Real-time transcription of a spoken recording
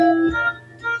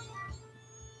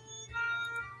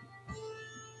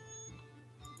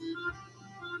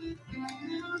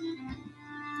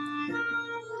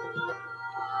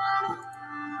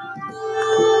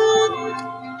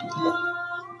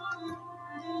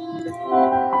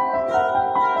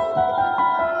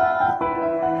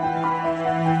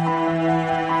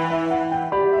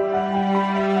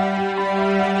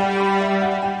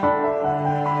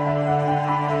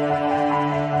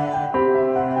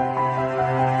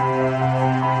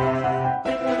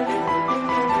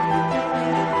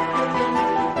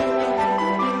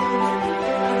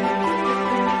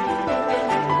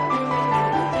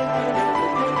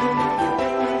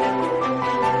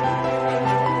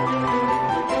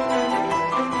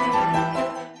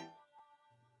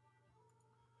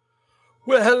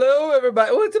Hello, everybody.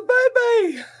 Oh, it's a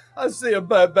baby. I see a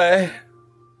baby.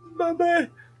 Baby.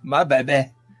 My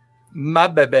baby. My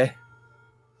baby.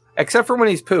 Except for when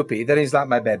he's poopy. Then he's not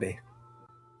my baby.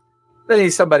 Then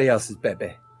he's somebody else's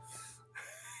baby.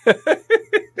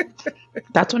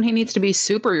 That's when he needs to be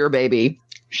super your baby.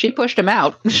 She pushed him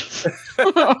out.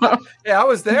 Yeah, I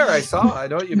was there. I saw. I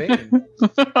know what you mean.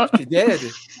 She did.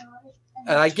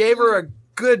 And I gave her a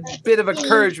good bit of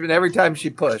encouragement every time she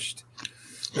pushed.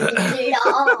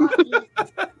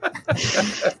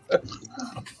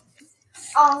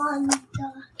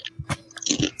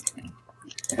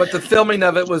 But the filming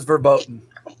of it was verboten.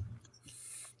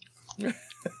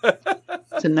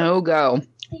 It's a no-go.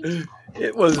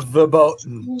 It was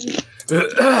verboten.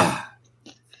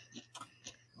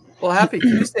 Well, happy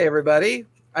Tuesday, everybody.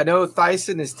 I know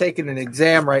Thyson is taking an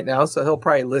exam right now, so he'll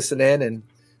probably listen in and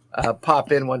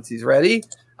pop in once he's ready.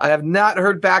 I have not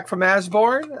heard back from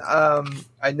Asborn.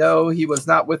 I know he was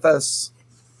not with us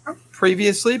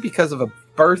previously because of a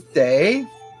birthday.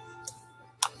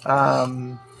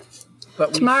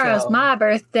 But tomorrow's my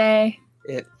birthday.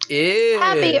 It is.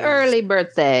 Happy early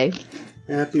birthday.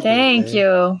 Happy Thank birthday.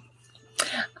 you.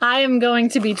 I am going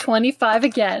to be 25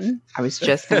 again. I was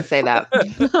just going to say that.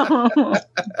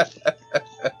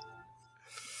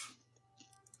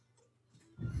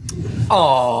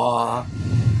 Aww.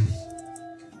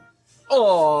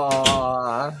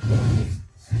 Aww.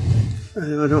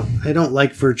 I don't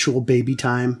like virtual baby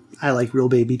time. I like real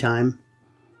baby time.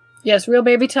 Yes, real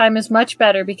baby time is much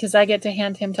better because I get to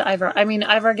hand him to Ivar. I mean,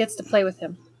 Ivar gets to play with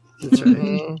him. That's right.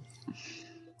 Mhm.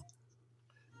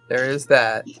 There is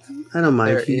that. I don't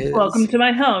mind. There is. Welcome to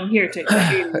my home. Here, take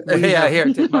my baby. Yeah, here,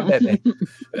 take my baby.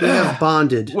 We have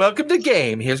bonded. Welcome to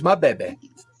game. Here's my baby.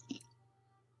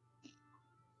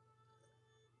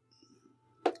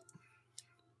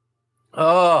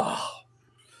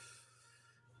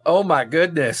 Oh my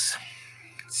goodness.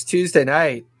 It's Tuesday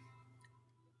night.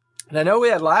 And I know we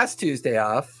had last Tuesday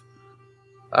off.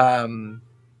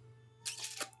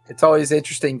 It's always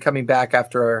interesting coming back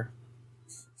after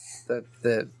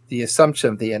the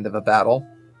assumption of the end of a battle.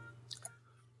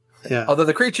 Yeah. Although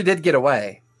the creature did get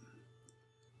away.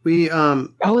 We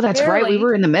Oh, that's right. We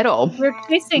were in the middle. We're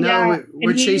chasing him.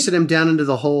 we're chasing him down into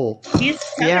the hole. He's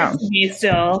Yeah. to me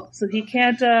still, so he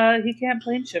can't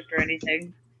plane shift or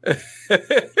anything.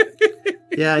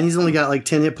 Yeah, and he's only got like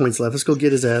 10 hit points left. Let's go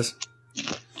get his ass.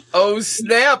 Oh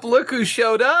snap! Look who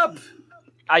showed up.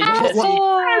 I just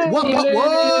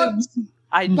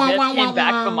came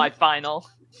back from my final.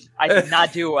 I did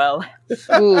not do well.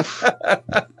 Oof.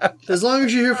 As long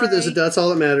as you're here for this, that's all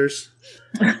that matters.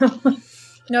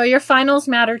 No, your finals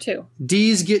matter too.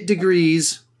 D's get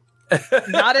degrees.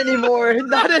 Not anymore.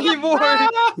 Not anymore.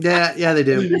 Yeah, they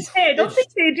do. Hey, I don't think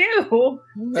they do.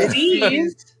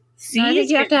 C's. I think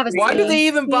you have to have a Why do C. they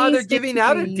even bother C's giving get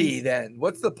out a degrees. D then?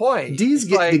 What's the point? D's It's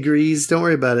get like- degrees. Don't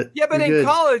worry about it. Yeah, but You're in good.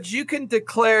 college, you can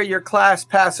declare your class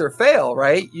pass or fail,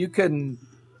 right? You can,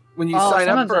 when you sign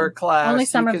some up of for them. a class. Only you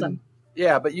some of can- them.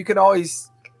 Yeah, but you can always,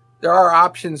 there are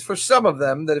options for some of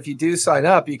them that if you do sign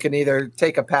up, you can either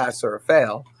take a pass or a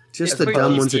fail. Just That's the pretty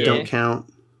dumb ones that easy. don't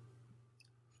count.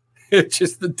 It's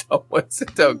just the dumb ones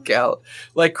that don't count.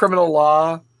 Like criminal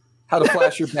law, how to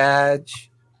flash your badge,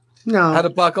 No. how to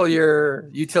buckle your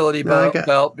utility No, I got-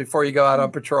 belt before you go out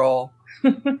on patrol.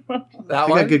 That I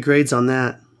one? got good grades on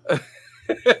that.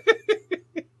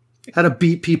 How to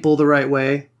beat people the right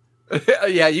way.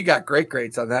 Yeah, you got great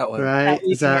grades on that one. Right?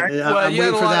 Is that, Well, I'm you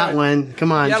had waiting a for lot that of- one.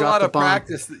 Come on, You had a drop lot the of bomb.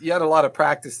 practice. You had a lot of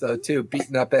practice though too,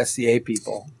 beating up SCA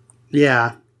people.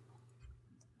 Yeah.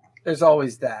 There's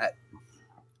always that.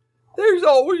 There's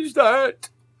always that.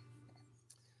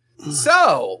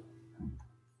 So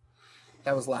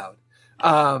that was loud.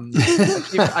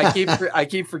 I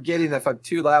keep forgetting that if I'm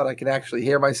too loud, I can actually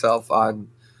hear myself on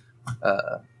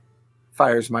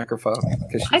Fire's microphone.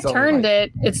 I turned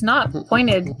it. It's not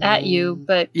pointed at you,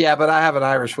 but Yeah, but I have an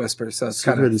Irish whisper, so it's So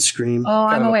kind good of and scream. oh,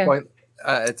 I'm aware.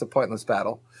 it's a pointless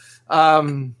battle.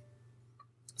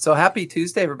 So happy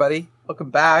Tuesday, everybody!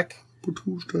 Welcome back.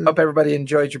 Hope everybody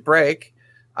enjoyed your break.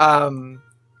 And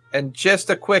just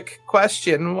a quick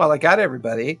question while I got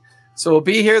everybody. So we'll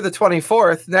be here the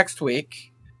 24th next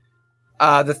week.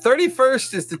 The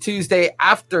 31st is the Tuesday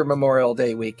after Memorial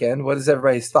Day weekend. What is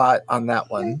everybody's thought on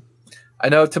that one? I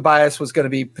know Tobias was going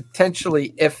to be potentially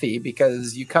iffy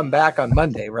because you come back on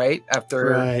Monday, right?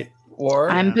 After Right. war.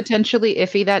 I'm potentially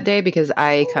iffy that day because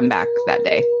I come back that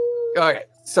day. Okay,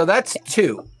 so that's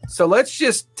 2. So let's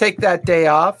just take that day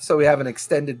off so we have an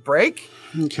extended break.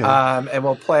 Okay. And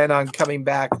we'll plan on coming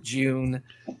back June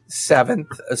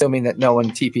 7th, assuming that no one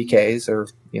TPKs or,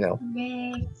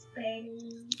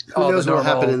 Who knows what will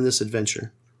happen normal- in this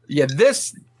adventure? Yeah,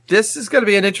 this is going to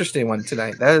be an interesting one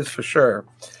tonight. That is for sure.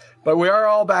 But we are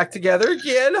all back together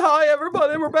again. Hi,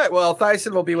 everybody. We're back. Well,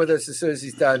 Thyson will be with us as soon as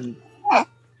he's done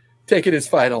taking his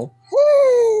final.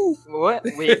 What?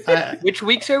 Wait, which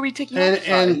weeks are we taking?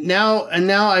 And now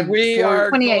I've We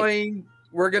are 28th. going.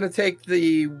 We're going to take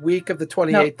the week of the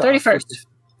 28th. No, 31st.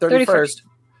 31st, which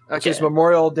Okay. is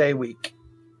Memorial Day week.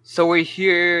 So we're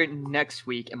here next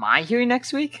week. Am I here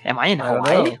next week? Am I in I don't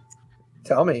Hawaii? know.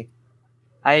 Tell me.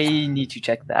 I need to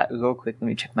check that real quick. Let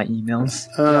me check my emails.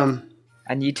 Um.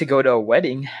 I need to go to a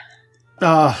wedding.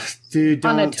 Oh, dude,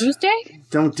 On a don't Tuesday?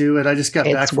 do it. I just got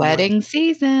back It's from wedding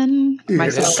season. My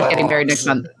Yeah. sister's getting married next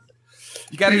month.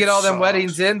 You got to get all them Sucks.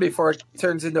 weddings in before it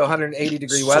turns into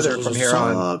 180-degree weather from here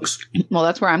on. Sucks. Well,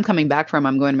 that's where I'm coming back from.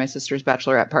 I'm going to my sister's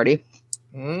bachelorette party.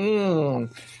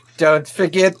 Don't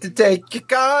forget to take your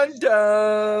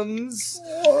condoms.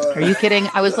 Are you kidding?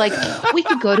 I was like, we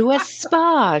could go to a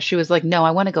spa. She was like, no,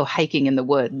 I want to go hiking in the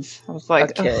woods. I was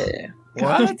like, Okay.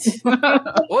 What?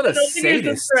 What I a don't think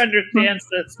your sadist. sister understands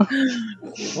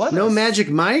this. What No a Magic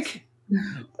Mike?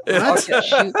 What?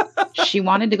 she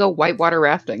wanted to go whitewater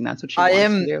rafting. That's what she wants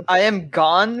to do. I am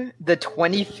gone the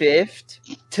 25th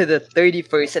to the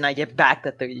 31st, and I get back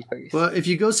the 31st. Well, if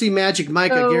you go see Magic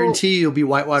Mike, I So- guarantee you'll be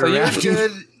whitewater So you're rafting.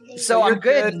 good. So I'm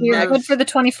good. You're next- good for the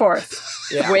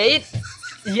 24th. Yeah. Wait.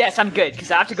 Yes, I'm good because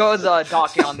I have to go to the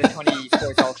doctor on the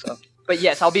 24th also. But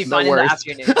yes, I'll be fine in the worst.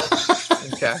 afternoon.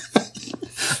 Okay.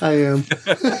 I am.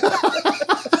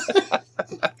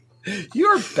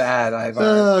 You're bad, Ivar.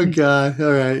 Oh God!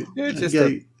 All right. You're just Yeah.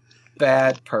 a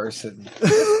bad person.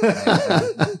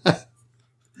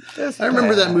 Just I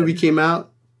remember that bad. movie came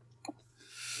out.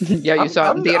 Yeah, you saw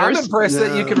it in I'm theaters. impressed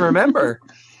that you No. can remember.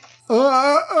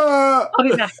 I'll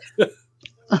be back.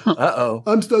 Uh-oh.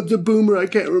 I'm such a boomer. I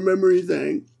can't remember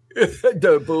anything.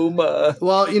 The boomer.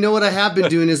 Well, you know what I have been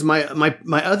doing is my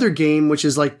other game, which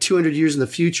is like 200 years in the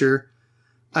future.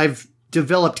 I've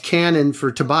developed canon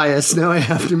for Tobias. Now I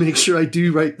have to make sure I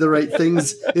do the right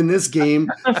things in this game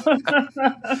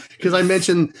because I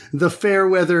mentioned the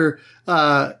Fairweather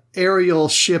aerial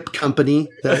ship company.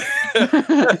 That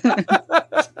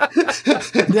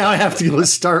now I have to go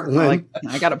start one. Like,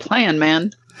 I got a plan,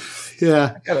 man.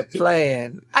 Yeah, I got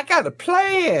a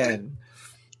plan.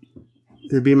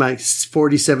 it'd be my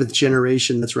 47th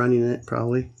generation that's running it,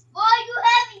 probably.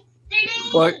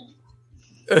 What?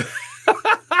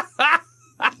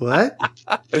 What?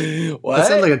 What? That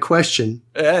sounds like a question.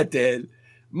 Yeah, it did.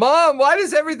 Mom, why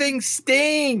does everything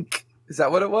stink? Is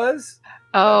that what it was?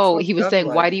 Oh, what he was it saying,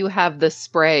 sounded why like. do you have the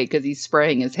spray? Because he's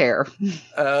spraying his hair.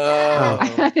 Oh.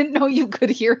 I didn't know you could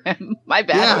hear him. My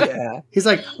bad. Yeah. He's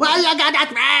like, well, you got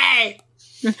that right.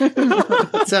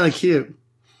 It sounded cute.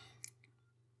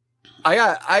 I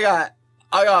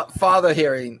got father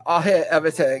hearing. I'll hear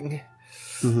everything.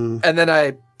 hmm And then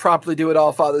I promptly do what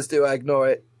all fathers do. I ignore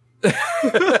it.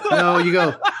 No, you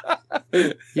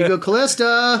go,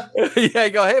 Callista. Yeah, you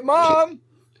go, hey, Mom.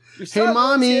 your Hey, son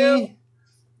wants you." mommy.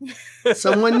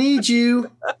 Someone needs you.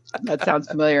 That sounds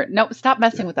familiar. No, stop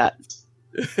messing with that.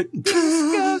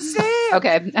 Disco Sam.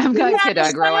 Okay, I'm going kid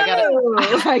aggro.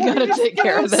 I gotta take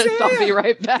care of this. I'll be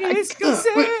right back. Disco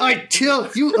Sam. Wait, I tell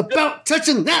you about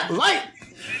touching that light.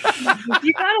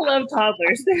 You gotta love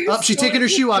toddlers. They're Oh, she's so taking her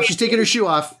shoe off. She's taking her shoe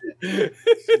off.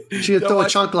 She's gonna throw a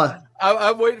chancla.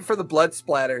 I'm waiting for the blood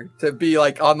splatter to be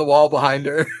like on the wall behind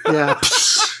her. Yeah.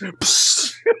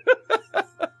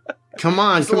 Come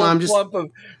on, come on.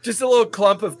 Just a little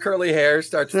clump of curly hair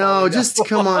starts. No, falling just down.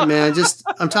 come on, man.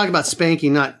 I'm talking about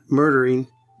spanking, not murdering.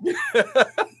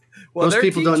 Well, Most they're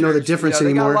people don't know the teachers, difference They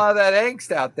anymore. got a lot of that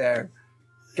angst out there.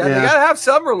 They Yeah. got to have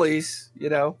some release,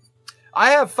 I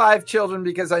have 5 children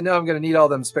because I know I'm going to need all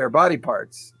them spare body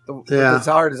parts. Yeah. As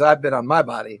hard as I've been on my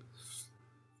body.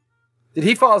 Did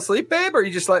he fall asleep, babe, or are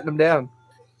you just letting him down?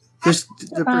 Just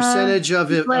the percentage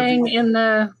of it.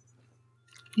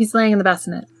 He's laying in the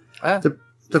bassinet.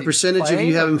 The percentage of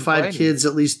you having 5 complaining? kids,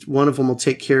 at least one of them will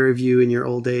take care of you in your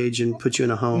old age and put you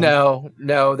in a home. No,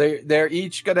 they're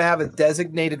each going to have a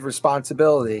designated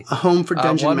responsibility. A home for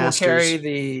dungeon one masters. will carry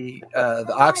the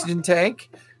oxygen tank.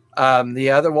 The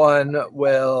other one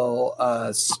will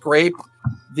scrape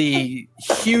the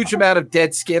huge amount of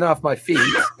dead skin off my feet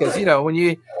because when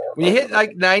you hit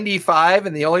like 95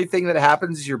 and the only thing that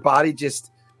happens is your body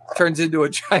just turns into a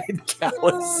giant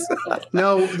callus.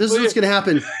 No, this is what's going to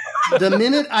happen. The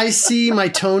minute I see my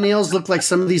toenails look like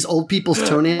some of these old people's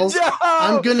toenails, No!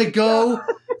 I'm going to go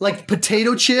like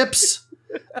potato chips.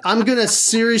 I'm going to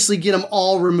seriously get them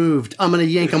all removed. I'm going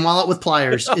to yank them all out with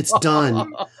pliers. It's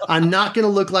done. I'm not going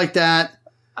to look like that.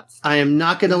 I am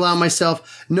not going to allow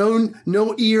myself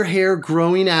no ear hair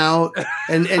growing out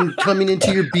and coming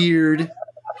into your beard.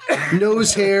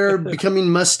 Nose hair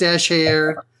becoming mustache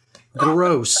hair.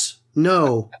 Gross.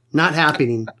 No, not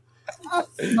happening.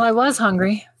 Well, I was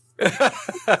hungry.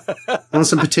 Want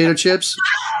some potato chips?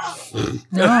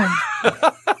 No.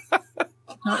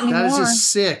 Not anymore. That is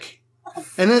just sick.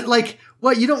 And then, like,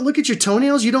 what? You don't look at your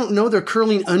toenails? You don't know they're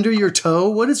curling under your toe?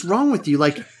 What is wrong with you?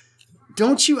 Like,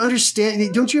 don't you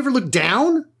understand? Don't you ever look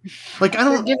down? Like, I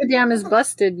don't. Give a damn is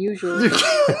busted usually.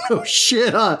 Oh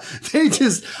shit, huh? They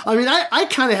just. I mean, I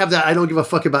kind of have that. I don't give a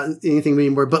fuck about anything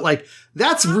anymore. But like,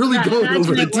 that's really going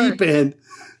over the deep end.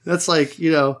 That's like,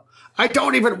 I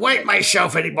don't even weight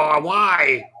myself anymore.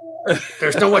 Why?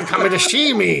 There's no one coming to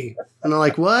see me. And I'm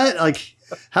like, what? Like,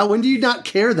 how? When do you not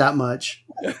care that much?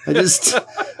 I just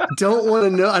don't want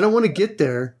to know. I don't want to get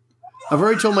there. I've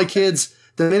already told my kids.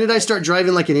 The minute I start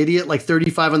driving like an idiot, like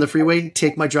 35 on the freeway,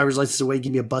 take my driver's license away,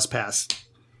 give me a bus pass.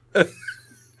 But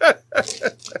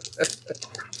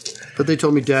they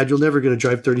told me, Dad, you're never going to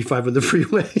drive 35 on the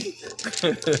freeway.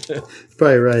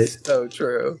 Probably right. So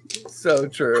true. So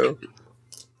true.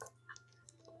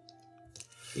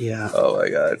 Yeah. Oh my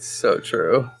God, it's so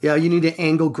true. Yeah, you need an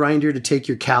angle grinder to take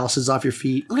your calluses off your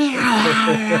feet.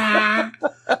 That's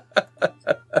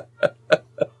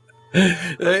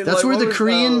where the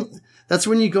Korean... That's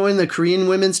when you go in, the Korean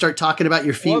women start talking about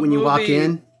your feet when you walk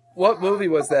in. What movie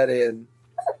was that in?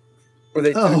 Where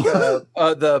they took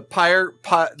the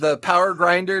power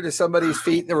grinder to somebody's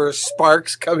feet and there were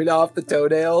sparks coming off the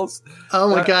toenails.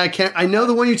 Oh my God, I know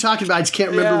the one you're talking about. I just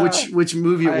can't remember which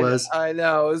movie it was. I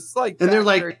know. It's like and they're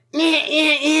like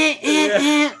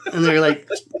and they're like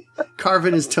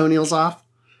carving his toenails off.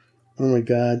 Oh my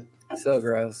God. So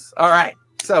gross. All right.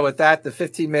 So with that, the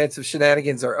 15 minutes of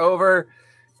shenanigans are over.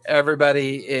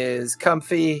 Everybody is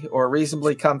comfy or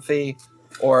reasonably comfy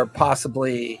or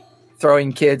possibly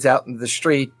throwing kids out into the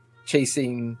street,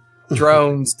 chasing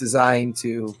drones designed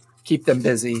to keep them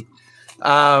busy.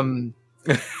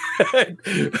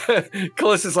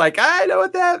 Calissa's like, I know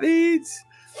what that means.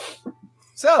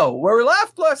 So where we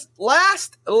last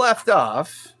left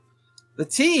off, the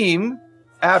team,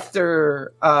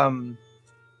 after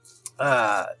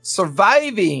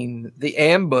surviving the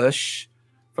ambush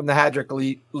from the Hadric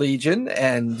Legion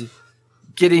and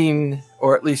getting,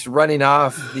 or at least running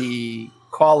off the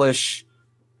Hellish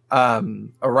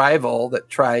arrival that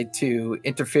tried to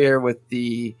interfere with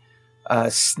the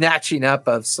snatching up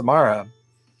of Samara,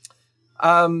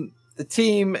 the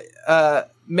team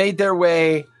made their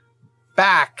way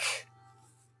back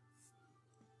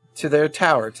to their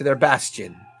tower, to their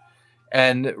bastion,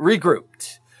 and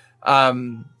regrouped,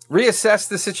 reassessed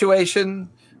the situation,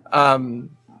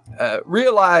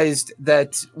 realized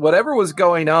that whatever was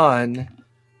going on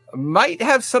might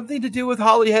have something to do with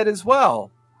Hollyhead as well.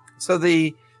 So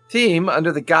the team,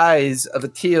 under the guise of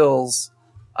Atil's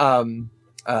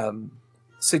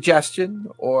suggestion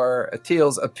or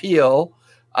Atil's appeal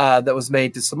that was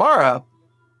made to Samara,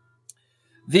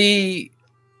 the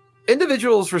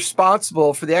individuals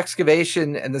responsible for the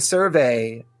excavation and the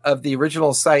survey of the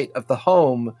original site of the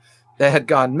home that had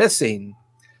gone missing,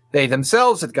 they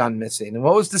themselves had gone missing. And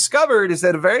what was discovered is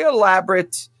that a very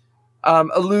elaborate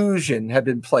illusion had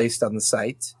been placed on the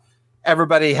site.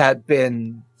 Everybody had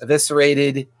been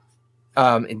eviscerated,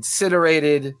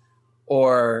 incinerated,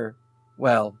 or,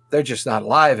 well, they're just not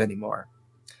alive anymore.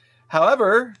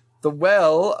 However, the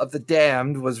well of the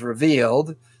damned was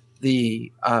revealed,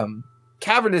 the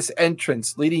cavernous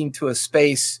entrance leading to a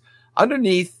space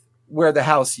underneath where the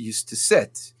house used to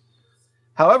sit.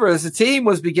 However, as the team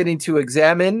was beginning to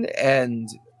examine and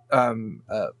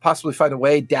possibly find a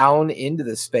way down into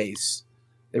the space,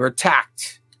 they were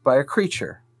attacked by a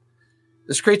creature.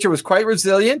 This creature was quite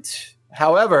resilient.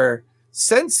 However,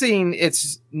 sensing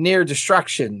its near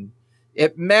destruction,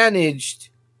 it managed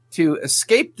to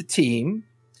escape the team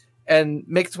and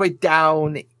make its way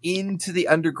down into the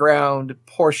underground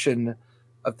portion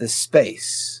of the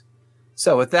space.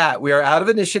 So with that, we are out of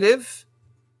initiative.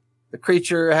 The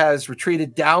creature has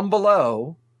retreated down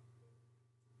below.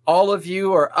 All of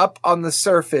you are up on the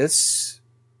surface.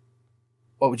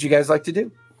 What would you guys like to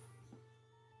do?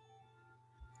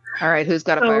 All right, who's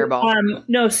got a fireball?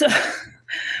 So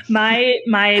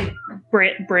my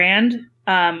brand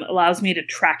allows me to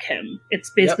track him.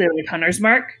 It's basically like Hunter's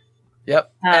Mark.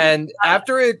 Yep. And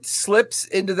after it slips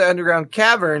into the underground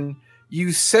cavern,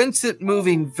 you sense it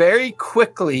moving very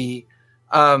quickly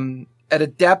at a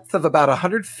depth of about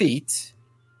 100 feet.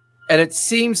 And it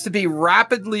seems to be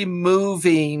rapidly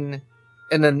moving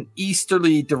in an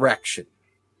easterly direction.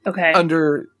 Okay.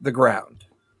 Under the ground.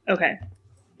 Okay.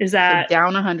 Is that So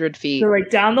down 100 feet. so like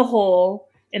down the hole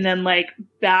and then like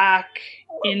back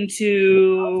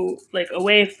into like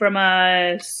away from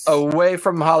us? Away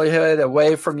from Hollywood,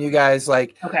 away from you guys,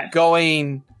 like Okay.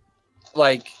 going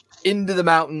like into the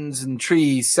mountains and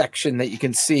trees section that you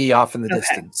can see off in the Okay.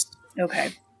 distance. Okay.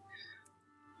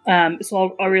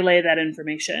 So I'll relay that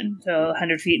information. So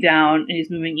 100 feet down, and he's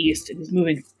moving east, and he's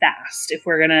moving fast. If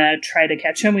we're gonna try to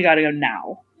catch him, we got to go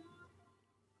now.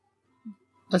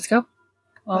 Let's go.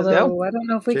 Let's Although go. I don't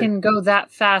know if we Sure. can go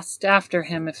that fast after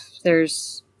him if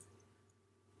there's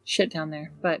shit down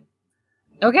there. But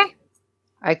okay.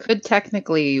 I could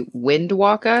technically wind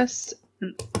walk us,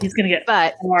 He's gonna get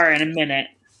but far in a minute.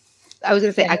 I was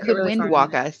going to say Yeah, I get could really wind far in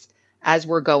walk it. us as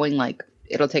we're going. Like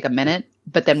it'll take a minute,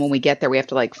 but then when we get there, we have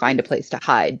to like find a place to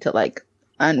hide to like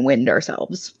unwind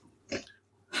ourselves.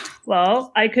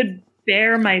 Well, I could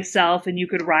bear myself, and you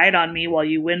could ride on me while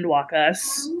you wind walk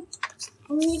us.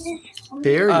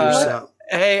 Bear yourself.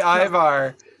 Hey,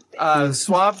 Ivar,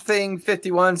 Swamp Thing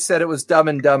 51 said it was Dumb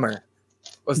and Dumber.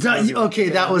 Okay,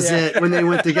 that was it. When they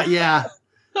went to yeah.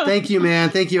 Thank you, man.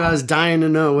 Thank you. I was dying to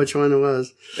know which one it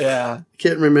was. Yeah.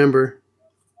 Can't remember.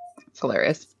 It's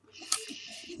hilarious.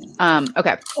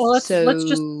 Okay. Well, let's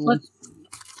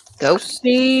Go.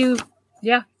 see.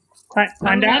 Yeah, Climb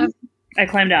I'm down. gonna- I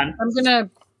climb down. I'm gonna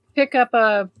pick up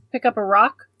a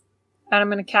rock, and I'm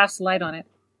gonna cast light on it.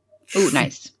 Ooh,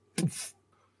 nice.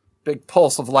 Big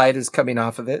pulse of light is coming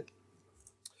off of it.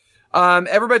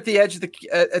 Everybody at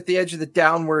the edge of the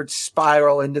downward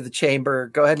spiral into the chamber,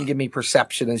 go ahead and give me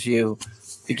perception as you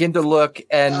begin to look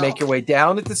and make your way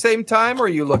down at the same time, or are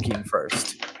you looking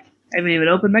first? I haven't even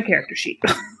opened my character sheet.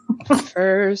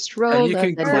 First roll And you of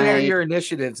can the clear night. your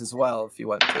initiatives as well if you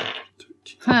want to.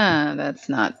 Huh, that's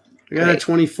not. I got a Great.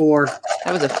 24.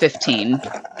 That was a 15. It's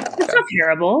not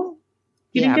terrible.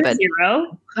 You Yeah, didn't get but-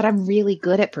 0. But I'm really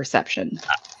good at perception.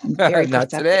 I'm very Not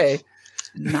perceptive. today.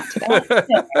 Not today.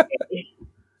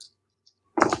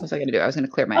 What was I going to do? I was going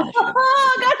to clear my initiative.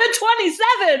 Oh, I got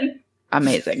a 27.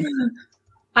 Amazing.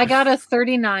 I got a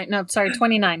 39. No, sorry,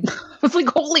 29. I was like,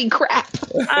 holy crap.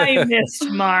 I missed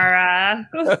Mara.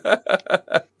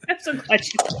 I'm so glad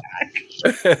she's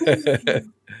back.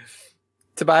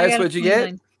 Tobias, I got a what'd you get?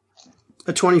 29.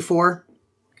 A 24.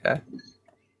 Okay.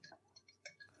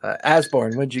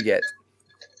 Asborn, what'd you get?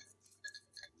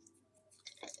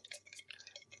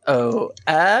 Oh,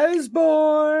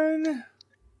 Asborn.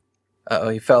 Uh-oh,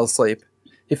 he fell asleep.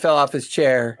 He fell off his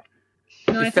chair.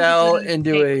 No, I He think fell he's eating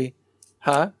into steak.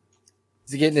 Huh?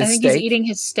 Is he getting I his think steak? he's eating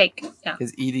his steak. Yeah,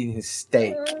 He's eating his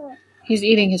steak. he's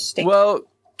eating his steak. Well,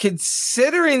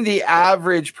 considering the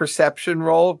average perception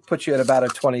roll puts you at about a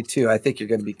 22, I think you're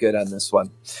going to be good on this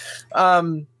one.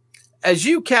 As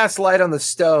you cast light on the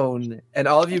stone and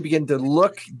all of you begin to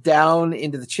look down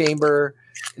into the chamber,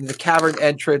 into the cavern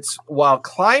entrance while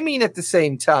climbing at the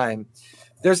same time,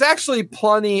 there's actually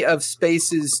plenty of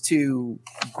spaces to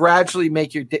gradually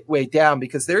make your way down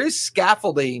because there is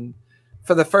scaffolding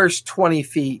for the first 20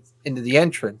 feet into the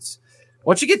entrance.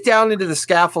 Once you get down into the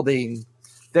scaffolding,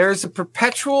 there's a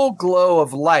perpetual glow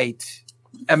of light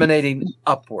emanating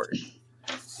upward.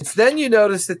 It's then you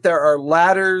notice that there are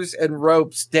ladders and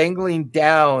ropes dangling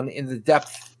down in the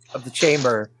depth of the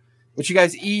chamber, which you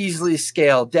guys easily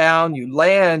scale down. You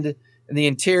land in the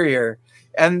interior,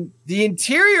 and the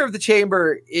interior of the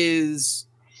chamber is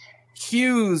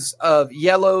hues of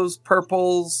yellows,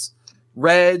 purples,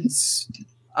 reds.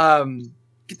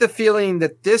 Get the feeling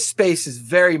that this space is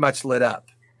very much lit up.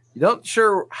 You're not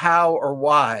sure how or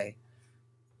why.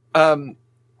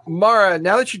 Mara,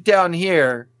 now that you're down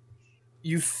here,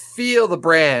 you feel the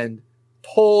brand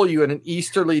pull you in an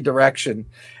easterly direction.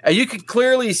 And you can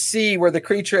clearly see where the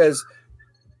creature has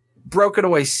broken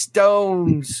away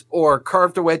stones or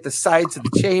carved away at the sides of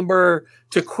the chamber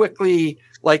to quickly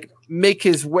make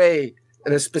his way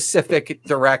in a specific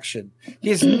direction.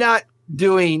 He's not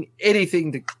doing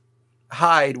anything to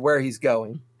hide where he's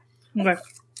going. Okay.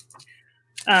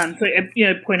 So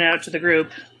I point out to the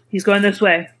group, he's going this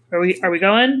way. Are we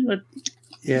going? I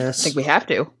Yes. think we have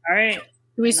to. All right.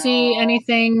 Do we see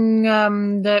anything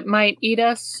that might eat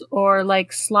us or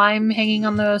like slime hanging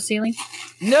on the ceiling?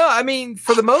 No, I mean,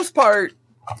 for the most part,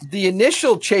 the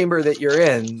initial chamber that you're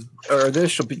in, or the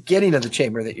initial beginning of the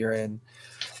chamber that you're in,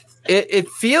 it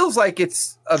feels like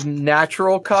it's of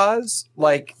natural cause,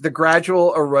 like the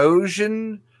gradual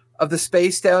erosion of the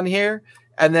space down here,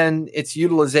 and then its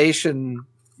utilization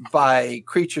by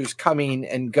creatures coming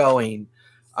and going.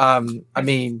 I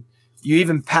mean, you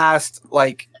even passed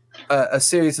like a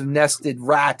series of nested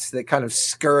rats that kind of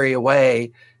scurry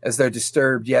away as they're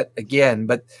disturbed yet again.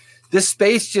 But This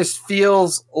space just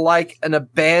feels like an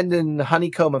abandoned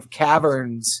honeycomb of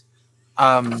caverns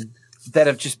that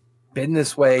have just been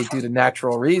this way due to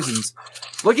natural reasons.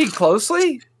 Looking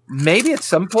closely, maybe at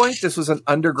some point this was an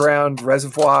underground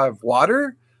reservoir of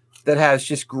water that has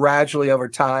just gradually over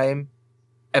time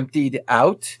emptied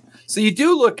out. So you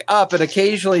do look up and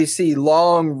occasionally see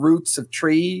long roots of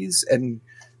trees and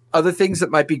other things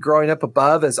that might be growing up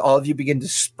above as all of you begin to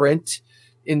sprint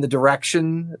in the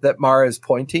direction that Mara is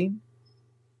pointing.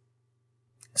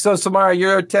 So Samara,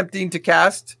 you're attempting to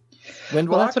cast Windwalk?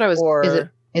 Well, that's what I was.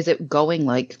 Or... Is it going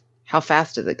like? How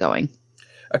fast is it going?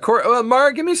 Well,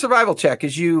 Mara, give me a survival check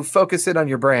as you focus in on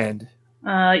your brand.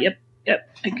 Yep,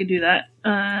 I could do that.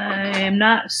 I am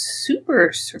not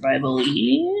super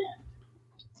survival-y.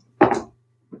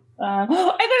 I got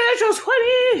an actual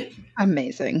 20!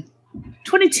 Amazing.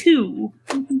 22.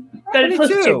 Got a plus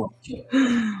 2.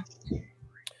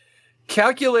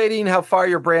 Calculating how far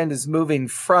your brand is moving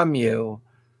from you,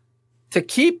 to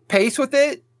keep pace with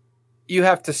it, you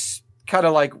have to kind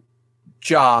of like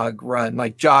jog, run.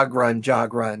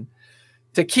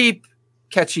 To keep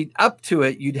catching up to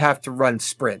it, you'd have to run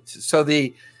sprint. So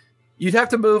you'd have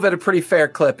to move at a pretty fair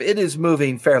clip. It is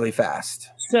moving fairly fast.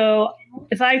 So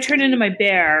if I turn into my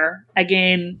bear, I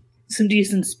gain some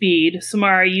decent speed.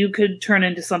 Samara, you could turn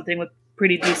into something with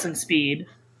pretty decent speed.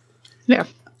 Yeah.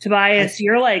 Tobias,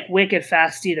 you're like wicked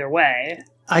fast either way.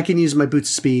 I can use my boots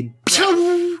speed.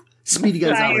 Speedy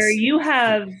Gonzalez. You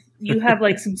have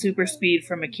like some super speed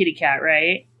from a kitty cat,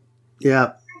 right?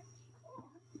 Yeah.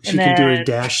 She can do a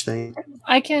dash thing.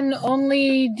 I can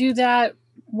only do that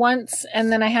once,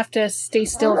 and then I have to stay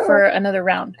still for another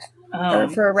round. Or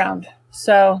for a round.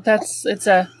 So it's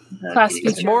a class feature.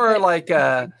 It's more like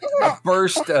a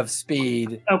burst of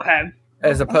speed. Okay.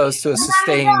 As opposed to a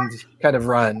sustained kind of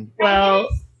run. Well,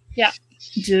 yeah.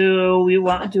 Do we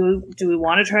want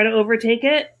to try to overtake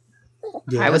it?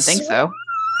 Yes. I would think so.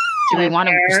 Do we want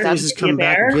to just come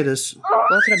back and get us? Well,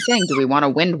 that's what I'm saying. Do we want to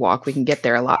wind walk? We can get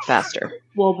there a lot faster.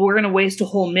 Well, we're going to waste a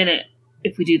whole minute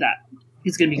if we do that.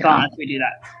 He's going to be gone if we do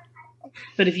that.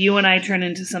 But if you and I turn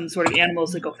into some sort of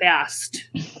animals that go fast,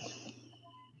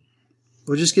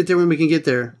 we'll just get there when we can get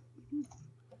there.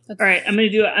 All right, I'm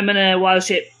going to wild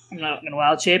shape. I'm not going to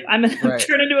wild shape. I'm going to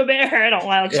turn into a bear. I don't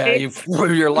wild shape. Yeah,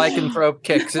 your lycanthrope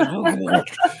kicks.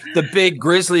 The big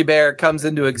grizzly bear comes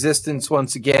into existence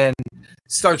once again,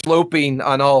 starts loping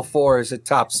on all fours at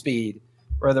top speed.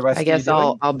 Where the rest I guess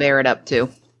I'll bear it up too.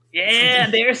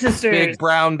 Yeah, bear sisters. Big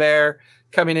brown bear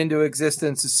coming into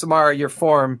existence. Samara, your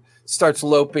form starts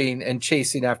loping and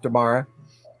chasing after Mara.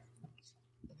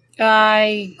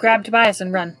 I grab Tobias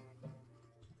and run.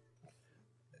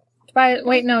 Tobias,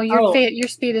 wait, no, your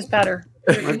speed is better.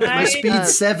 My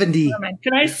speed's 70.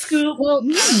 Can I scoop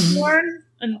Asborn?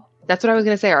 That's what I was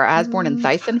going to say. Are Asborn and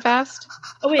Thyson fast?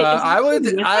 Oh wait,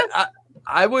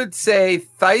 I would say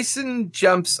Thyson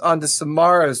jumps onto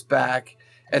Samara's back,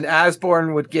 and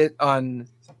Asborn would get on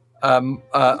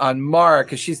Mara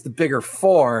because she's the bigger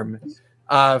form.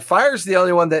 Fire's the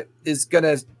only one that is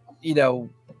gonna,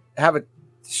 have a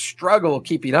struggle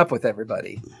keeping up with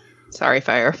everybody. Sorry,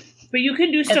 Fire. But you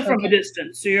can do stuff from a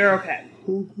distance, so you're okay.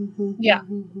 Yeah.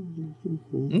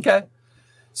 Okay.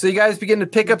 So you guys begin to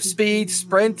pick up speed,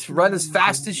 sprint, run as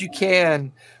fast as you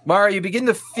can. Mara, you begin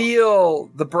to feel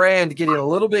the brand getting a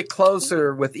little bit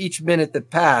closer with each minute that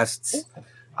passed.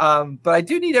 But I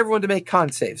do need everyone to make con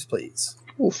saves, please.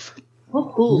 Oof.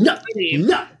 No.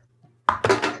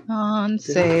 Con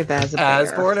save as a bear.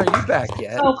 Asborn, are you back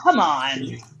yet? Oh, come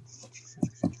on.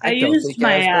 I don't used think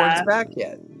my Asborn's back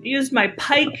yet. used my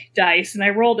pike dice and I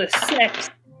rolled a 6.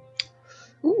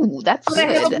 Ooh, that's But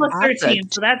I have a good. plus That's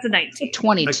 13, so that's a 19.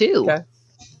 22. Okay.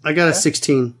 I got a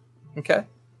 16. Okay.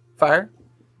 Fire?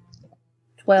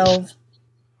 12.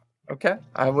 Okay.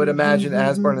 I would imagine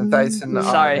Asborn and Thyson are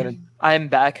Sorry, gonna... I'm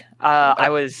back. I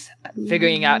was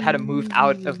figuring out how to move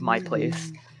out of my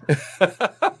place.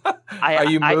 Are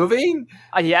you moving?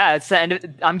 Yeah,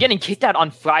 and I'm getting kicked out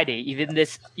on Friday,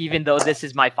 even though this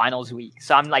is my finals week.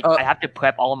 So I'm like, I have to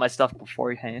prep all of my stuff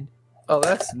beforehand. Oh,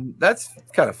 that's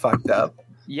kind of fucked up.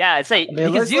 Yeah, it's like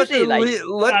because let usually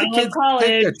let the kids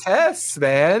take their tests,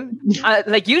 man.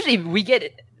 Usually we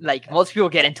get most people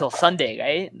get until Sunday,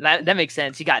 right? That makes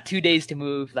sense. You got 2 days to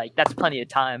move. That's plenty of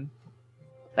time.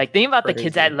 Think about the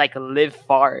kids that live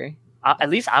far. At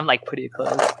least I'm pretty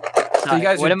close. So you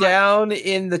guys are down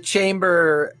in the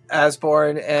chamber,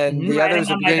 Asborn, and the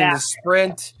others are beginning to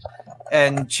sprint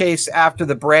and chase after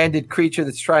the branded creature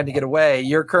that's trying to get away.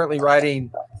 You're currently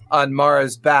riding on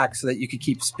Mara's back so that you could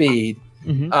keep speed.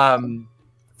 Mm-hmm.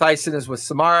 Thyson is with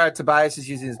Samara. Tobias is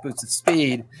using his boots of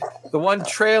speed. The one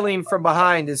trailing from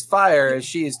behind is Fire, as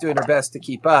she is doing her best to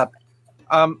keep up.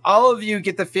 All of you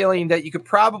get the feeling that you could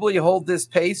probably hold this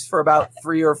pace for about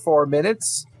 3 or 4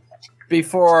 minutes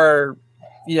before,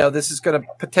 this is going to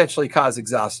potentially cause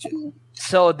exhaustion.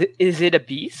 So is it a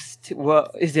beast? Well,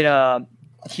 is it a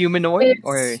humanoid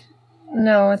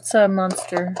No, it's a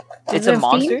monster. It's a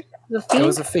monster? It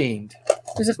was a fiend.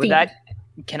 There's a fiend.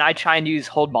 Can I try and use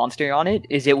hold monster on it?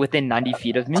 Is it within 90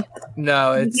 feet of me?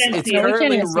 No, it's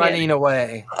currently running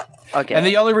away. Okay. And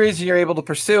the only reason you're able to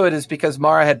pursue it is because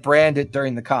Mara had branded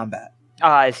during the combat.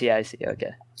 I see.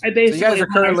 Okay. So you guys are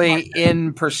currently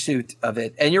in pursuit of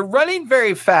it, and you're running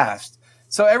very fast.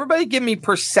 So everybody give me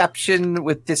perception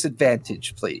with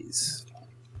disadvantage, please.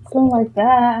 Don't like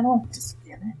that. I don't like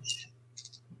disadvantage.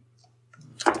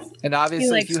 And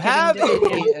obviously, if you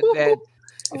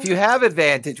have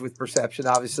advantage with perception,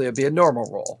 obviously it'll be a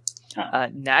normal roll.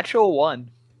 Natural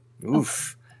 1.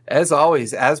 Oof. As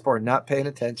always, Asborn not paying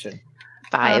attention.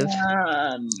 5.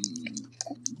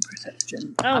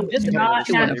 Perception. I'm just not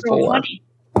natural 20.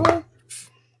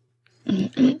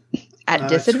 At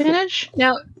disadvantage?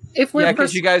 Now, if we're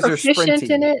because you guys are sprinting,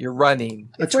 in it, you're running.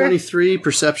 A 23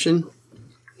 perception.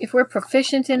 If we're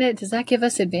proficient in it, does that give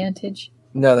us advantage?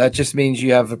 No, that just means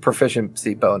you have a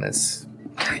proficiency bonus.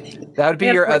 That would be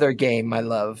your other game, my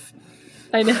love.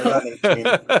 I know.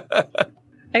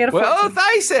 I got a 14. Well,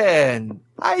 Thyson!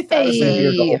 Hi, Thyson.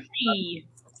 Hey.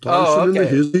 Oh, okay. In the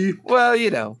hizzy. Well,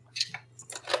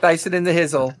 Thyson in the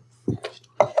hizzle.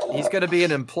 He's going to be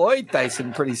an employed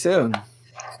Thyson pretty soon.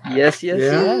 Yes.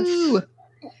 Ooh.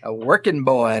 A working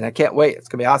boy, and I can't wait. It's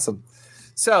going to be awesome.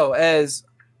 So, as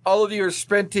all of you are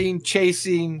sprinting and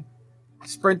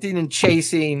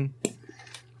chasing,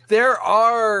 there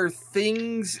are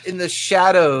things in the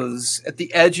shadows at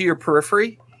the edge of your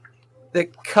periphery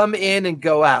that come in and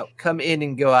go out.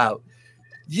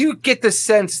 You get the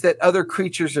sense that other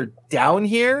creatures are down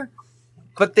here,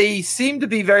 but they seem to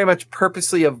be very much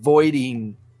purposely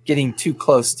avoiding getting too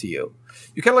close to you.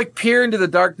 You kind of like peer into the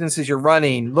darkness as you're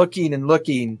running, looking and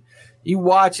looking. You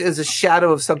watch as a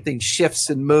shadow of something shifts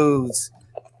and moves.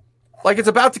 Like it's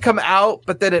about to come out,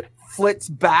 but then it flits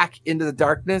back into the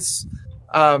darkness.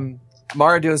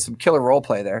 Mara doing some killer role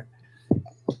play there.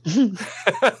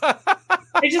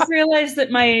 I just realized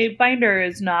that my binder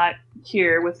is not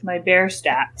here with my bear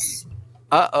stats.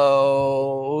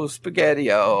 Uh-oh,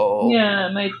 Spaghetti-O. Yeah,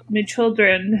 my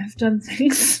children have done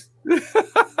things.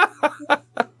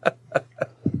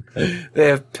 They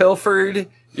have pilfered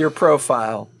your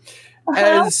profile.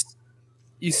 As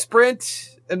you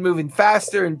sprint and moving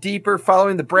faster and deeper,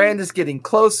 following the brand is getting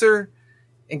closer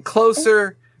and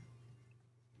closer.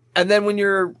 And then when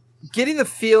you're getting the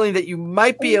feeling that you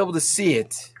might be able to see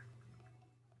it,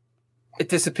 it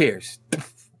disappears.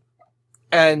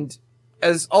 And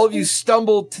as all of you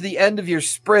stumble to the end of your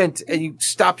sprint and you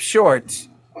stop short,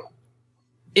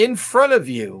 in front of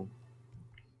you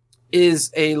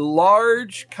is a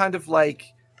large kind of like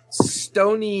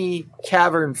stony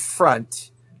cavern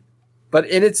front, but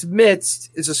in its midst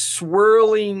is a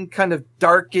swirling kind of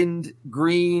darkened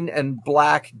green and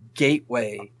black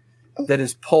gateway that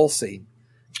is pulsing.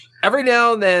 Every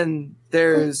now and then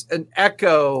there's an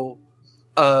echo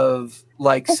of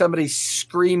like somebody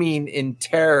screaming in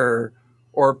terror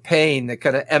or pain that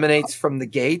kind of emanates from the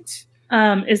gate.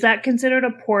 Is that considered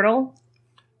a portal?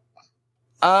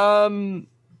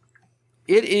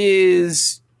 It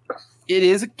is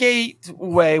a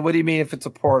gateway. What do you mean if it's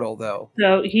a portal, though?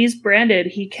 So he's branded.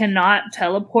 He cannot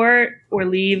teleport or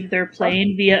leave their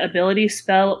plane via ability,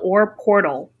 spell, or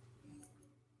portal.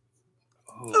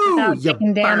 Without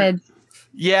taking damage.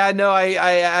 Yeah, no,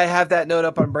 I have that note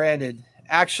up on Brandon.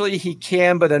 Actually, he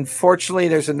can, but unfortunately,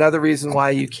 there's another reason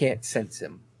why you can't sense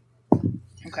him.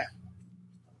 Okay.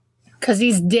 Because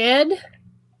he's dead?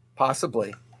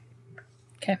 Possibly.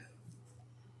 Okay.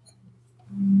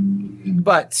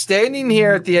 But standing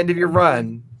here at the end of your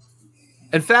run,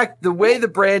 in fact, the way the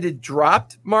branded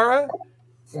dropped Mara,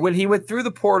 when he went through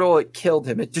the portal, it killed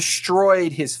him. It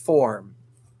destroyed his form.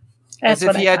 That's as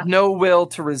if he had no will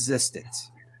to resist it.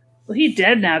 Well, he's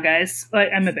dead now, guys.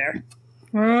 I'm a bear.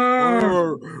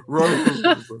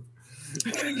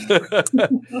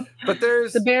 But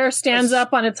there's the bear stands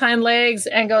up on its hind legs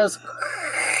and goes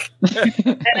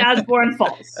and Asborn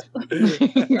falls.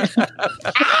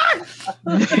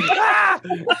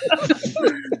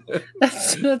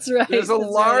 That's right. There's a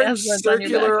large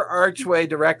circular archway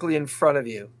directly in front of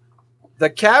you. The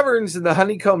caverns and the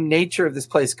honeycomb nature of this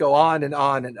place go on and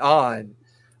on and on.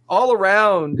 All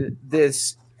around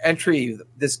this entry,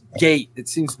 this gate that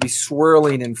seems to be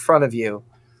swirling in front of you,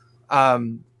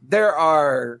 there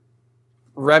are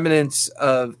remnants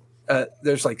of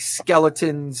there's like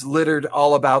skeletons littered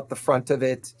all about the front of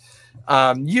it.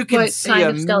 You can see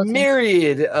a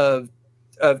myriad of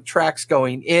tracks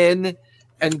going in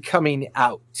and coming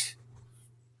out.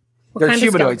 They're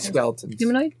humanoid skeletons.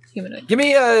 Humanoid. Give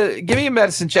me a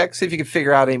medicine check. See if you can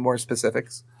figure out any more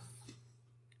specifics.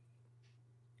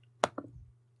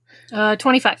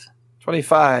 25.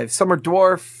 25. Some are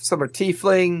dwarf. Some are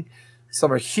tiefling.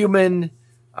 Some are human.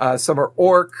 Some are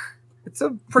orc. It's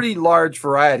a pretty large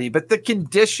variety, but the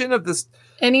condition of the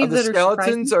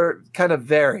skeletons are kind of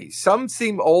vary. Some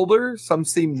seem older. Some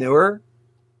seem newer.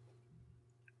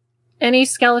 Any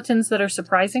skeletons that are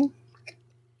surprising?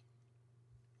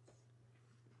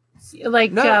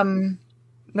 Like,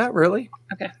 not really.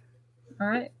 Okay. All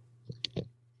right.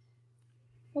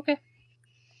 Okay.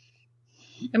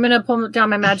 I'm going to pull down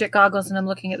my magic goggles and I'm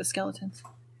looking at the skeletons.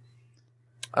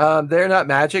 They're not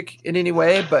magic in any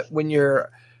way, but when your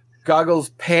goggles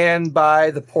pan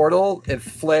by the portal, it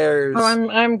flares. Oh,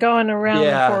 I'm going around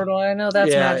the portal. I know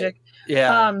that's magic.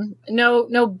 Yeah.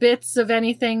 No bits of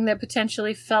anything that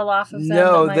potentially fell off of them.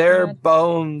 No, their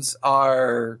bones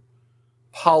are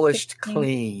polished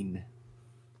clean.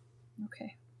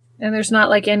 Okay. And there's not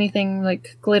like anything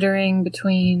like glittering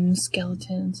between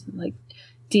skeletons, like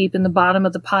deep in the bottom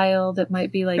of the pile that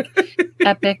might be like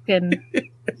epic and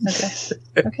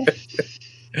okay.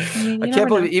 I can't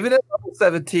believe even at level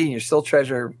 17 you're still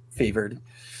treasure fevered.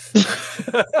 I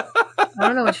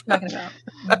don't know what you're talking about.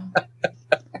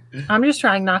 I'm just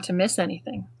trying not to miss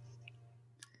anything.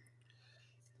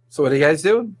 So what are you guys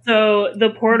doing? So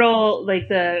the portal, like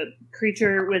the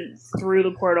creature went through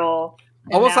the portal.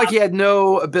 Almost like he had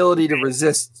no ability to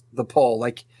resist the pull.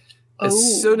 Like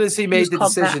as soon as he made the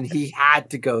decision, he had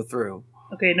to go through.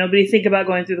 Okay, nobody think about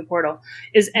going through the portal.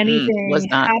 Is anything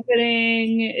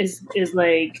happening? Is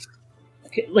like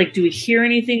do we hear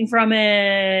anything from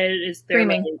it? Is there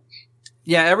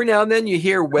Yeah, every now and then you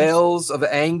hear wails of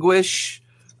anguish,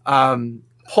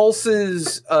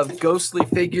 pulses of ghostly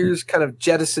figures kind of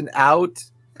jettison out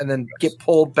and then get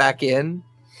pulled back in.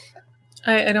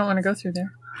 I don't want to go through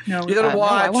there. No, you're gonna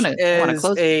watch as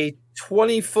a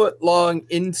 20-foot long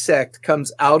insect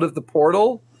comes out of the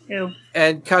portal. Ew.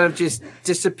 And kind of just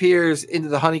disappears into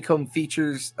the honeycomb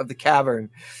features of the cavern.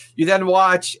 You then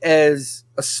watch as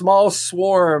a small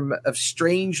swarm of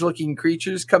strange-looking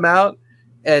creatures come out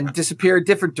and disappear a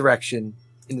different direction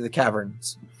into the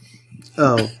caverns.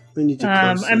 Oh, we need to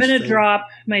close I'm going to drop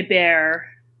my bear.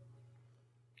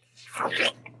 You're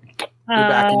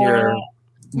back in your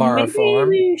Mara form.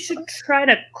 Maybe we should try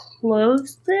to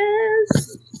close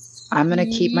this. I'm going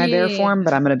to keep my bear form,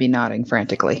 but I'm going to be nodding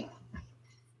frantically.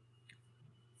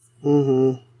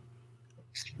 Mm-hmm.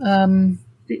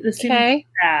 This seems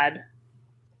bad.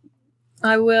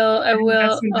 I will.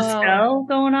 Some dispel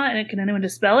going on, and can anyone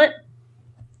dispel it?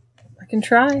 I can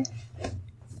try.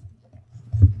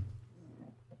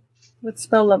 What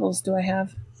spell levels do I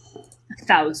have?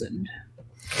 1,000.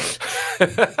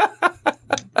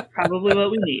 Probably what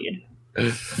we need.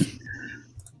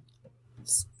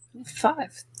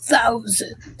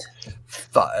 5,000.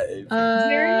 5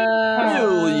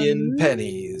 million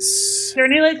pennies. Is there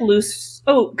any like loose?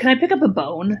 Oh, can I pick up a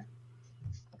bone?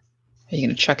 Are you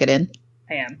going to chuck it in?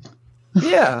 I am.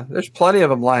 Yeah, there's plenty of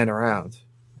them lying around.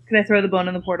 Can I throw the bone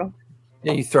in the portal?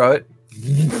 Yeah, you throw it.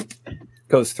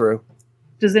 Goes through.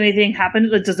 Does anything happen?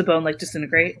 Does the bone like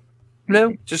disintegrate?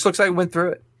 No, just looks like it went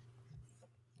through it.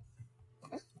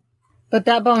 But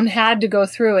that bone had to go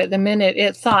through it the minute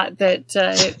it thought that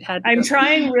it had to. I'm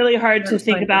trying really hard to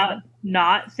think about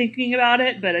not thinking about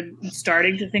it, but I'm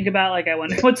starting to think about like I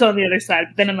wonder what's on the other side.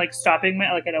 But then I'm like stopping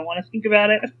my I don't want to think about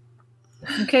it.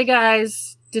 Okay,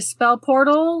 guys, dispel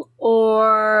portal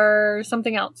or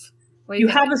something else. You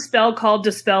have a spell called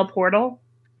Dispel Portal?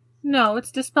 No,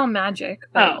 it's Dispel Magic.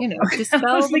 But,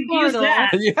 dispel the portal.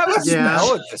 You have a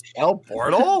spell of Dispel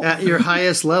Portal? At your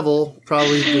highest level,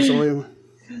 probably there's only...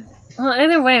 Well,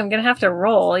 either way, I'm going to have to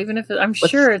roll, even if I'm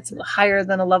sure it's higher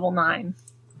than a level 9.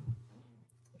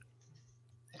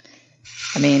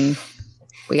 I mean,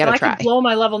 we got to try. I could blow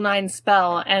my level 9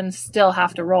 spell and still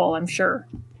have to roll, I'm sure.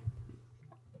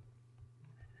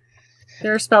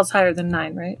 There are spells higher than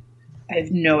 9, right? I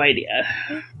have no idea.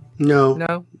 No.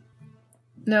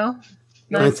 No?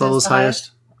 9th level is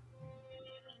highest.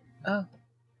 Oh.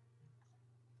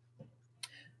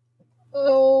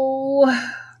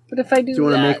 Oh... But if I do you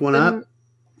want to make one up?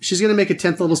 She's going to make a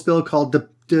 10th level spell called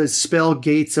the Spell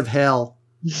Gates of Hell.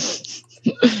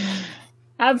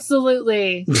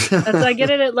 Absolutely. I get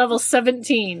it at level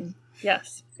 17.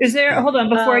 Yes. Is there, hold on,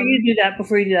 before you do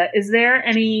that, is there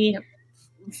any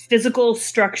physical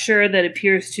structure that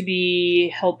appears to be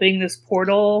helping this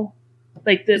portal.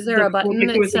 Like Is there a button like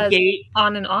that there was a says gate.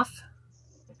 on and off?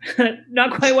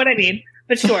 Not quite what I mean,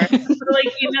 but sure. But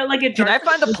like like a Can I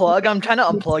find a plug? I'm trying to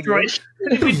unplug destroyed,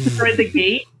 it. if we destroyed the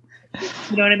gate.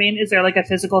 You know what I mean? Is there like a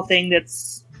physical thing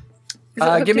that's Give me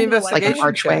Like an investigation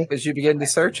archway? check as you begin to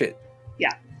search it.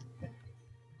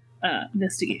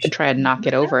 investigation? To try and knock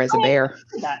it over as a bear.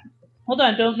 That. Hold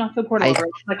on, don't knock the portal over.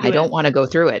 I don't want to go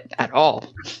through it at all.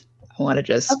 I want to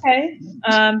just. Okay.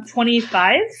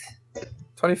 25.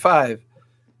 25.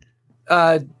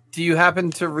 Do you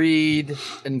happen to read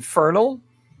Infernal?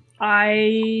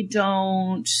 I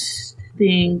don't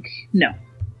think no.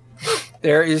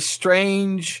 There is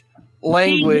strange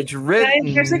language written.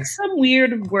 Guys, there's like some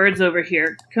weird words over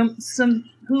here. Who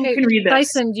can read this?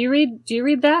 Tyson, do you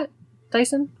read that?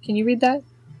 Tyson, can you read that?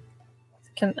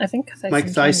 I think Tyson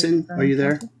Mike Tyson, are you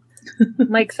there?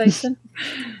 Mike Tyson.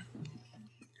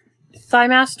 Thigh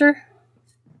Master.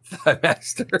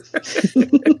 Master.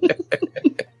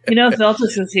 You know, if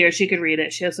Veltus was here, she could read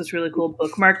it. She has this really cool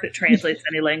bookmark that translates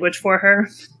any language for her.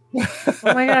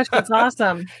 Oh my gosh, that's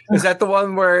awesome. Is that the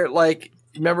one where, like,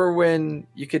 remember when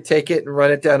you could take it and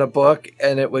run it down a book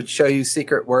and it would show you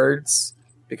secret words?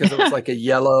 Because it was like a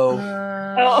yellow.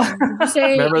 Did you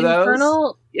say Remember those?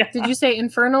 infernal? Yeah. Did you say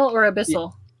infernal or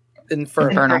abyssal?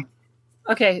 Infernal.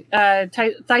 Okay,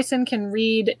 Tyson can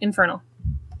read infernal.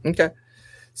 Okay.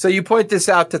 So you point this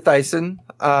out to Tyson.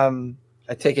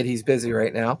 I take it he's busy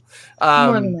right now.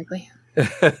 More than likely.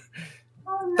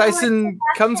 Tyson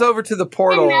comes over to the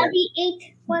portal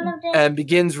and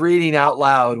begins reading out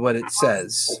loud what it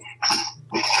says.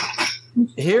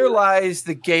 Here lies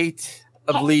the gate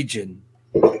of Legion.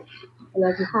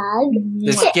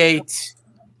 This gate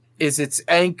is its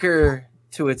anchor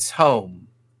to its home.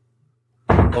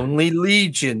 Only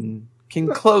Legion can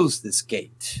close this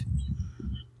gate.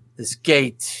 This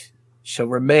gate shall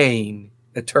remain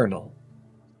eternal.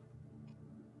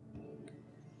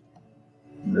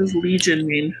 What does Legion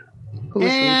mean?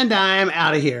 And I'm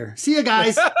out of here. See you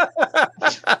guys.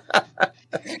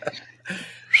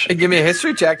 And give me a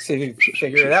history check so you can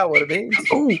figure it out what it means.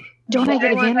 Oh, don't I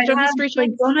get advantage on history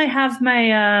checks? Don't I have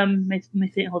my my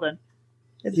thing? Hold on.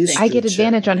 I get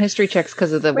advantage on history checks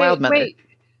because of the wild mother. Wait.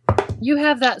 You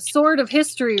have that sword of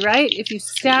history, right? If you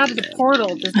stab the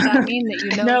portal, does that mean that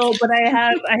you know? No, but I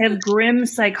have grim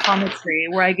psychometry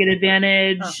where I get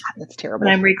advantage That's terrible.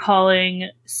 when I'm recalling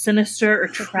sinister or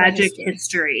tragic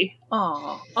history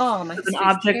Oh, my of an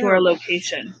object or a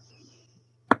location.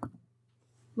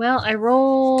 Well,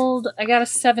 I got a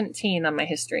 17 on my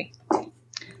history.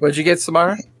 What'd you get,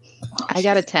 Samara? I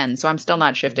got a 10, so I'm still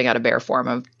not shifting out of bear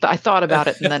form. I thought about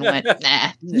it and then went,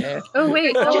 nah. Oh,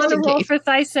 wait, I Just want to in roll case. for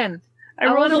Tyson. I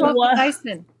rolled a roll for 1.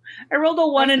 Tyson. I rolled a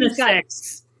 1 and a Tyson's got-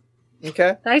 6.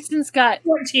 Okay. Tyson's got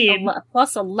 14.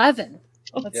 plus 11.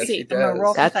 Let's Yes, see. he I'm going does. to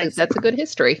roll for That's Tyson. a good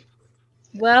history.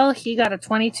 Well, he got a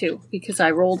 22 because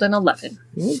I rolled an 11.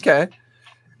 Okay.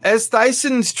 As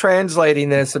Tyson's translating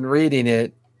this and reading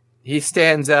it, he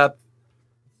stands up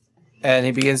and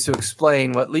he begins to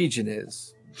explain what Legion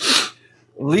is.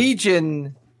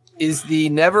 Legion is the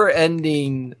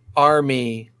never-ending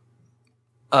army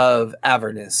of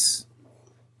Avernus.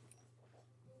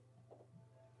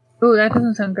 Ooh, that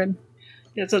doesn't sound good.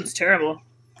 Yeah, that sounds terrible.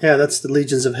 Yeah, that's the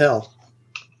Legions of Hell.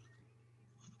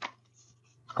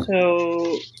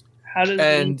 So, how does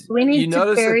And We need you to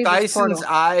notice bury that this Tyson's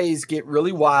portal. eyes get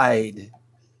really wide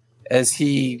as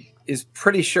he is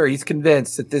pretty sure, he's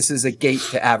convinced that this is a gate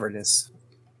to Avernus.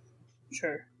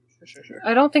 Sure.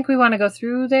 I don't think we want to go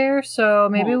through there, so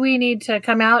maybe No. we need to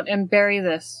come out and bury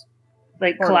this.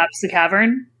 Like Portal. collapse the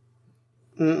cavern?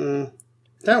 Mm-mm.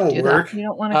 That won't Do that. work. You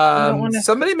don't want to.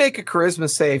 Somebody make a charisma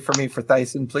save for me for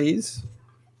Tyson, please.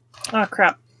 Oh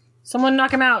crap! Someone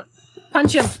knock him out.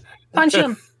 Punch him. Punch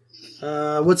him.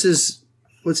 What's his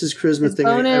charisma His thing?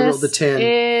 I bonus rolled the 10.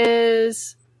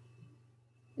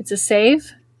 It's a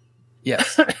save.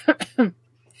 Yes. I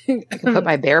can put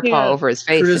my bear paw Yeah. over his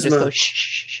face and just Charisma. go shh,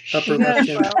 shh, shh, shh. Upper You got left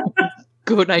a hand. 12.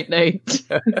 Good night.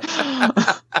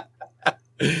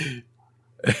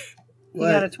 You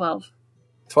got a 12.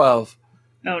 12.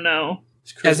 Oh no.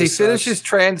 As he Charisma finishes sucks.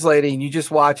 translating, you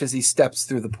just watch as he steps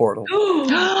through the portal.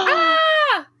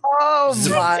 Ah! Oh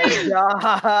my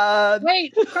god.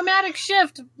 Wait, chromatic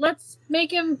shift. Let's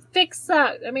make him fix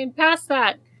that. I mean, pass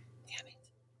that. Damn it.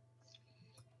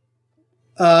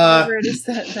 Whatever it is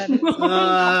that is.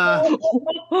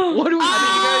 What do we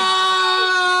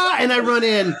And I run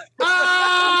in.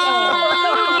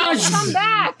 Come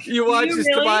back. You watch You as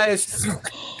really? Tobias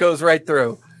goes right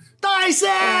through.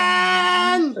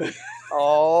 Tyson!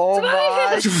 Oh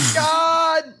my Tobias!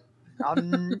 god.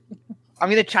 I'm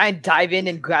gonna try and dive in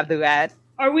and grab the rat.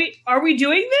 Are we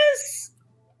doing this?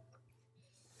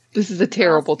 This is a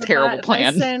terrible plan.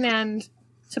 Listen, and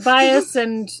Tobias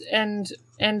and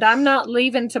I'm not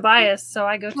leaving Tobias, so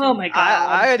I go to Oh my god!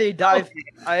 I already dived.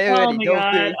 I Oh already my dove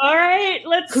god! in. All right,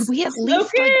 let's. Could we at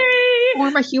least Okay.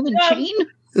 form a human chain?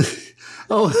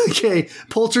 Oh, okay.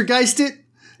 Poltergeist it.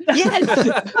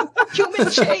 Yes, human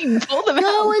chain. Pull them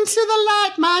Go out. into the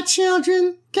light, my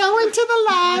children. Go into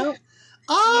the light.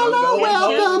 All are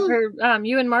welcome. Or,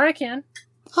 you and Mara can.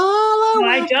 All are No,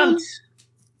 I welcome. jumped.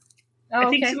 Oh, I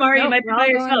think okay. Samara, you Nope, might be we're by all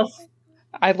going. yourself.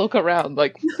 I look around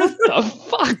like, what the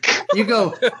fuck? You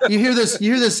go. You hear this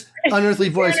unearthly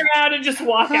voice. Turn around and just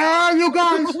walk out. Ah, you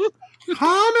guys,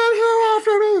 come in here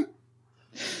after me.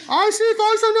 I see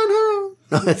voice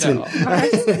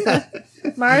in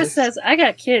here. Mara says, I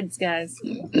got kids, guys.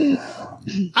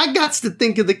 I got to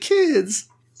think of the kids.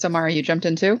 So, Mara, you jumped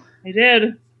in too? I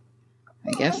did.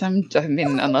 I guess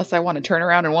unless I want to turn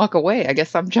around and walk away, I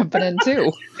guess I'm jumping in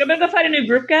too. I'm gonna go find a new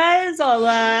group, guys. I'll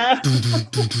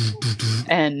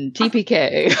And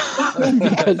TPK,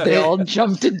 because they all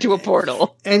jumped into a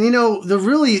portal. And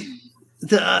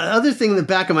the other thing in the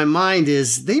back of my mind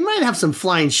is they might have some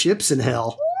flying ships in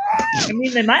hell. I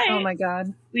mean, they might. Oh my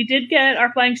god. We did get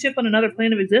our flying ship on another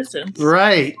plane of existence.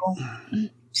 Right.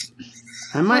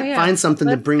 I might Oh, yeah. find something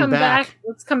to Let's bring come back.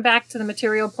 Let's come back to the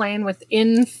material plane with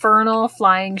infernal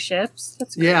flying ships.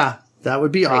 That's great. Yeah, that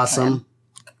would be Great awesome.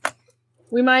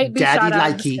 We might be Daddy shot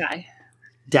out of likey. the sky.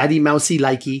 Daddy Mousy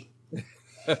likey.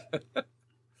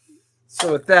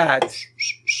 So with that,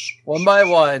 one by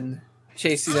one,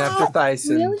 chasing after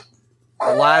Thyson, Really?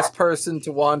 the last person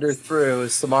to wander through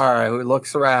is Samara, who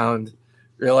looks around,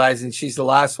 realizing she's the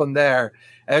last one there.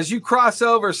 As you cross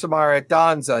over, Samara, it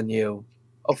dawns on you.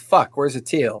 Oh, fuck, where's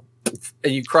Atil?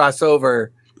 And you cross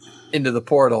over into the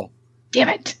portal. Damn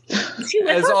it.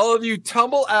 As all of you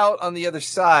tumble out on the other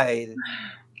side,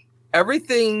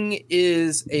 everything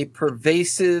is a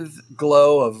pervasive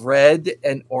glow of red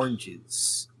and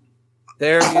oranges.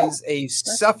 There is a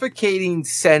suffocating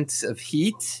sense of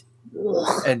heat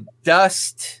and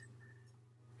dust.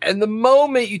 And the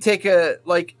moment you take a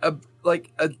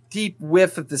deep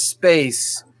whiff of the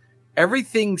space,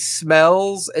 everything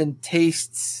smells and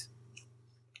tastes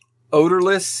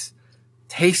odorless,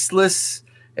 tasteless.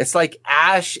 It's like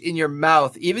ash in your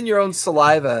mouth. Even your own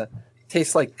saliva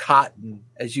tastes like cotton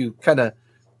as you kind of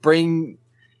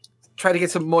try to get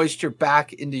some moisture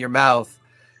back into your mouth.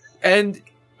 And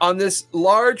on this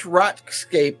large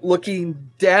rockscape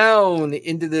looking down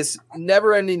into this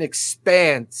never-ending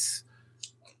expanse,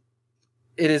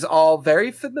 it is all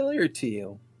very familiar to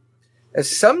you.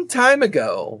 As some time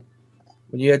ago,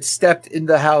 when you had stepped in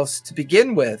the house to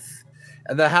begin with,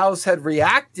 and the house had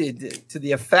reacted to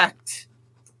the effect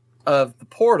of the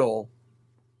portal,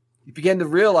 you began to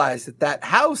realize that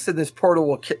house and this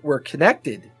portal were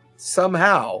connected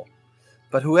somehow.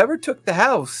 But whoever took the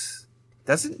house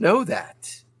doesn't know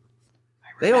that.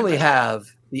 They only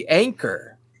have the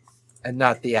anchor and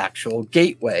not the actual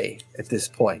gateway at this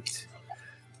point.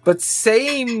 But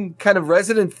same kind of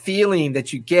resonant feeling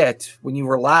that you get when you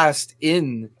were last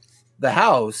in the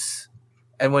house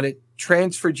and when it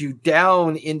transferred you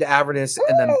down into Avernus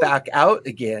and then back out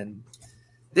again.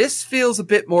 This feels a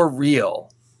bit more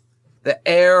real. The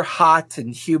air hot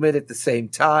and humid at the same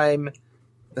time.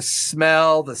 The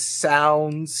smell, the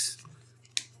sounds,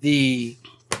 the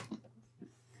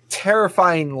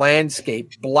terrifying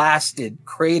landscape, blasted,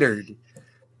 cratered.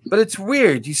 But it's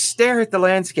weird. You stare at the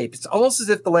landscape. It's almost as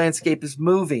if the landscape is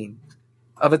moving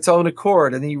of its own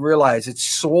accord. And then you realize it's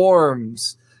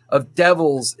swarms of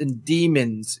devils and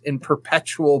demons in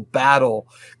perpetual battle,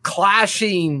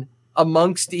 clashing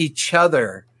amongst each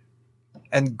other.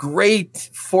 And great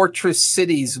fortress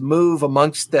cities move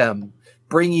amongst them,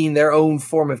 bringing their own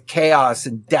form of chaos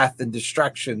and death and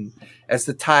destruction as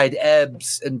the tide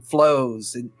ebbs and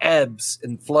flows and ebbs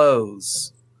and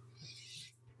flows.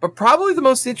 But probably the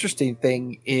most interesting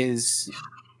thing is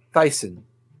Thyson.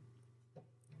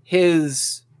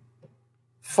 His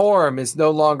form is no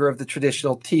longer of the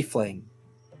traditional tiefling.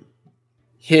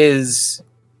 His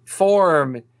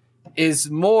form is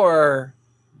more,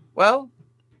 well,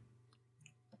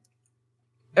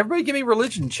 everybody give me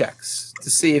religion checks to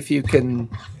see if you can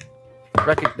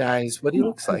recognize what he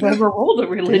looks like. I never rolled a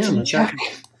religion Damn, check.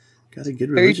 Got a good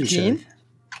religion 13?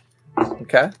 check.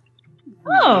 Okay.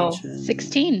 Oh,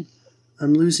 16.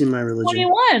 I'm losing my religion.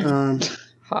 21.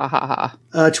 Ha ha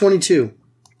ha. 22.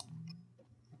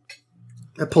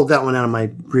 I pulled that one out of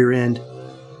my rear end.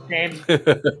 Same.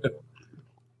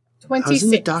 I was in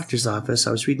the 26. doctor's office.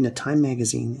 I was reading a Time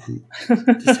magazine and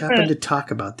just happened to talk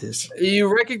about this.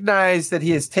 You recognize that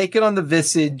he has taken on the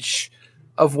visage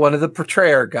of one of the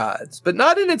portrayer gods, but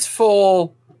not in its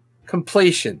full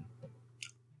completion.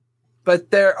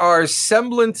 But there are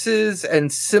semblances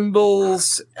and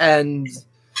symbols and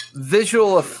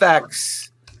visual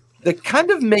effects that kind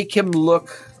of make him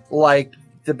look like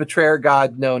the betrayer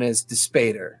god known as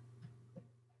Despater.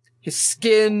 His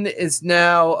skin is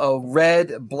now a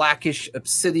red, blackish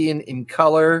obsidian in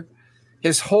color.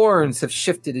 His horns have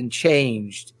shifted and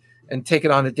changed and taken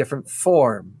on a different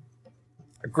form.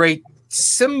 A great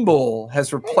symbol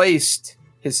has replaced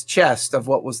his chest of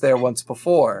what was there once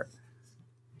before.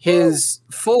 His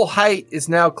full height is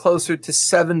now closer to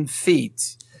 7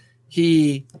 feet.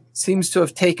 He seems to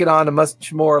have taken on a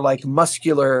much more like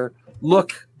muscular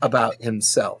look about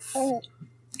himself.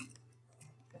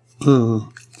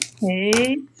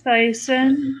 Hey,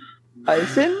 Tyson.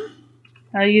 Tyson?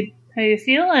 How you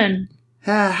feeling?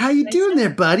 How you doing there,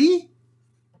 buddy?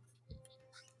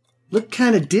 Look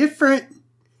kind of different.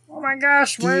 Oh my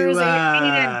gosh, Do where you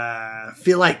is he?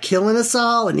 feel like killing us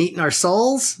all and eating our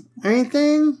souls or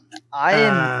anything?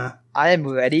 I am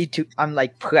ready to. I'm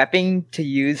like prepping to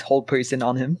use whole person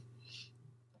on him.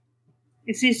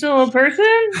 Is he still a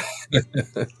person?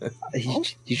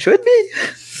 He should be.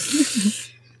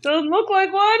 Doesn't look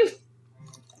like one.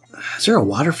 Is there a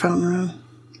water fountain around?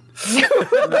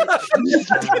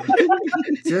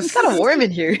 It's kind of warm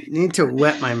in here. Need to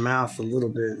wet my mouth a little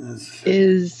bit.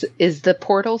 Is the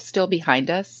portal still behind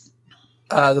us?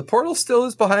 The portal still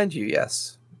is behind you,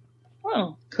 yes.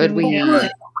 Oh, Could we yeah.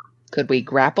 could we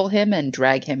grapple him and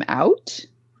drag him out?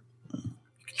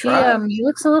 He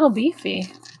looks a little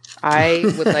beefy. I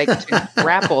would like to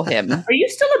grapple him. Are you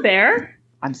still a bear?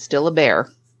 I'm still a bear.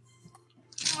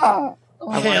 Oh, I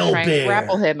want to try and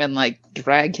grapple him and like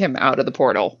drag him out of the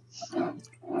portal.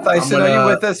 Tyson, are you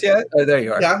with us yet? Oh, there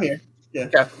you are. Yeah, I'm here. Yeah.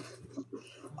 Okay.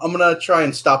 I'm gonna try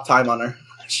and stop time on her.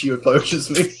 She approaches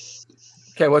me.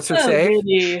 Okay, what's her Oh, say?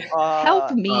 really?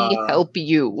 Help me, help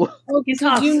you. oh He's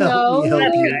did you Help know? me,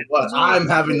 help you. that- What? I'm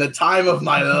having the time of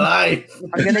my life.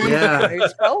 I'm gonna use Yeah. the fire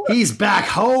spell. He's back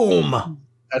home.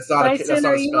 That's not a Tyson, that's not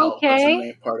are a you spell. okay? That's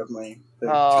only part of my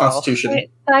Oh. constitution.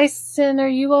 Wait, Tyson, are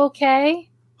you okay?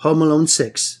 Home Alone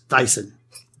 6. Dyson.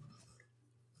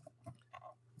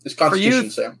 It's constitution, you-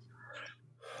 Sam.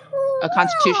 A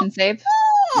constitution save?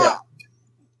 Yeah.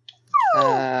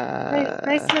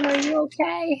 Tyson, are you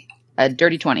okay? A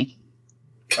dirty 20.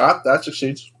 That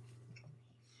succeeds.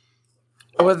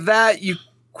 With that, you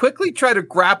quickly try to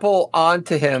grapple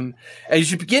onto him.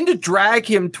 As you begin to drag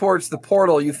him towards the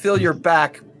portal, you feel your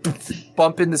back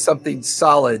bump into something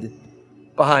solid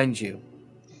behind you.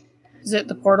 Is it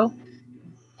the portal?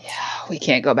 We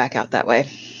can't go back out that way.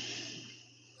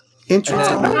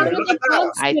 Interesting. How did the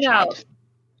bugs I get tried. out?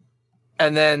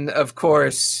 And then, of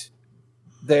course,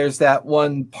 there's that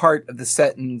one part of the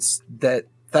sentence that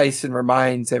Thyson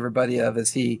reminds everybody of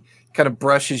as he kind of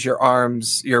brushes your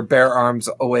arms, your bare arms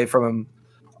away from him.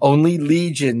 Only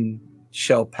Legion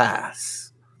shall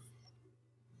pass.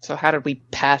 So how did we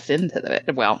pass into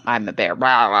the... Well, I'm a bear.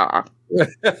 Rah, rah,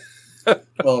 rah.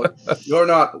 Well, you're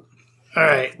not All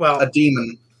right. Well, a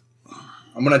demon.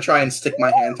 I'm gonna try and stick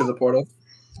my hand through the portal.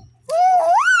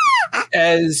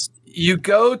 As you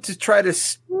go to try to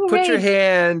put your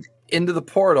hand into the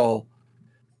portal,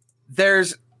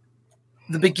 there's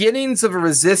the beginnings of a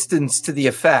resistance to the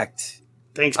effect.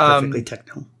 thanks, Perfectly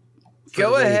Techno.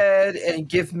 Go ahead and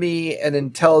give me an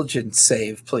intelligence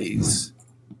save, please.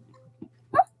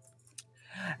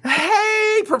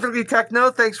 Hey, Perfectly Techno,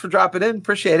 thanks for dropping in.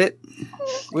 Appreciate it.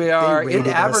 We are in rated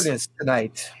us. Avernus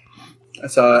tonight.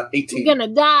 That's 18. You're gonna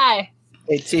die.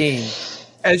 18.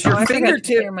 As your I forgot to fingertip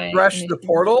clear my brush the initiative.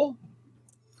 portal,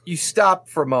 you stop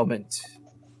for a moment.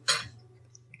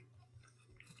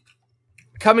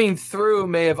 Coming through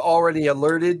may have already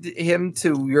alerted him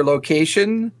to your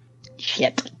location.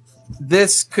 Shit.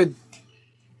 This could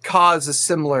cause a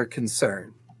similar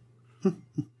concern.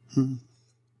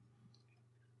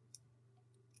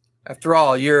 After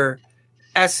all, your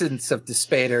essence of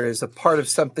Despater is a part of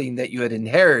something that you had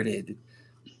inherited.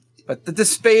 But the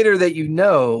Despater that you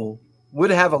know would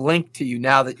have a link to you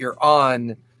now that you're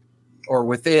on or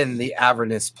within the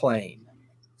Avernus plane.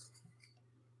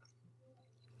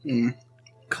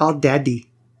 Call Daddy.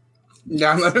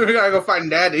 Yeah, we gotta go find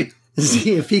Daddy.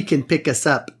 See if he can pick us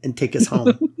up and take us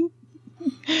home.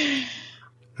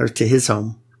 Or to his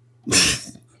home.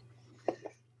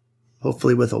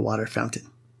 Hopefully with a water fountain.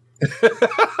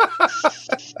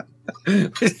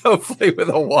 Hopefully with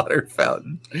a water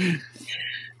fountain.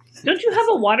 Don't you have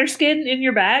a water skin in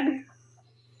your bag?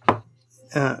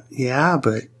 Yeah,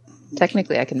 but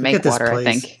Technically, I can make at this water, I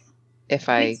place. think, if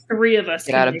I 3 of us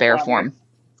get can out of make bear water. form.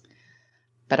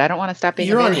 But I don't want to stop being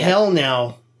You're a bear on yet. hell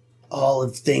now. All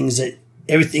of things that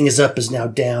everything is up is now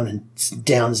down, and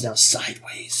down is now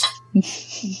sideways.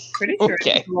 Pretty sure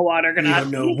Okay. the water You gonna don't have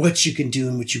to know be. what you can do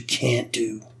and what you can't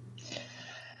do.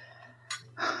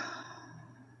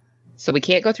 So we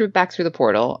can't go back through the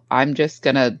portal. I'm just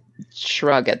gonna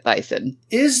shrug at Dyson.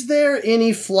 Is there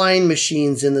any flying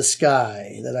machines in the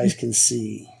sky that I can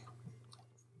see?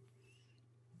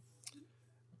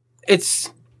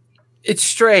 It's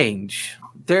strange.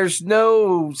 There's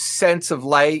no sense of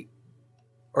light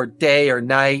or day or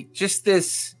night. Just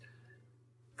this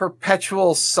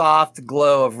perpetual soft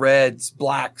glow of reds,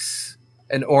 blacks,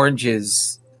 and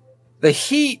oranges. The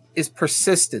heat is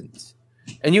persistent.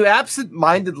 And you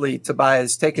absent-mindedly,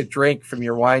 Tobias, take a drink from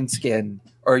your wineskin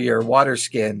or your water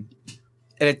skin,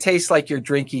 and it tastes like you're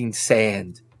drinking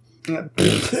sand. Dang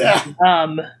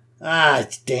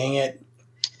it.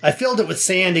 I filled it with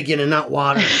sand again and not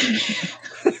water.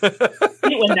 Hate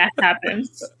when that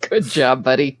happens. Good job,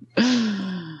 buddy.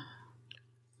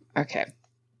 Okay.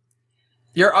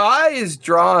 Your eye is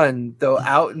drawn, though,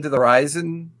 out into the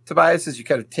horizon, Tobias, as you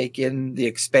kind of take in the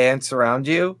expanse around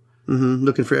you.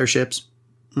 Looking for airships.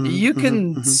 You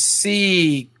can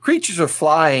see creatures are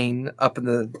flying up in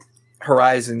the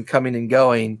horizon, coming and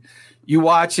going. You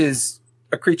watch as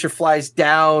a creature flies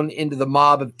down into the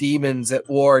mob of demons at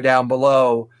war down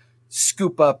below,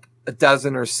 scoop up a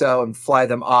dozen or so and fly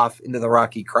them off into the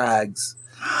rocky crags.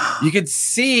 You can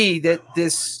see that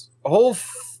this whole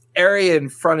area in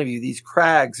front of you, these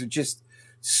crags, are just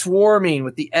swarming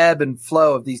with the ebb and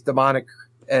flow of these demonic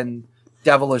and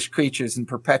devilish creatures in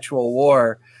perpetual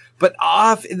war. But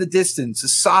off in the distance, a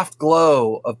soft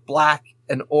glow of black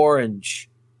and orange.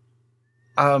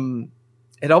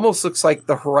 It almost looks like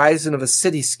the horizon of a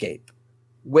cityscape,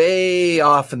 way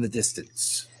off in the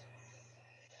distance.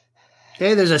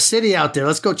 Hey, there's a city out there.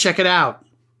 Let's go check it out.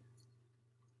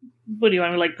 What do you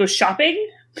want to go shopping?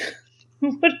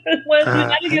 When we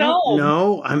gotta get home.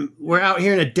 No, we're out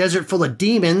here in a desert full of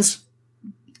demons.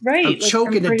 Right. I'm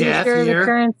choking to Pretty death sure here. the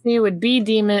currency would be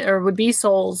demon or would be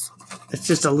souls. It's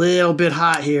just a little bit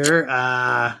hot here.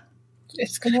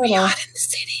 It's gonna be hot in the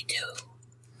city too.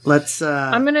 Let's.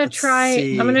 I'm gonna let's try.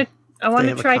 see I want if they to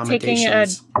have try taking a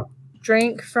accommodations.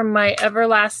 drink from my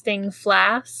everlasting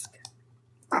flask,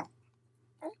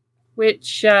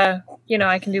 which I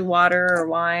can do water or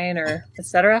wine or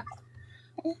etc.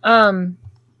 And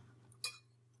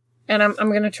I'm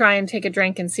gonna try and take a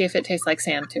drink and see if it tastes like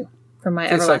sand too from my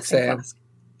Tastes like everlasting sand. flask.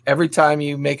 Every time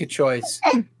you make a choice,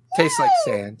 tastes like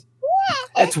sand.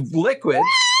 It's liquid.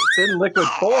 It's in liquid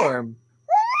form,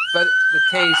 but the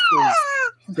taste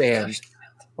is sand.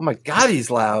 Oh my God, he's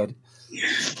loud.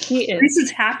 He This is.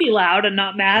 is happy loud and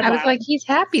not mad I was loud. like, he's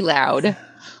happy loud.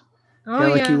 Oh,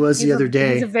 like he was the He's other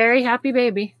day. He's a very happy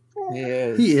baby. He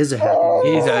is. He is a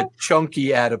happy. He's a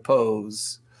chunky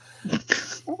adipose.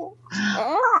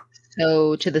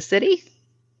 So, to the city?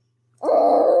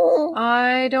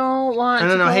 I don't want I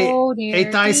don't to know. go Hey,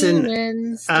 near Tyson,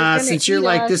 demons. They're gonna since you're eat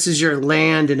like, us. this is your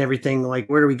land and everything, like,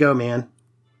 where do we go, man?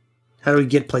 How do we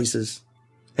get places?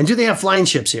 And do they have flying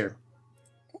ships here?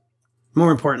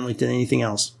 More importantly than anything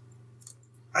else.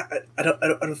 I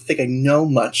don't think I know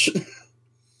much.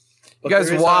 You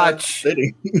guys watch.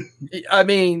 I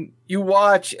mean, you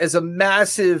watch as a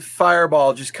massive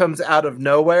fireball just comes out of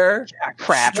nowhere,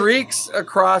 Crap. streaks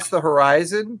across the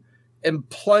horizon, and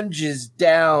plunges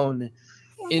down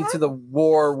into the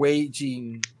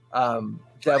war-waging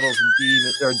devils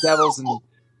and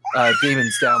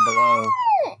demons down below.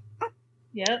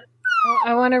 Yep.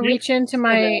 I want to reach into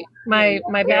my bag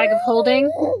of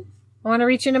holding. I want to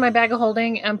reach into my bag of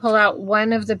holding and pull out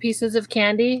one of the pieces of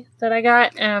candy that I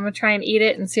got, and I'm going to try and eat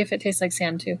it and see if it tastes like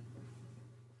sand too.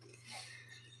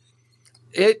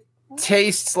 It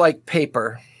tastes like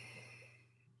paper.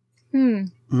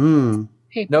 Mmm.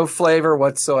 Paper. No flavor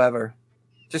whatsoever.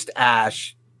 Just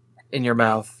ash in your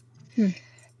mouth.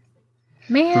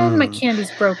 Man, my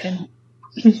candy's broken.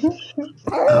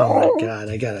 Oh my God!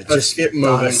 I gotta Let's just get thought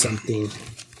moving. of something.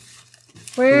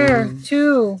 Where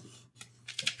to?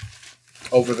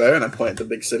 Over there, and I point at the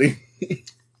big city.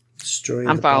 Destroy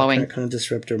I'm the following. Kind of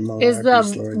disruptor. Monarch, Is the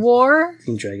Beast Lord, war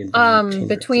King Dragon,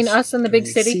 between us and the big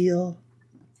city? Seal.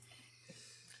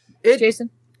 Jason?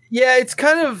 Yeah, it's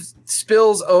kind of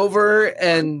spills over,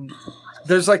 and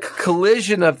there's like a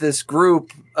collision of this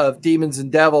group of demons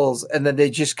and devils, and then they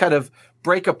just kind of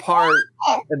break apart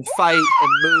and fight and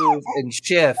move and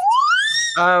shift.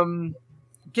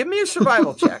 Give me a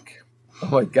survival check. Oh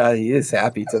my God, he is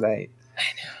happy tonight.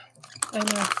 I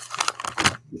know.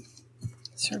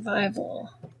 Survival.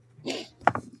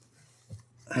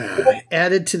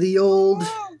 Added to the old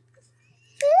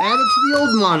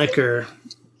moniker.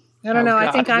 I don't know.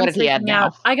 I think I'm What did he add freaking now?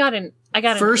 out. I got an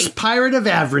First 8. pirate of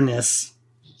Avernus.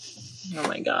 Oh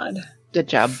my god. Good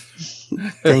job.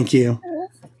 Thank you.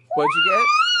 What'd you get?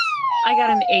 I got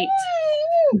an 8.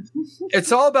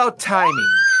 It's all about timing.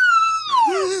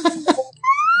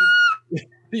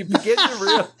 You begin to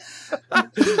realize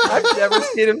I've never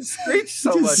seen him screech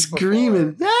so much. Just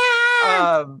screaming.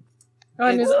 Oh,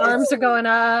 and his arms are going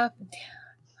up.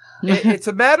 It's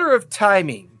a matter of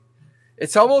timing.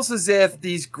 It's almost as if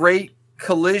these great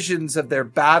collisions of their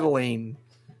battling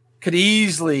could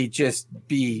easily just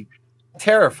be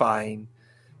terrifying,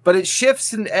 but it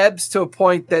shifts and ebbs to a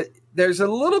point that there's a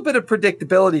little bit of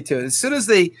predictability to it. As soon as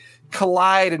they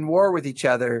collide and war with each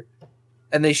other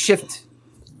and they shift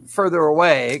further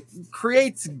away, it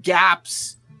creates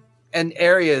gaps and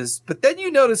areas. But then you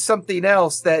notice something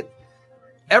else, that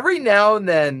every now and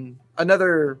then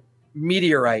another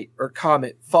meteorite or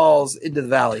comet falls into the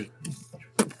valley.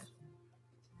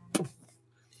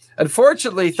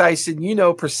 Unfortunately, Thyson, you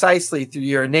know precisely through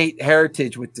your innate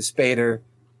heritage with the Spader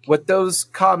what those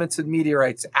comets and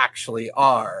meteorites actually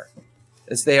are,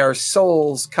 as they are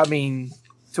souls coming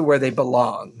to where they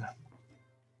belong.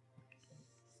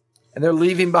 And they're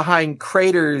leaving behind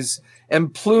craters,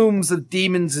 and plumes of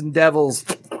demons and devils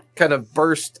kind of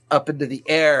burst up into the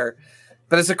air.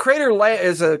 But as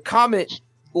a comet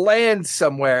lands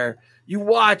somewhere, you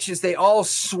watch as they all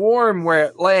swarm where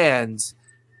it lands.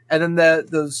 And then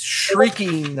those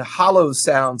shrieking hollow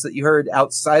sounds that you heard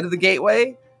outside of the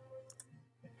gateway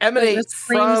emanate The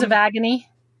screams from, of agony.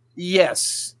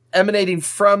 yes, emanating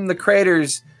from the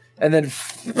craters, and then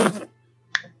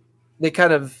they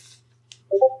kind of,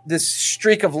 this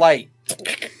streak of light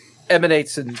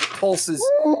emanates and pulses,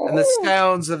 and the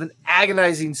sounds of an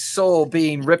agonizing soul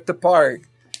being ripped apart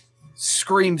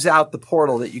screams out the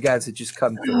portal that you guys had just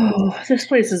come through. Oh, this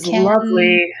place is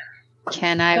lovely.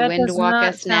 Can I That wind does walk not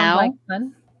us sound now? like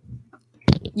fun.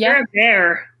 You're Yeah. a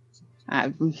bear.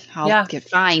 I'll Yeah. get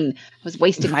fine. I was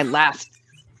wasting my last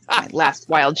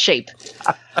wild shape.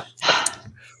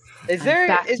 Is I'm there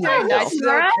back is to there a myself. nice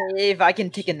little cave I can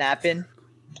take a nap in?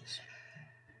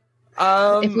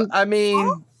 I mean, the I'm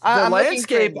looking for a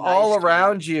landscape nice all cave.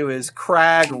 around you is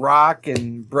crag, rock,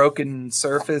 and broken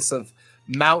surface of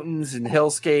mountains and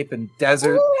hillscape and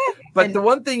desert. But And the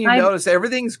one thing you notice,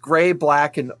 everything's gray,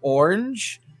 black, and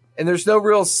orange, and there's no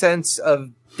real sense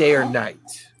of day or night.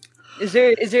 Is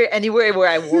there anywhere where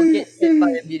I won't get hit by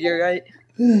a meteorite?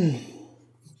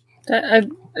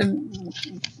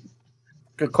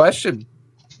 Good question.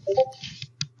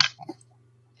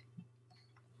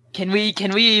 Can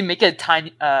we make a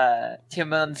tiny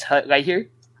Tiamon's hut right here?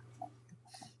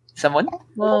 Someone?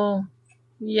 Well,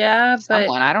 yeah, but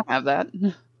Someone, I don't have that.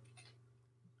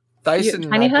 Dyson,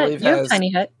 tiny I hut. believe, You have has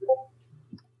tiny hut.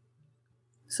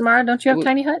 Samara, don't you have Ooh.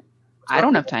 tiny hut? I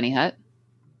don't have tiny hut.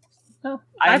 No,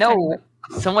 I have tiny know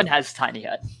hut. someone has tiny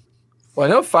hut. Well, I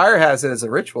know fire has it as a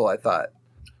ritual, I thought.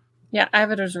 Yeah, I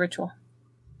have it as a ritual.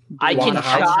 I want can a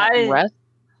house? try. Rest?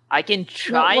 I can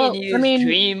try Well, and I use mean-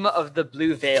 Dream of the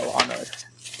Blue Veil on us.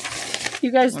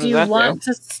 You guys, What do does you that want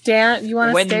to stand? You want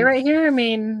to When- stay right here? I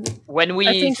mean, When we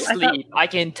I thought- sleep, I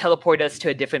can teleport us to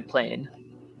a different plane.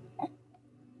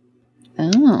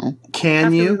 Oh. Can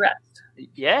after we you? rest.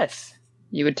 Yes.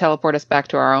 You would teleport us back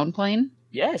to our own plane?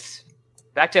 Yes.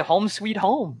 Back to home sweet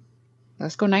home.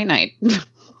 Let's go night night.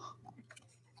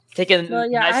 Take a Well,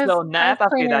 yeah, nice I have- little nap I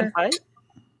have after that prayer. fight.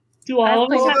 Do all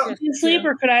of I us think have that's to good, sleep, too.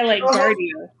 or could I like guard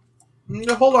you?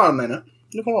 Hold on a minute.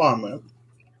 Hold on a minute.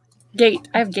 Gate.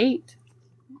 I have gate.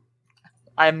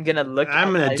 I'm gonna look.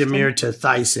 I'm at going to Tyson. demur to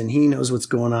Thyson. He knows what's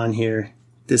going on here.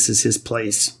 This is his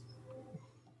place.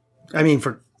 I mean,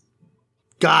 for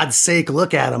God's sake,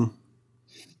 look at him.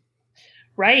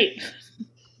 Right.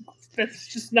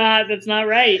 That's not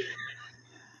right.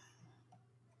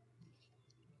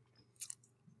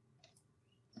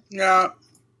 Yeah.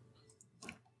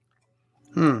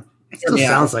 Still Yeah.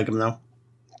 sounds like him, though.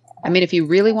 I mean, if you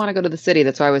really want to go to the city,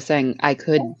 that's why I was saying I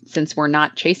could, since we're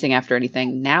not chasing after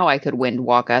anything, now I could wind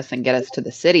walk us and get us to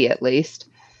the city at least.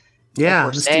 Yeah, If we're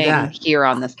let's do staying that. here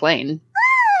on this plane.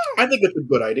 I think it's a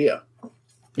good idea.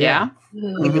 Yeah? You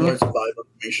can learn some valuable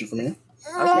information from here.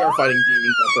 We are fighting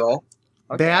demons after all.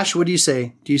 Bash, what do you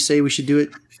say? Do you say we should do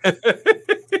it?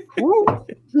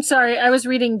 I'm sorry, I was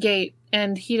reading gate,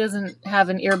 and he doesn't have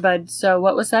an earbud. So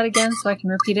what was that again? So I can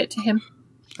repeat it to him.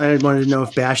 I wanted to know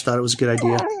if Bash thought it was a good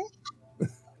idea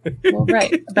Well,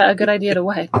 right, about a good idea to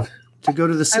what? to go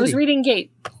to the I was city. reading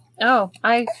gate. Oh,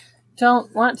 I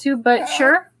don't want to, but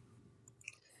sure.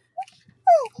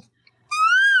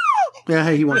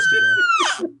 Yeah, he wants to go.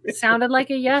 It sounded like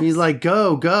a yes. He's like,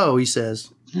 go, he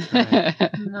says.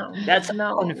 no. That's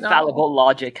no, infallible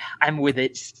logic. I'm with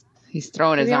it. He's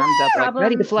throwing his The arms only up like, problem-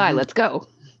 ready to fly. Let's go.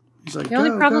 He's like, The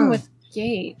only "Go, problem go." with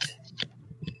gate.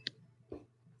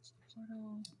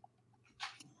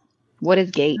 What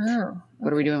is gate? Oh.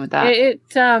 What are we doing with that?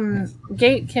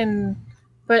 Gate can,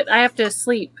 but I have to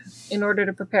sleep in order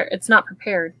to prepare. It's not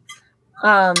prepared.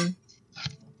 But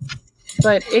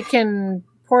it can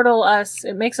portal us.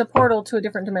 It makes a portal to a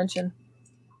different dimension.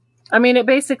 I mean, it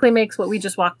basically makes what we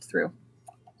just walked through.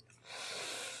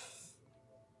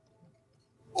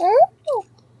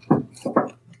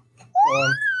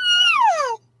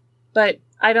 But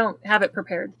I don't have it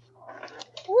prepared.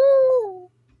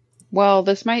 Well,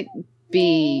 this might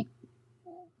be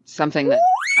something that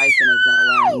Tyson is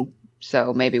going to learn.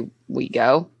 So maybe we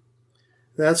go.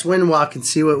 Let's windwalk and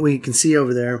see what we can see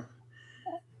over there.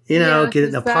 You know, Yeah, get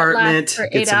an does that apartment, last for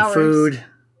get 8 some hours? food.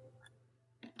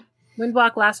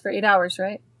 Windwalk lasts for 8 hours,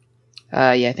 right?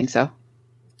 Yeah, I think so.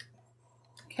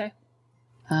 Okay.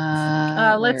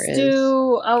 where Let's is-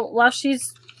 do. While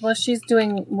she's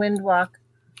doing windwalk,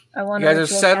 I want You guys are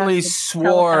suddenly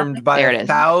swarmed by There it is.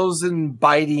 1,000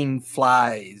 biting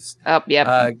flies. Oh, yep.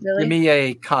 Really? Give me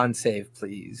a con save,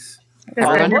 please. Is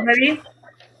that everybody?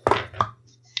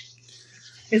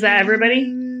 Is that everybody?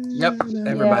 Yep,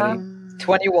 everybody.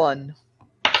 21.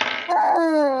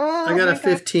 I got a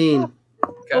 15.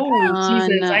 Oh,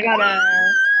 Jesus! I got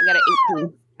got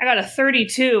an 18. a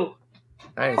 32.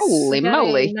 Nice. Holy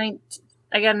moly.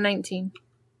 I got a 19.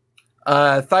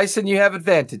 Thyson, you have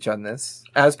advantage on this.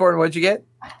 Asborn, what'd you get?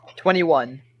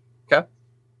 21. Of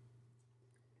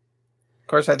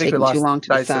course, I think Taking we lost too long to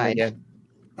Thyson decide. again.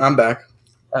 I'm back.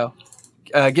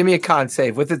 Give me a con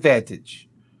save with advantage.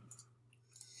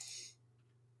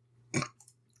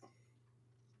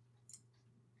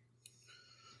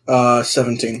 Uh,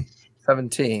 17.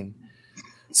 17.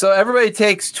 So everybody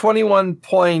takes 21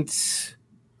 points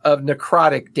of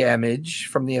necrotic damage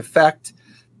from the effect.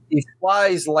 These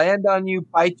flies land on you,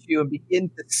 bite you, and begin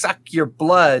to suck your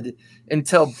blood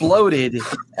until bloated,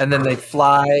 and then they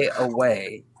fly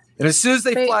away. And as soon as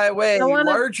they Wait, fly away, I wanna-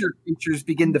 larger creatures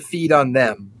begin to feed on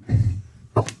them.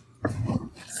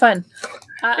 Fun.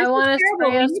 I want to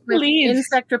terrible. spray us You with leave.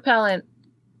 insect repellent.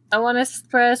 I want to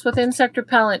spray us with insect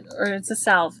repellent, or it's a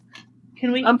salve.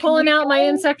 Can we? I'm pulling can we out my go?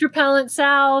 insect repellent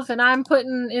salve, and I'm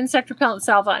putting insect repellent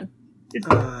salve on.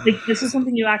 Like, this is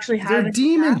something you actually have. They're in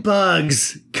demon chat?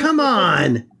 bugs. Come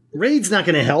on. Raid's not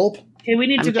going to help. Okay, we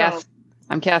need to go.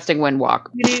 I'm casting Windwalk.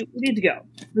 We need to go.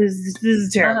 This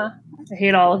is terrible. Uh-huh. I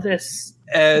hate all of this.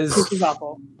 As This is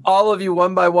awful. all of you,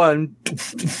 one by one,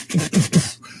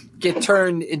 get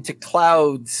turned into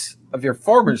clouds of your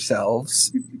former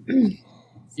selves,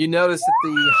 you notice that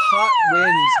the hot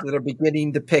winds that are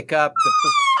beginning to pick up,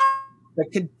 the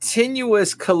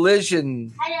continuous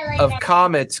collision of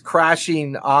comets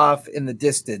crashing off in the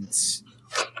distance,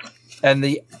 and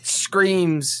the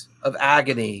screams of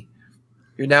agony.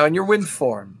 You're now in your wind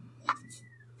form.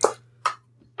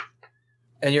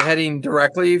 And you're heading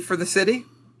directly for the city?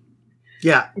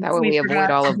 Yeah. That way we avoid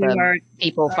forgot all to of do the our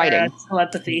people fighting.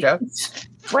 telepathy. Okay.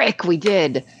 Frick, we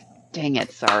did. Dang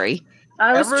it, sorry.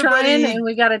 I was Everybody- trying, and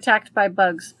we got attacked by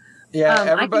bugs. Yeah, I can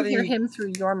everybody. hear him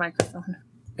through your microphone.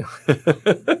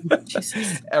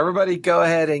 Jesus. Everybody go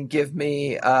ahead and give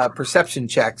me perception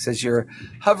checks as you're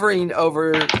hovering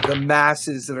over the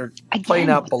masses that are playing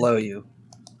Again. out below you.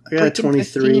 I got a Freaking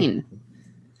 23.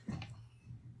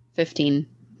 15.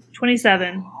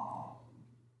 27.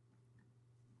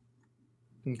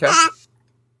 Okay.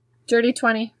 Dirty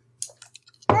 20.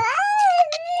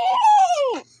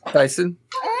 Tyson?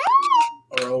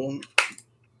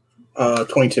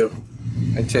 22.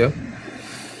 And 2.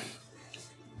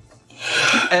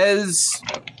 As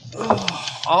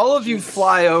all of you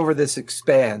fly over this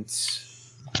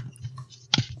expanse,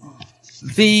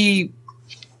 the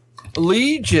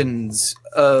legions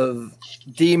of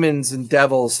demons and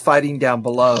devils fighting down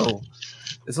below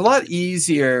is a lot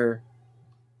easier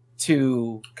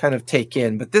to kind of take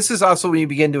in. But this is also when you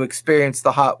begin to experience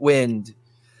the hot wind,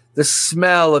 the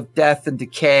smell of death and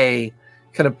decay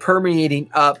kind of permeating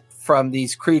up from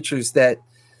these creatures that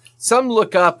some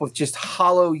look up with just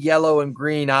hollow yellow and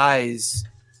green eyes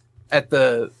at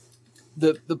the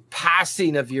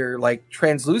passing of your like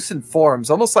translucent forms,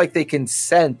 almost like they can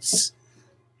sense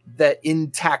that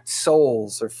intact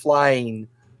souls are flying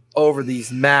over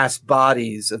these mass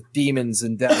bodies of demons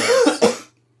and devils.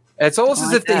 And it's almost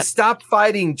as if they stop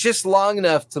fighting just long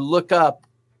enough to look up,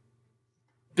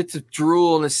 bits of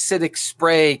drool and acidic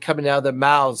spray coming out of their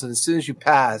mouths, and as soon as you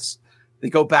pass, they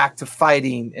go back to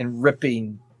fighting and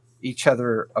ripping each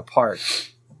other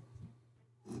apart.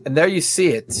 And there you see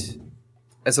it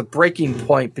as a breaking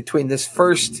point between this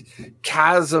first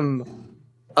chasm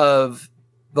of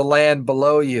the land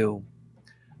below you.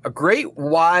 A great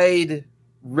wide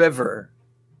river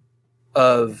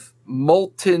of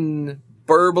molten,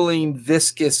 burbling,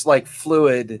 viscous-like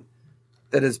fluid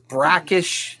that is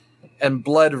brackish and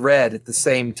blood red at the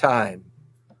same time.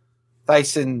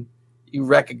 Thyson, you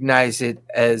recognize it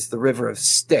as the River of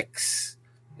Styx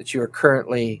that you are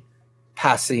currently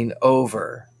passing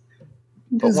over.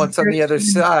 But once on the other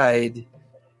side,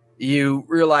 you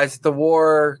realize that the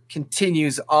war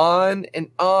continues on and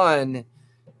on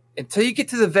until you get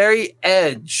to the very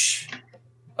edge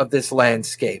of this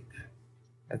landscape.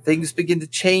 And things begin to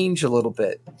change a little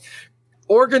bit.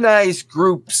 Organized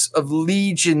groups of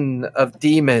legion of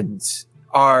demons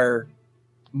are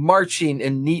marching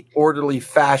in neat, orderly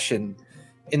fashion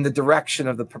in the direction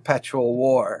of the perpetual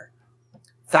war.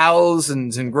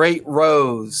 Thousands in great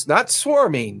rows, not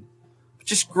swarming, but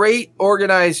just great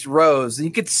organized rows. And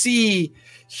you could see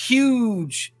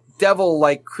huge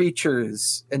devil-like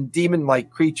creatures and demon-like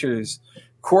creatures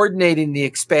coordinating the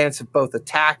expanse of both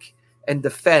attack and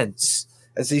defense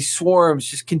as these swarms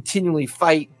just continually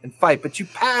fight and fight. But you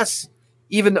pass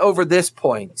even over this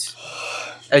point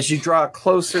as you draw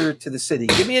closer to the city.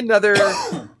 Give me another...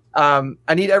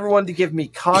 I need everyone to give me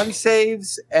con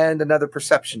saves and another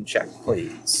perception check,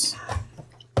 please.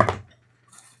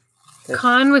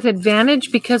 Con with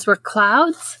advantage because we're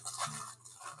clouds?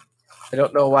 I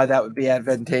don't know why that would be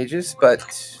advantageous,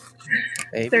 but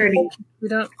maybe. 30. We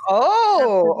don't.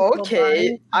 Oh,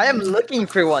 okay. I am looking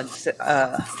for one.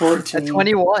 14.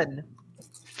 21.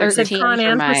 13 con for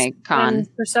and my con.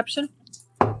 and perception?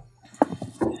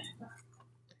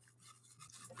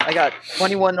 I got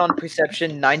 21 on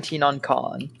perception, 19 on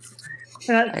con.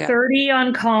 I got 30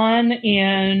 on con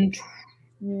and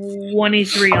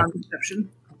 23 on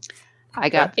perception. I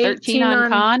got 13 on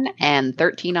con and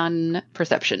 13 on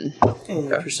perception.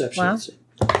 Perception. Wow.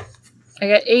 I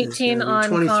got 18 That's on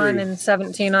 23. con and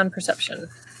 17 on perception.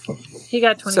 He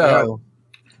got 20. So,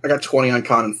 I got 20 on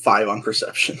con and 5 on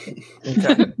perception.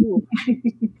 okay.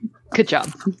 Good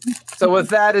job. So with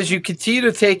that, as you continue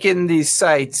to take in these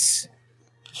sights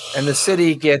and the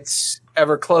city gets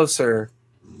ever closer,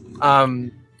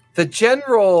 the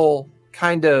general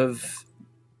kind of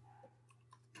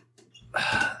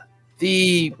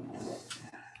the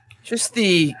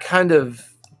kind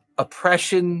of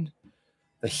oppression,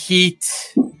 the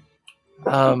heat,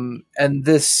 and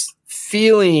this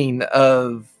feeling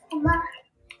of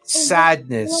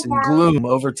sadness and gloom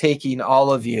overtaking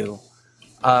all of you.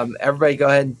 Everybody go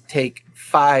ahead and take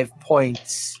 5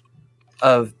 points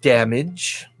of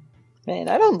damage. Man,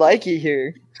 I don't like it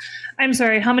here. I'm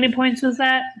sorry, how many points was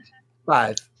that?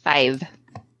 5. 5.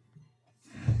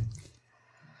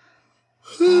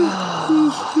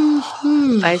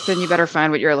 I said you better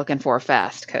find what you're looking for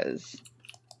fast, because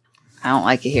I don't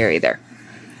like it here either.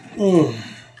 Yeah,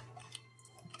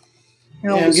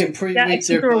 I'm getting pretty Yeah, weak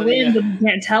except there, for a buddy. wind, but you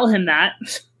can't tell him that.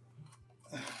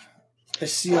 I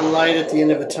see a light at the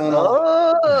end of a tunnel.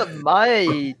 Oh,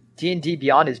 my D&D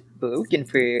Beyond is broken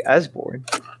for Asborn.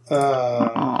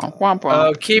 Womp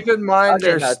womp. Keep in mind,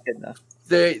 Okay, that's good enough.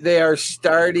 they are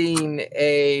starting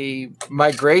a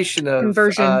migration of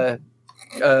Conversion.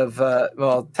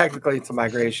 Well, technically it's a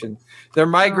migration. They're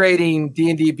migrating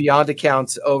D&D Beyond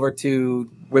accounts over to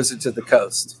Wizards of the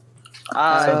Coast.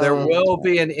 So there will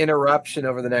be an interruption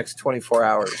over the next 24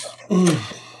 hours.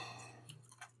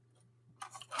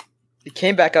 It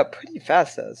came back up pretty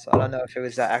fast, though, so I don't know if it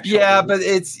was that actual. Yeah, but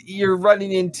you're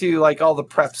running into like all the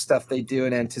prep stuff they do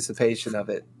in anticipation of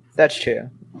it. That's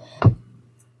true.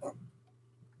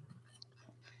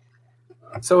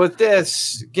 So with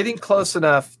this, getting close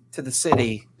enough to the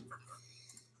city,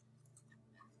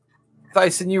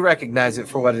 Thyson, you recognize it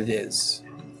for what it is.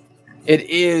 It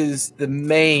is the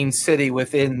main city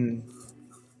within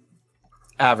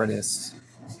Avernus.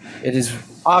 It is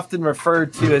often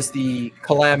referred to as the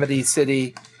Calamity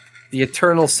City, the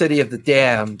Eternal City of the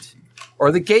Damned,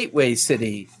 or the Gateway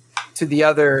City to the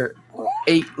other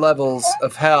 8 levels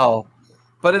of hell.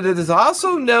 But it is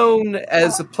also known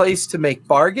as a place to make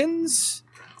bargains,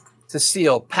 to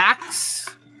seal pacts,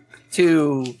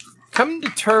 to come to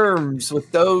terms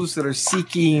with those that are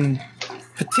seeking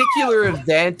particular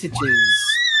advantages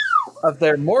of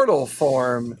their mortal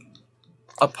form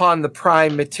upon the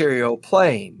prime material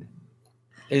plane.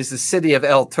 It is the city of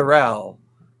El Terrell.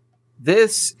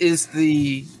 This is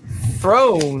the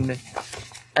throne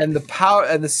and the power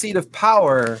and the seat of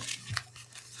power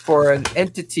for an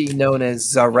entity known as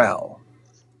Zarel.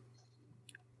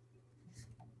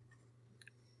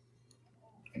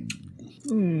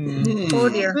 Oh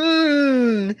dear.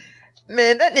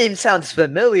 Man, that name sounds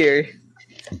familiar.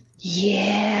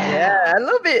 Yeah. Yeah, a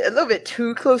little bit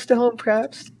too close to home,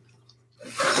 perhaps.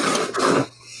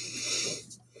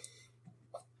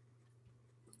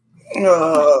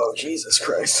 Oh, Jesus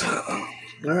Christ. All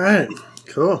right.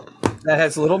 Cool. That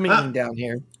has little meaning down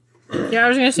here. Yeah, I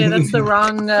was gonna say that's the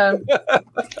wrong.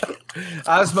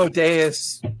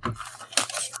 Osmodeus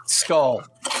skull.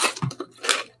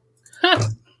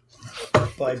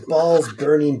 By balls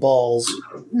burning balls.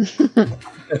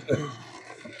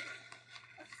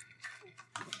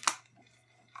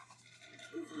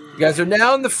 You guys are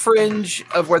now in the fringe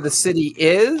of where the city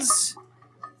is,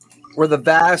 where the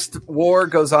vast war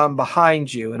goes on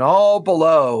behind you, and all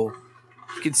below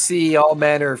you can see all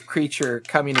manner of creature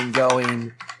coming and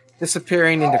going,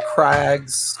 disappearing into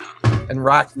crags and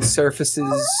rocky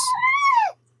surfaces.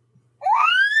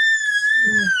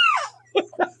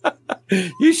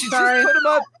 You should Sorry. just put him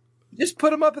up. Just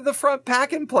put him up in the front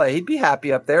pack and play. He'd be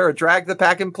happy up there, or drag the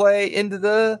pack and play into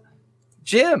the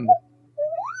gym.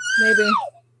 Maybe.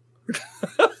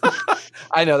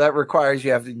 I know that requires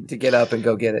you have to get up and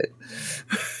go get it.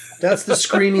 That's the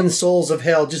screaming souls of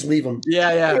hell. Just leave them.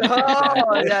 Yeah.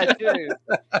 Oh, yeah, dude.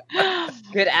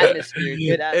 Good atmosphere. Good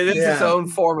It atmosphere. is its own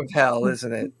form of hell,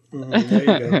 isn't it? There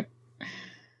you go.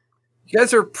 You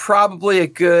guys are probably a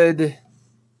good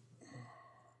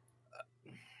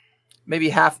maybe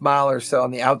half mile or so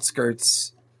on the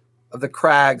outskirts of the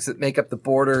crags that make up the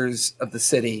borders of the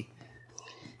city.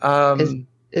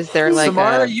 Is there like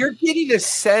Samara, a... you're getting a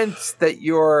sense that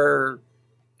your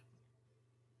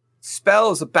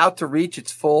spell is about to reach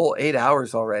its full 8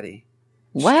 hours already.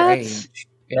 What? Strange.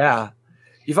 Yeah.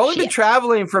 You've only been Shit.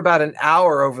 traveling for about an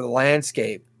hour over the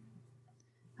landscape.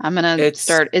 I'm gonna It's-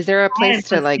 start. Is there a place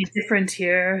to like? different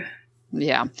here.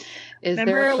 Yeah. Is there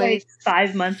Remember, a place? like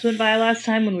 5 months went by last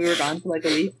time when we were gone for like a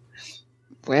week.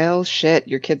 Well, shit.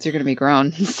 Your kids are gonna be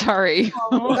grown. Sorry.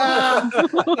 That'd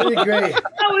be great.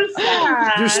 That was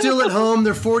sad. They're still at home.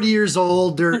 They're 40 years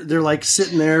old. They're like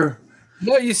sitting there.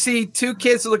 No, you see two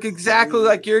kids that look exactly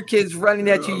like your kids running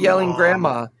at you yelling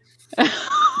grandma. Hey,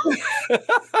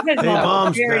 Hey,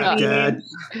 mom's very back, mean.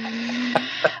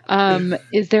 Dad.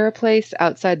 Is there a place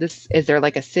outside this? Is there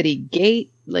like a city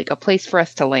gate, like a place for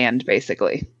us to land,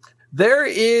 basically? There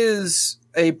is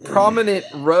a prominent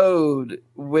road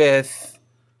with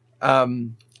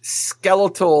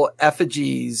skeletal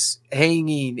effigies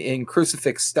hanging in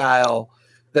crucifix style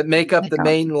that make up the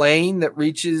main lane that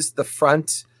reaches the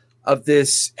front of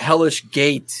this hellish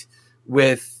gate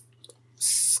with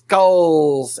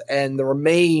skulls and the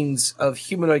remains of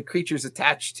humanoid creatures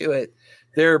attached to it.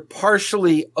 They're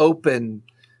partially open.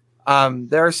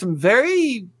 There are some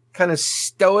very kind of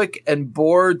stoic and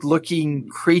bored looking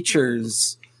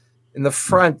creatures in the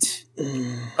front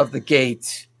of the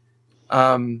gate.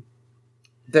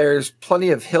 There's plenty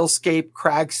of hillscape,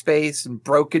 crag space, and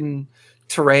broken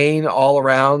terrain all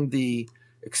around the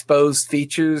exposed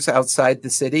features outside the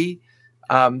city.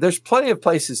 There's plenty of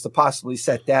places to possibly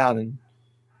set down and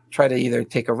try to either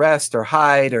take a rest or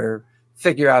hide or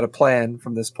figure out a plan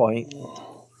from this point.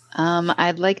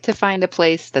 I'd like to find a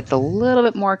place that's a little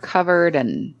bit more covered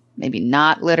and maybe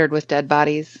not littered with dead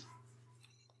bodies.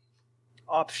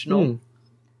 Optional.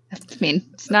 I mean,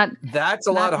 it's not. That's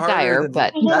a Not lot harder. dire, than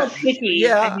but- A little that. picky.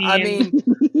 Yeah, I mean,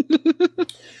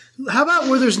 How about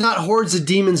where there's not hordes of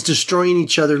demons destroying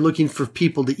each other looking for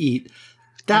people to eat?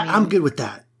 That I'm good with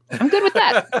that. I'm good with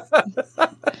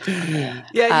that.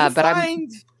 yeah, you but I'm-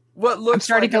 find what looks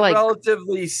starting like to, a like-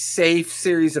 relatively safe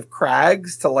series of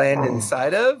crags to land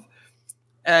inside of.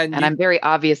 And And I'm very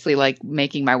obviously like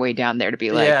making my way down there to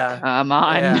be like, Yeah. come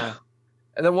on. yeah.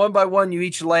 And then one by one, you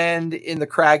each land in the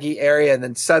craggy area, and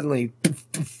then suddenly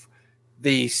poof, poof,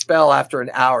 the spell after an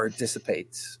hour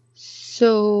dissipates.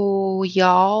 So,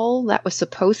 y'all, that was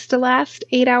supposed to last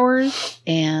 8 hours,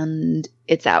 and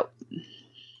it's out.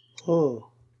 Oh.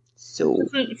 So,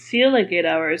 Doesn't feel like 8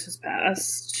 hours has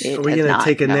passed. it Are we has going to not,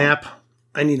 take a no. nap?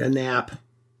 I need a nap. I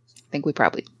think we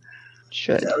probably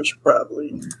should. Yeah, we should probably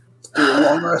do a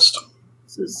long rest.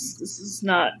 This is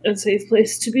not a safe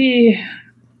place to be.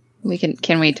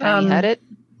 Can we tiny hut it?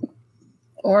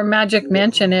 Or magic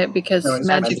mansion it, because No, it's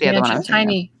magic the other one I mansion was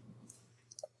thinking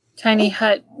tiny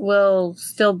hut will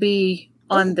still be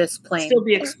on this plane. Still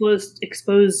be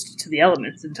exposed to the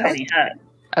elements in tiny hut.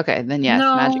 Okay, then yes,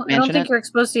 no, magic I don't mansion think it. you're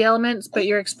exposed to the elements, but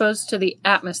you're exposed to the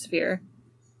atmosphere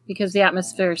because the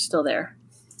atmosphere is still there.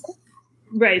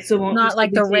 Right, so won't Not this like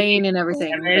be the taking rain and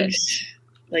everything. damage,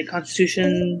 like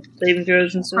Constitution saving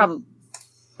throws and stuff. Probably.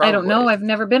 I don't know. I've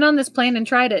never been on this plane and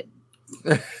tried it.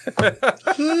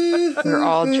 We're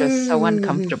all just so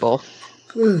uncomfortable.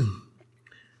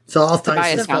 So all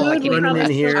Tobias Tyson's felt like he was running in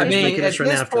left. here. I and mean, making at us run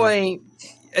this after him. point,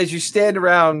 as you stand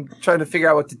around trying to figure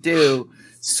out what to do,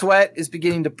 sweat is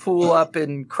beginning to pool up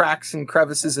in cracks and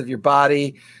crevices of your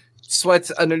body.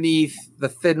 Sweat's underneath the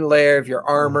thin layer of your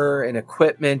armor and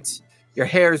equipment. Your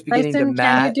hair is beginning Tyson, to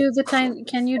mat.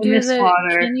 Can you In do this the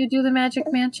water. Can you do the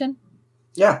magic mansion?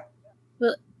 Yeah.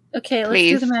 Okay, let's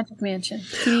Please. do the magic mansion,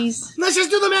 please. Let's just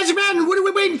do the magic man. What are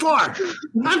we waiting for?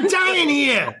 I'm dying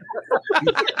here.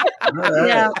 All right.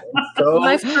 Yeah, So,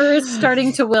 my fur is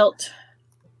starting to wilt.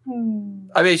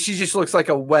 I mean, she just looks like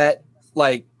a wet,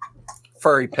 like,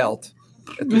 furry pelt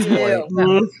at this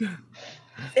point.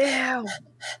 Ew.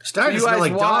 Starting to You smell guys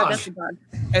like watch. dogs.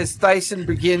 As Thyson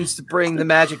begins to bring the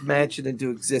magic mansion into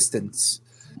existence.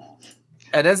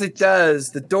 And as it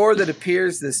does, the door that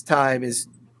appears this time is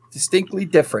distinctly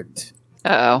different.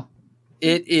 Uh-oh.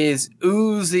 It is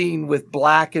oozing with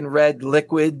black and red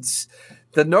liquids.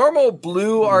 The normal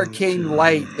blue arcane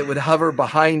light that would hover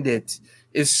behind it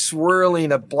is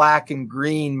swirling a black and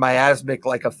green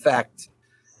miasmic-like effect.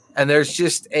 And there's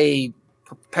just a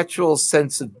perpetual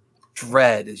sense of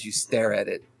dread as you stare at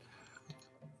it.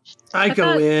 I go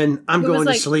thought in. I'm It was going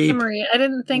like to sleep. Shimmery. I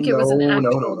didn't think it was an No,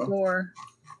 actual no. door.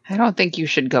 I don't think you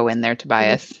should go in there,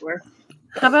 Tobias.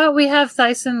 How about we have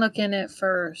Thyson look in it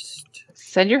first?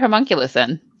 Send your homunculus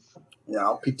in. yeah,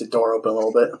 I'll peek the door open a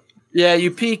little bit. Yeah,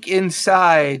 you peek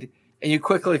inside and you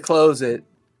quickly close it.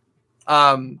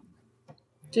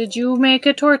 Did you make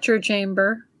a torture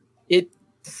chamber? It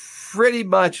pretty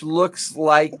much looks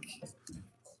like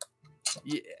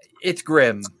it's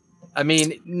grim. I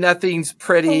mean, nothing's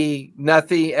pretty,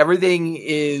 everything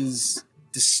is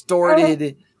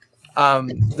distorted.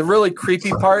 The really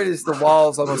creepy part is the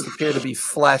walls almost appear to be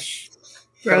flesh,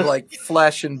 kind of like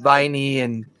flesh and viney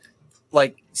and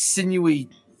like sinewy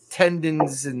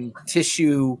tendons and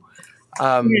tissue.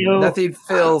 Nothing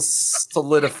feels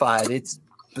solidified. It's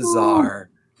bizarre.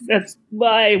 That's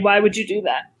why. Why would you do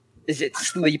that? Is it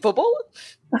sleepable?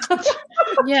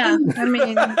 Yeah, I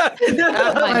mean,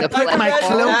 I put my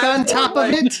cloak on top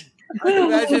of it. I can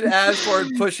imagine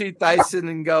Asborn pushing Thyson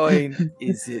and going,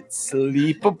 "Is it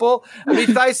sleepable?" I mean,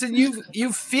 Thyson,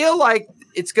 you feel like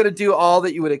it's going to do all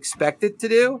that you would expect it to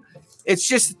do. It's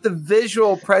just that the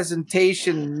visual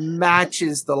presentation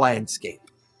matches the landscape.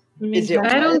 Is it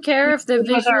I don't care if the With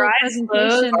our visual eyes presentation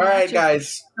closed. All right, matches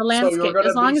guys. the So landscape, you're gonna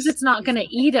as long be- as it's not going to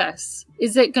eat us.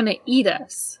 Is it going to eat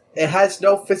us? It has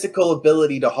no physical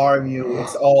ability to harm you.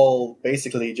 It's all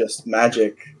basically just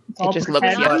magic. It just looks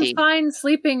I'm yucky. fine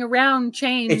sleeping around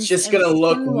chains. It's just and gonna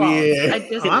look skin walls. weird.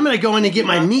 I'm going to go in and get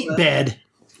my meat bed.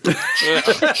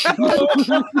 I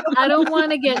don't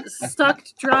want to get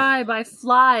sucked dry by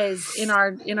flies in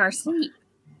our sleep.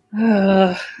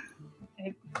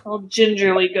 I'll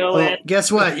gingerly go Well, in. guess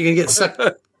what? You're going to get sucked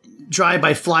dry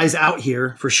by flies out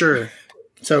here for sure.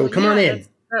 So come on in.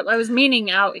 I was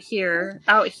meaning out here.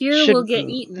 Out here, Should- we'll get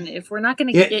eaten. If we're not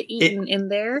going to Yeah, get eaten in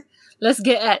there, let's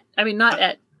get at. I mean, not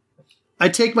at. I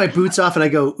take my boots off and I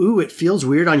go, ooh, it feels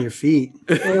weird on your feet.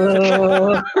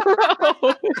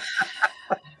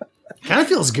 Kind of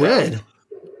feels good.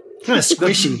 Kind of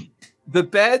squishy. The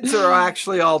beds are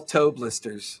actually all toe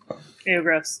blisters. Ew,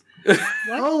 gross.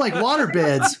 Oh, like water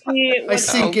beds. I What's,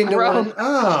 sink into one.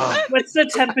 Oh. what's the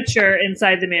temperature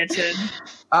inside the mansion?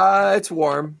 It's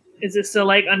warm. Is it still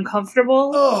like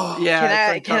uncomfortable? Oh.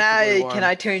 Yeah. Can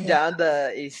I turn down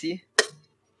the AC?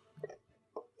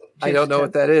 I don't know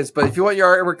what that is, but if you want your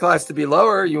armor class to be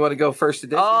lower, you want to go first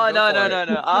edition. Oh go no for no it. no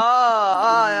no!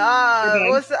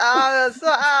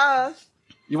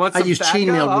 You want I some use thaco?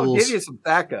 chainmail I'll rules. give you some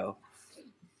thaco.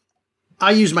 I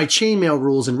use my chainmail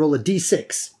rules and roll a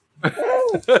d6.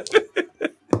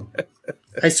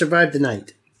 I survived the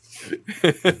night.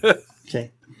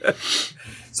 Okay.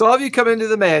 So all of you come into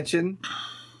the mansion,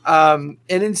 and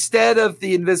instead of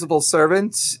the invisible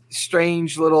servants,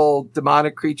 strange little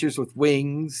demonic creatures with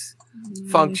wings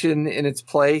function in its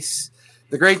place.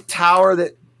 The great tower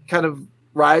that kind of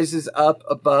rises up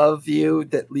above you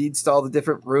that leads to all the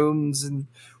different rooms and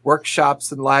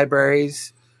workshops and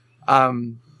libraries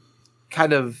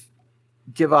kind of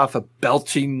give off a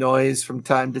belching noise from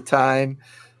time to time.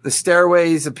 The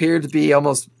stairways appear to be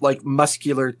almost like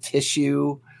muscular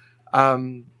tissue.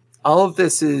 All of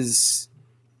this is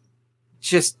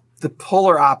just the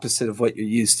polar opposite of what you're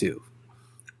used to.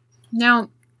 Now,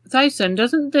 Thyson,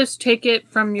 doesn't this take it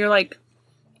from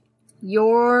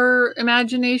your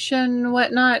imagination,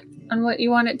 whatnot, on what you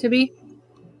want it to be?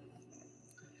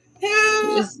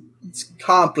 Yeah, it's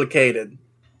complicated.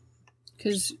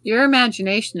 Because your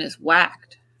imagination is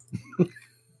whacked.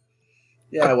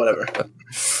 Yeah, whatever.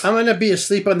 I'm going to be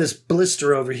asleep on this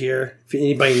blister over here if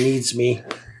anybody needs me.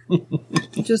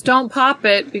 Just don't pop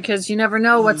it because you never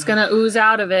know what's going to ooze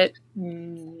out of it.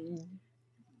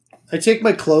 I take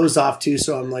my clothes off too,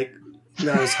 so I'm like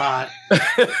not as hot.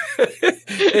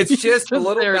 It's just a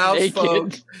little They're mouse naked.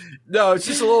 folk. No, it's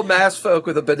just a little mouse folk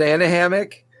with a banana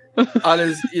hammock on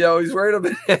his. He's wearing a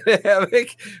banana hammock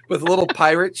with little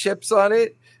pirate ships on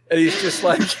it, and he's just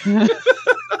like.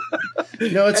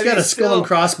 No, it's And got a he's skull still- and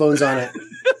crossbones on it.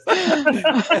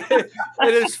 And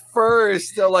his fur is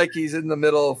still like he's in the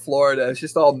middle of Florida. It's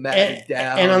just all matted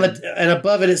down. And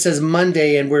above it says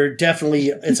Monday, and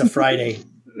it's a Friday.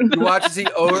 He watches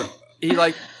he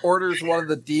like orders one of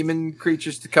the demon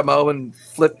creatures to come over and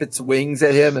flip its wings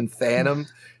at him and fan him,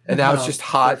 and now it's Oh, just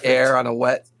hot perfect. air on a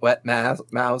wet mouse.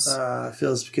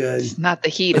 Feels good. It's not the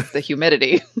heat, it's the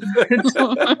humidity.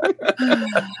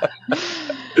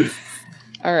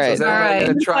 All So right. is everybody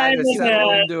going to try to Find, like, settle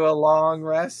a- into a long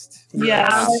rest? Yeah,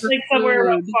 Wow. I'll like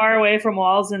somewhere far away from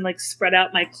walls and like spread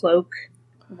out my cloak,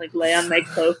 and, like lay on my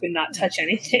cloak and not touch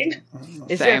anything.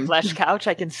 Is there a Same. flesh couch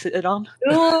I can sit on?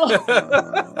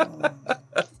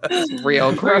 It's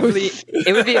real gross.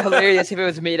 It would be hilarious if it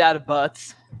was made out of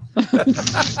butts.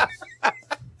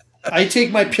 I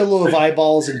take my pillow of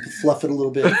eyeballs and fluff it a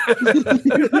little bit.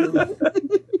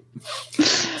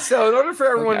 So in order for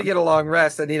everyone to get a long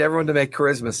rest, I need everyone to make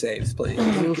charisma saves, please.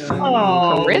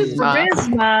 Oh, Charisma.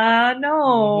 charisma!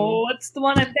 No, it's the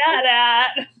one I'm bad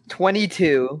at.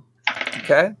 22.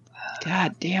 Okay.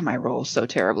 God damn, I roll so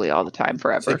terribly all the time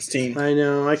forever. 16. I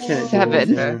know, I can't. do 7.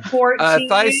 anything. 14.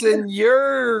 Thyson,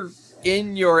 you're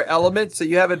in your element, so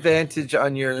you have advantage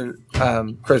on your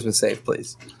charisma save,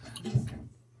 please.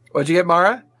 What'd you get,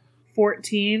 Mara?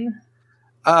 14.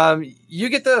 You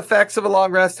get the effects of a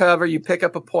long rest. However, you pick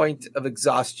up a point of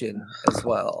exhaustion as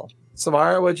well.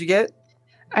 Samara, what'd you get?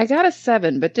 I got a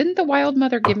 7, but didn't the Wild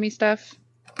Mother give me stuff?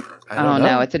 I Oh don't know.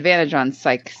 no, it's advantage on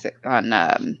psych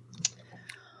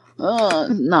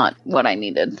not what I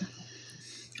needed.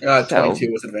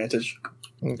 22 with advantage.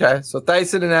 Okay, so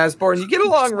Thyson and Asborn, you get a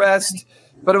long rest,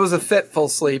 but it was a fitful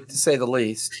sleep to say the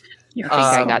least. I think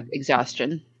I Um, got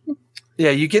exhaustion. Yeah,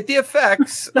 you get the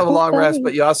effects of a long rest,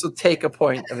 but you also take a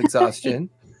point of exhaustion.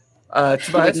 Tobias,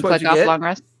 Didn't what'd click you off get? long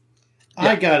rest.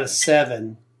 I got a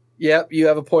 7. Yep, you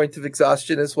have a point of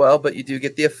exhaustion as well, but you do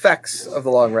get the effects of the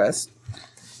long rest.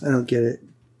 I don't get it.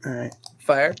 All right.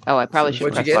 Fire. Oh, I probably should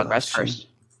What'd you press get? long rest first.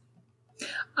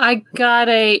 I got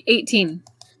a 18.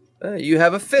 You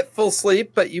have a fitful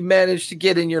sleep, but you manage to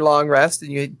get in your long rest,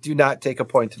 and you do not take a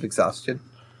point of exhaustion.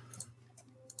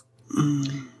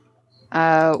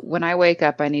 When I wake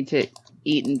up, I need to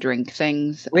eat and drink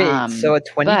things. Wait, so a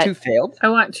 22 but- failed? I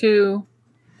want to.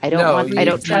 I don't No, want. I you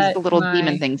don't trust reset the little my-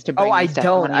 demon things to bring. Oh, I me stuff.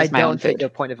 don't. wanna I use my own don't take food. a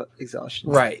point of exhaustion.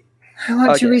 Right. I want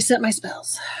to Okay. reset my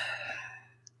spells.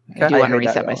 I do I want to heard that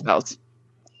reset my wrong. spells.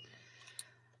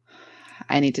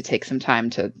 I need to take some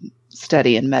time to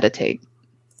study and meditate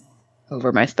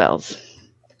over my spells.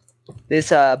 This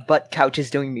butt couch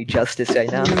is doing me justice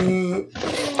right now.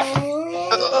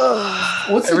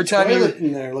 What's Every the time you- toilet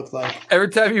in there look like? Every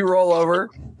time you roll over,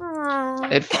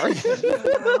 It farts.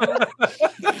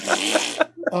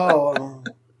 Oh,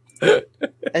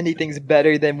 Anything's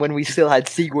better than when we still had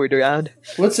Sigurd around.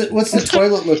 what's the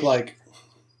toilet look like?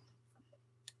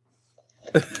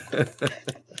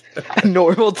 A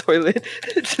normal toilet.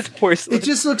 It's just porcelain. It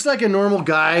just looks like a normal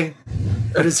guy,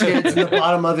 but his head's in the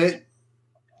bottom of it.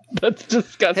 That's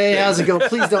disgusting. Hey, how's it going?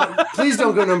 Please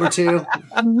don't go number 2.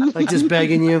 Like just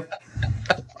begging you.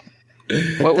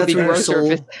 What would That's be where your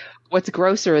grosser? soul- What's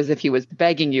grosser is if he was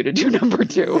begging you to do number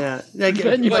 2. Yeah, like,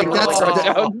 Then you like would that's roll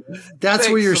down. that's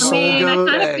where your Thanks, soul I mean, I goes.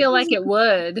 kind of feel like it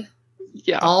would.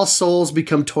 Yeah. All souls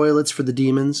become toilets for the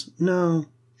demons. No.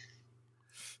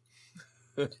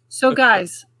 So,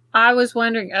 guys, I was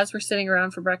wondering, as we're sitting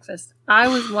around for breakfast, I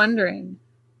was wondering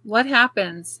what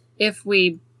happens if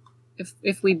we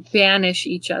banish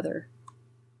each other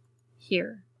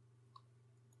here.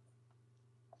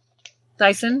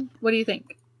 Dyson, what do you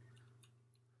think?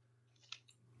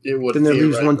 It would Then there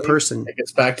leaves one theoretically person. take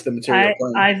us back to the material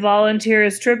plane. I volunteer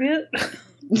as tribute.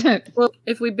 Well,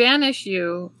 if we banish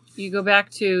you, you go back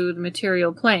to the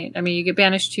material plane. I mean, you get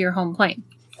banished to your home plane.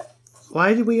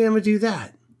 Why did we ever do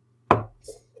that?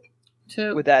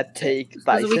 Would that take So that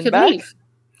Bison we could back? leave.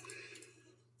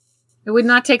 It would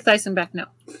not take Dyson back, no.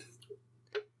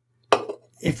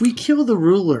 If we kill the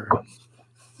ruler,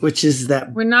 which is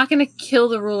that, We're not going to kill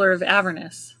the ruler of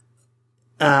Avernus.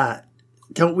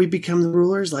 don't we become the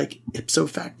rulers like ipso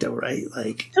facto, right?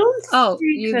 Like, Oh,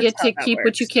 you get to keep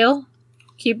what you kill?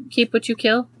 Keep what you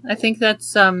kill? I think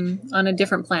that's on a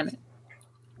different planet.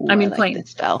 I mean, like plane. this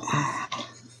spell.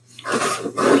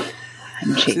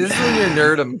 See, this is when your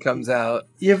nerdum comes out.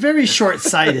 You're very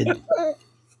short-sighted.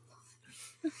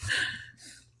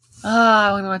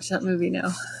 I want to watch that movie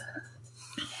now.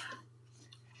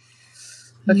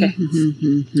 Okay.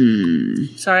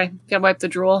 Sorry, gotta wipe the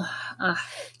drool. I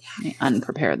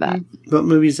unprepared that. What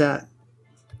movie's that?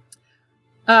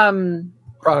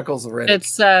 Chronicles of Riddick.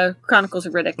 It's Chronicles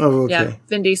of Riddick. Oh, okay. Yeah,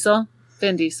 Vin Diesel.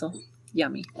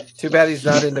 Yummy. Too bad he's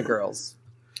not into girls.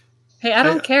 Hey, I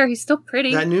don't care. He's still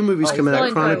pretty. That new movie's coming still out,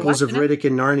 enjoy Chronicles of watching Riddick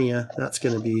in Narnia. That's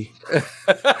going to be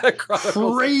Chronicles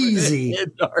of crazy.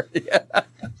 Riddick in Narnia.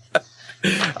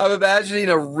 I'm imagining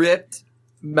a ripped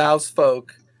mouse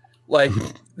folk like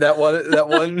that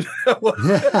one.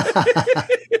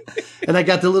 And I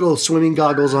got the little swimming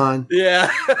goggles on. Yeah.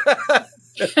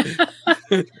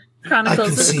 Chronicles I can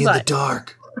of see in the Slut.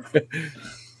 dark.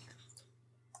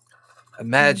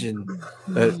 Imagine,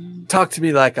 talk to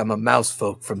me like I'm a mouse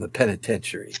folk from the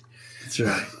penitentiary. That's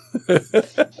right.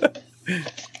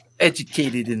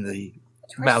 Educated in the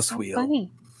mouse wheel. Funny.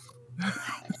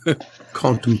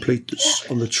 Contemplate this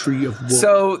on the tree of woe.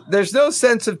 So there's no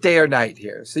sense of day or night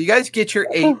here. So you guys get your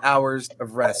 8 hours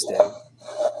of rest in.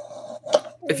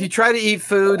 If you try to eat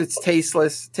food, it's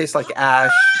tasteless. It tastes like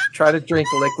ash. Try to drink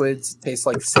liquids. It tastes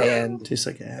like sand. Tastes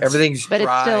like ass. Everything's But it's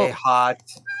dry, still- hot,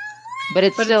 But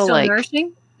it's But still it's still like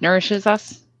nourishing. nourishes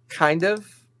us. kind of.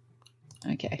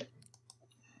 Okay.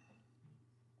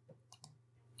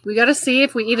 We got to see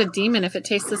if we eat a demon if it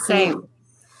tastes the same.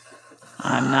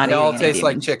 I'm not They all eating any taste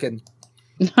like demons. chicken.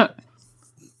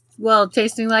 Well,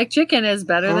 tasting like chicken is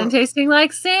better Oh. than tasting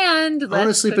like sand. I want to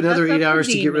Let's sleep cook another us up 8 a hours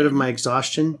to get rid of demon. my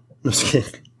exhaustion. No, just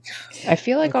kidding. I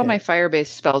feel like all Okay. my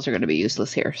fire-based spells are going to be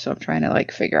useless here, so I'm trying to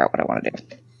like figure out what I want to do.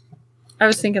 I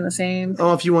was thinking the same.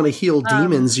 Oh, if you want to heal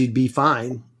demons, you'd be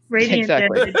fine. Radiant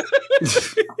Exactly.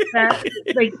 damage.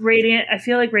 Radiant. I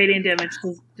feel like radiant damage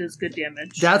does good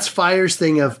damage. That's Fire's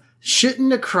thing of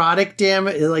shouldn't necrotic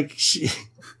damage. Like,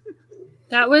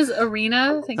 That was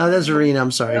Arena. Thank oh, you. that's Arena. I'm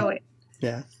sorry. Oh, wait.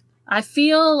 Yeah. I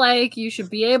feel like you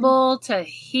should be able to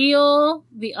heal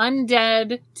the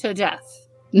undead to death.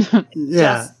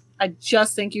 Yeah. I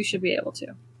just think you should be able to.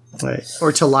 Right.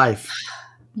 Or to life.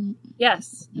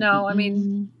 Yes. No, I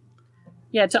mean,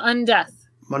 yeah, to undeath.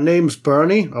 My name's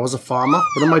Bernie. I was a farmer.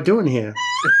 What am I doing here?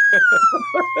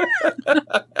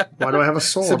 Why do I have a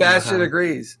sword? in my Sebastian hand?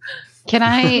 agrees. Can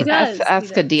I He does.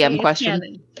 ask He a does. DM He's question?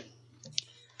 canon.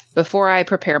 Before I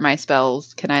prepare my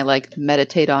spells, can I like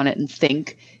meditate on it and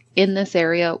think in this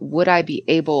area, would I be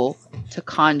able to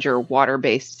conjure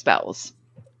water-based spells?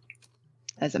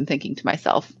 As I'm thinking to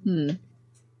myself,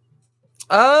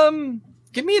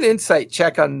 Give me an insight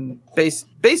check on based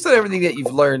on everything that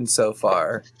you've learned so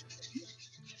far.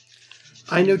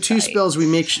 I know 2 spells we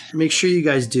make sure you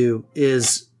guys do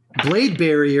is Blade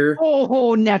Barrier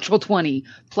Oh, natural 20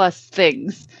 plus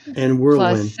things. and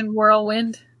Whirlwind. And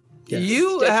whirlwind. Yes.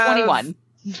 You So have 21.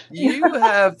 You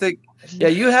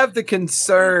have the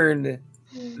concern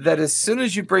that as soon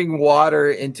as you bring water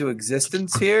into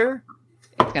existence here,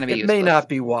 It's going to be it useless. may not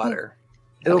be water.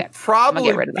 It'll Okay. probably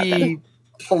get rid of that be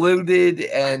polluted,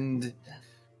 and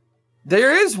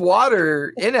there is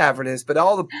water in Avernus, but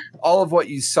all of what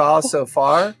you saw so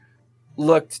far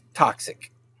looked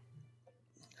toxic.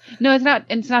 No, it's not.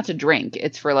 It's not to drink.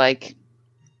 It's for like.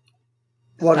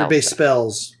 Water-based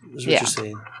spells is what Yeah. you're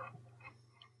saying.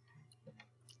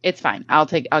 It's fine. I'll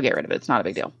get rid of it. It's not a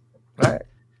big deal. All right.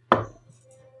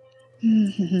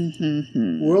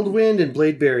 Whirlwind and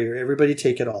Blade Barrier. Everybody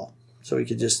take it all. So we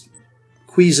could just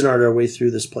Cuisinart our way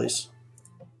through this place.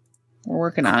 We're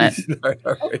working on it.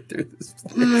 Our way through this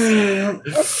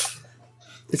place.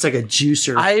 It's like a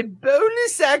juicer. I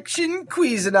bonus action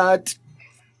Cuisinart.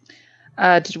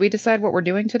 Did we decide what we're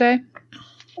doing today?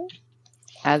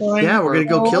 As yeah, we're going to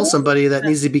go kill somebody that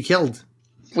needs to be killed.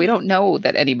 we don't know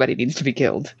that anybody needs to be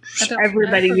killed.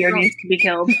 Everybody here needs to be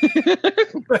killed.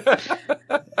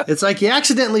 It's like you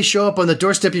accidentally show up on the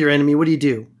doorstep of your enemy. What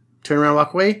do? Turn around,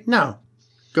 walk away? No.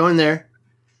 Go in there.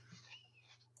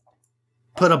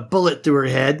 Put a bullet through her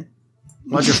head.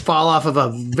 Watch her fall off of a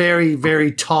very,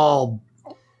 very tall,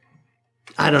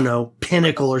 I don't know,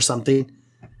 pinnacle or something.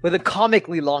 With a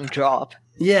comically long drop.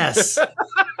 Yes.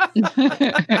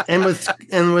 and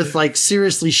with like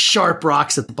seriously sharp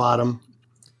rocks at the bottom.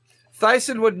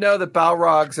 Thyson would know that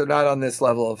Balrogs are not on this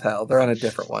level of hell. They're on a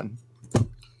different one.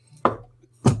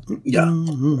 Yeah.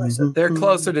 They're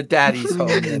closer to Daddy's home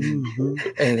than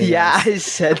anything Yeah, else. I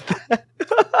said that.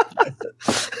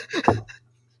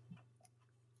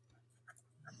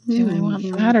 Do I want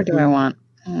that or do I want?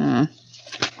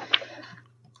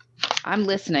 I'm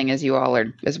listening as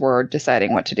we're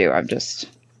deciding what to do. I'm just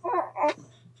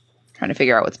trying to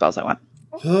figure out what spells I want.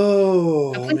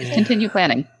 Oh, Please man. continue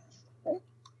planning.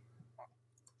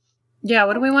 Yeah,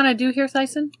 what do we want to do here,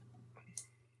 Thyson?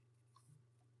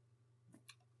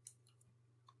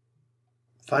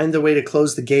 Find the way to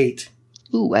close the gate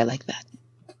Ooh, I like that.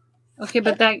 Okay,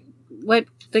 but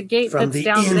the gate from that's the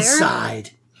down there?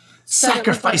 inside. Said it was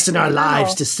Sacrificing like our the lives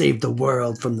tunnel. to save the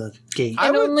world from the gate. I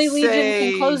And would only Legion say-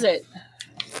 can close it.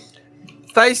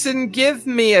 Thyson, give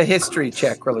me a history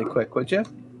check really quick, would you?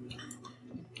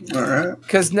 All right.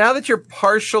 Because now that you're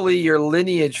partially your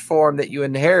lineage form that you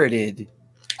inherited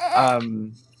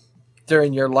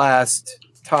during your last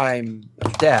time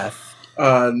of death,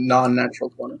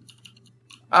 Non-natural 20.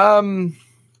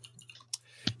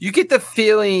 you get the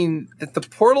feeling that the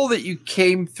portal that you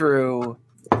came through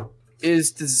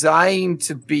is designed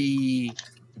to be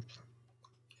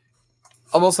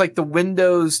almost like the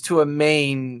windows to a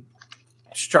main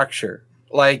structure.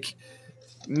 Like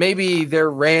maybe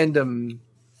they're random,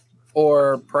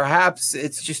 or perhaps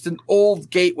it's just an old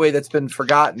gateway that's been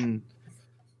forgotten.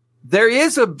 There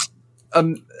is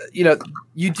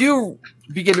you do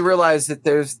begin to realize that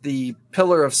there's the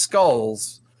Pillar of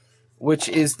Skulls, which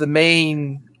is the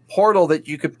main portal that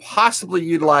you could possibly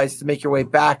utilize to make your way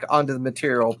back onto the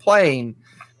material plane,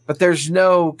 but there's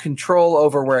no control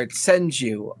over where it sends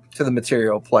you to the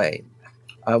material plane.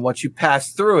 Once you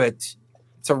pass through it,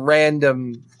 it's a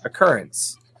random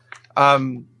occurrence.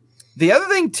 The other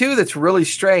thing, too, that's really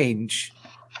strange,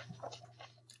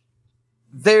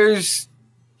 there's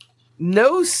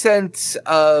no sense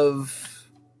of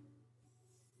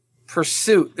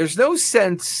pursuit. There's no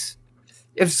sense.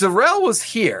 If Zarel was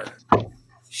here,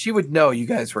 she would know you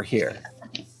guys were here.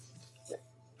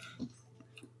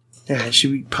 Yeah,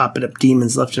 should be popping up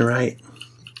demons left and right.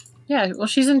 Yeah, well,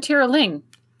 she's in Tira Ling.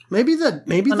 Maybe the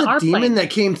our demon plane. that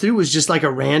came through was just like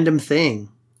a random thing.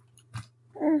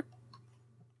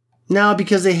 No,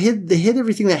 because they hid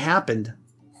everything that happened.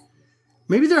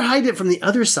 Maybe they're hiding it from the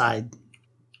other side.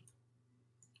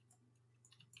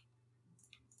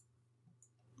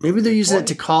 Maybe they're using it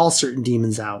to call certain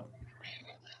demons out.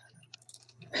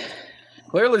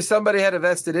 Clearly, somebody had a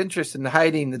vested interest in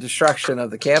hiding the destruction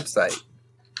of the campsite.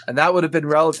 And that would have been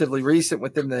relatively recent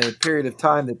within the period of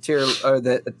time that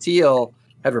Teal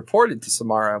had reported to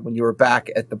Samara when you were back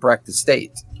at the Brecht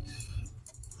estate.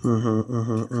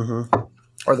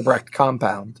 Or the Brecht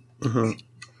compound.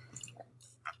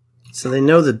 So they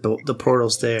know that the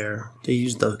portal's there. They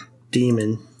used the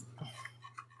demon.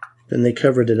 Then they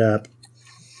covered it up.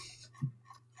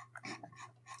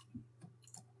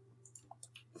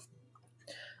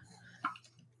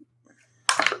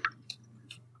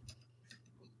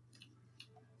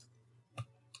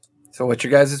 So what's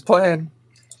your guys' plan?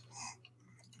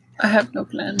 I have no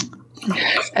plan.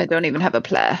 I don't even have a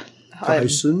plan.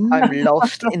 Tyson, I'm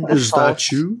lost in the is thoughts.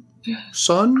 that you,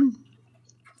 son?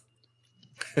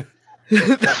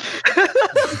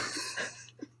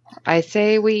 I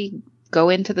say we go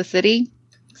into the city,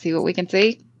 see what we can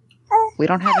see. We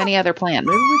don't have any other plan.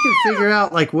 Maybe we can figure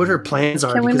out like what her plans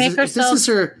are. Can we because make if this ourselves- is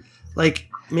her, like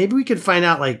maybe we could find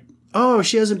out like, oh,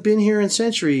 she hasn't been here in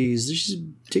centuries. She's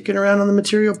ticking around on the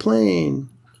material plane.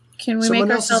 Can we Someone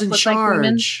make else is ourselves in look like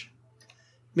women? charge.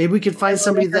 Maybe we could find Can we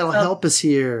somebody make that'll ourselves- help us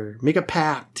here. Make a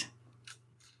pact.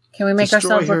 Can we make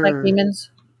Destroy ourselves look like her. demons?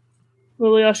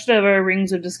 Well, we all should have our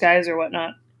rings of disguise or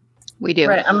whatnot. We do.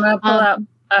 Right, I'm gonna pull out.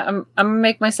 I'm gonna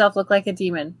make myself look like a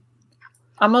demon.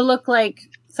 I'm gonna look like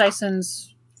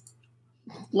Thyson's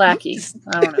lackey.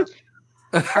 I don't know.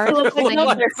 Look like no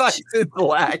like bitch. Tyson's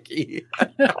lackey.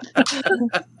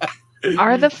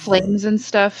 Are the flames and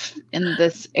stuff in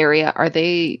this area, are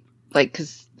they like,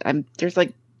 because there's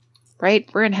like, right?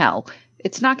 We're in hell.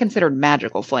 It's not considered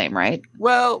magical flame, right?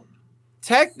 Well,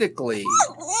 technically,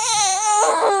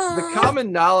 the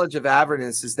common knowledge of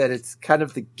Avernus is that it's kind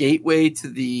of the gateway to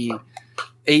the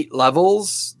 8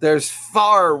 levels. There's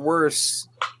far worse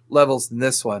levels than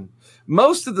this one.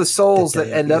 Most of the souls that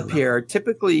end up here are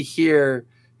typically here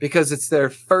because it's their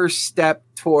first step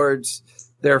towards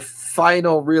their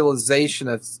final realization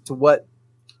as to what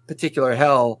particular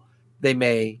hell they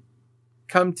may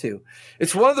come to.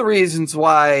 It's one of the reasons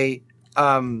why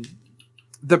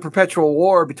the perpetual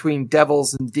war between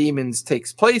devils and demons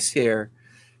takes place here,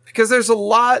 because there's a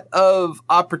lot of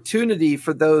opportunity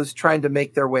for those trying to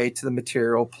make their way to the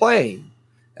material plane.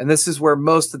 And this is where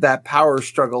most of that power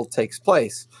struggle takes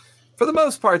place. For the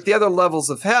most part, the other levels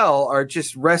of hell are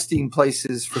just resting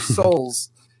places for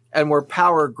souls and where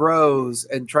power grows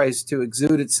and tries to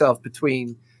exude itself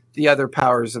between the other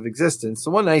powers of existence.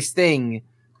 The one nice thing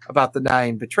about the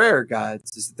 9 betrayer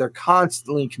gods is that they're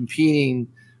constantly competing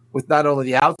with not only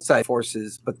the outside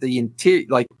forces, but the interior,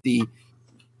 like the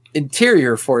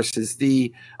interior forces.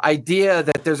 The idea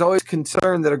that there's always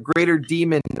concern that a greater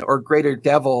demon or greater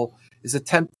devil is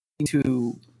attempting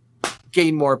to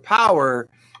gain more power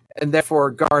and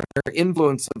therefore garner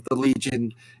influence of the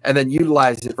Legion and then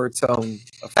utilize it for its own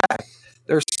effect.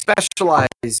 There are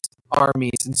specialized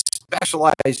armies and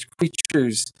specialized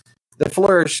creatures that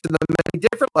flourish in the many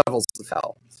different levels of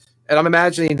hell. And I'm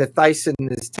imagining that Thyson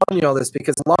is telling you all this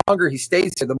because the longer he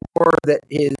stays here, the more that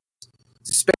his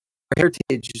space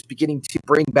heritage is beginning to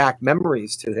bring back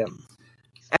memories to him.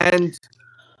 And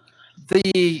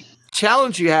the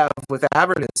challenge you have with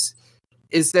Avernus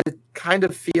is that it kind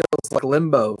of feels like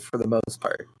limbo for the most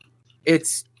part.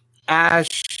 It's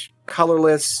ash,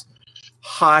 colorless,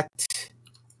 hot.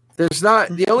 There's not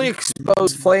the only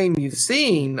exposed flame you've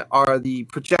seen are the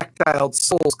projectile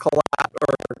souls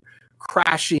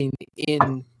crashing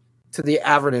into the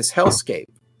Avernus hellscape.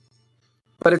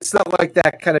 But it's not like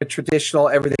that kind of traditional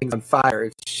everything's on fire.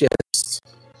 It's just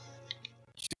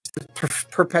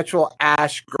perpetual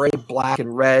ash, gray, black,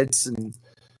 and reds, and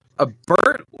a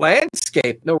burnt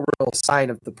landscape. No real sign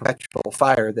of the perpetual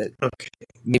fire that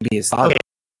maybe is thought of.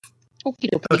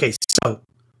 Okay, so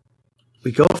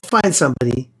we go find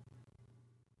somebody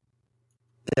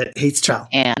that hates Terrell.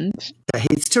 And that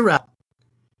hates Terrell.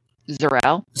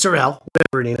 Zarel,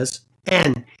 whatever her name is.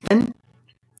 And then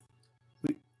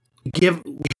we have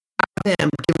them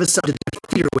give us something to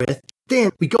defeat her with.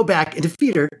 Then we go back and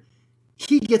defeat her.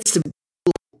 He gets to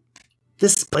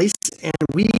this place, and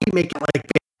we make it like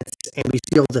bandits, and we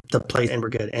steal the place, and we're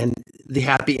good. And the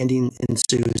happy ending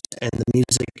ensues, and the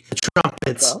music, the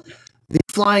trumpets, the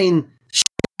flying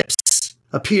ships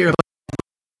appear.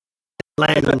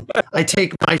 Landing. I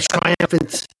take my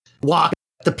triumphant walk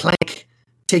up the plank,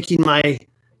 taking my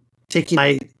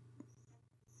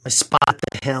spot at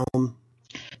the helm.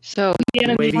 So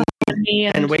waving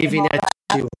at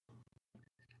you.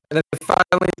 And then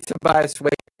finally Tobias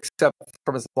wakes up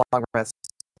from his long rest.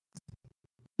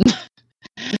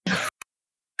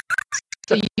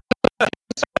 So you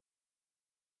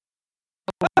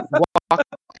walk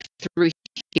through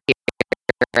here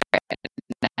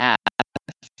and ask,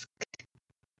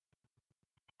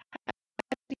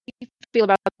 how do you feel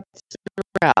about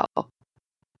Zarel? How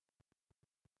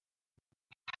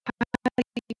do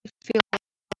you feel about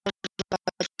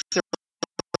Zarel?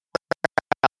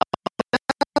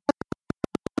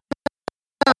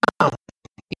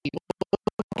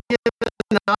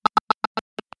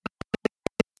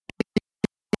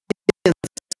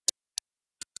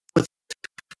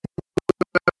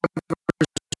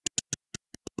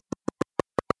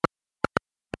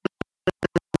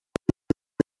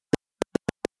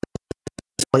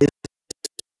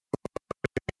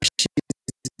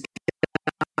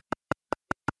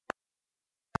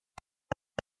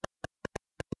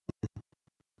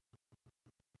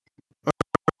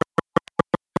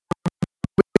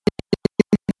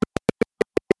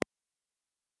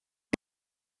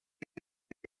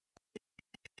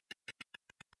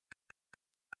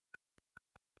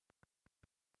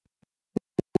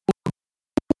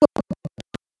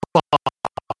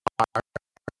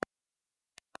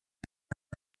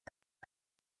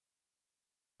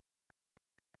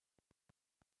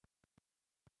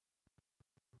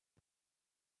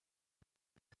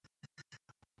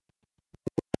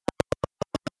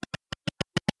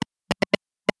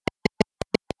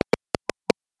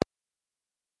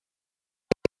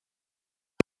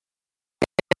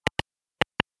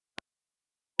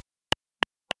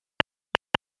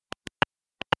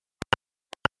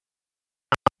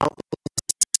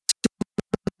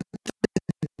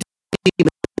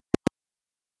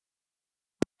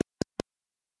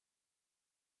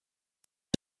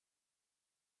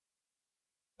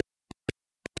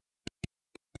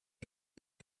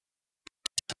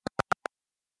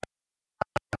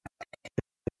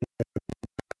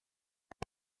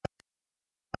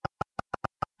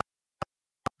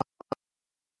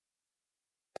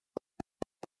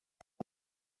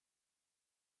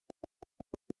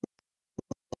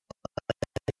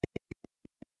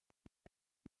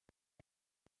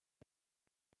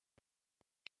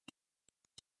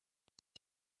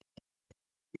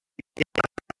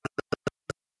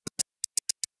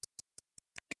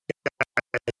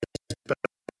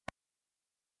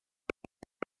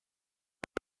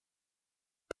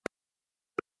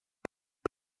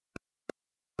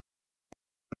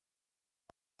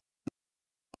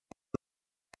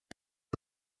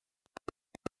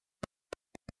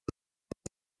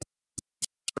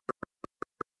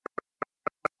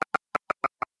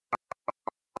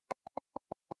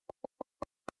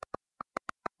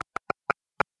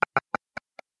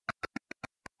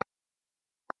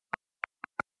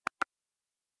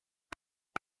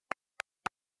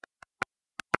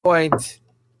 point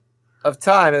of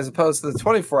time, as opposed to the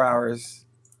 24 hours,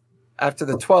 after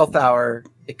the 12th hour,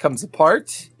 it comes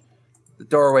apart. The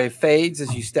doorway fades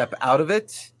as you step out of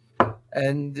it,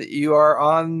 and you are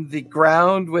on the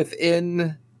ground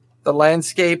within the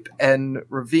landscape and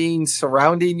ravine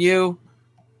surrounding you.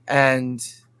 And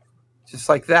just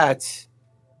like that,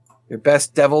 your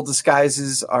best devil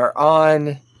disguises are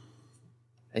on,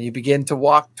 and you begin to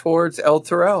walk towards El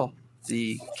Terrell,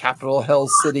 the capital hell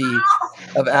city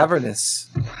of Avernus.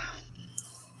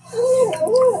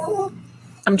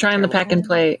 I'm trying the pack and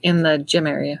play in the gym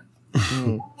area.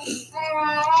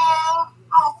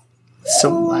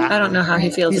 So loud. I don't know how he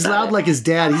feels. He's about loud it. like his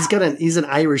dad. He's an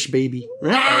Irish baby.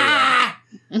 Ah!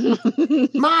 Mom,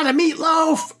 a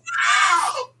meatloaf.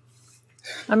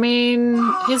 I mean,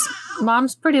 his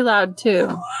mom's pretty loud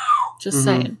too. Just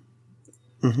saying.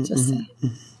 Just saying.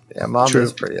 Yeah, Mom True.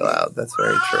 is pretty loud. That's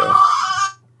very true.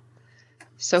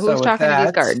 So So who's with talking to these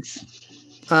that- guards?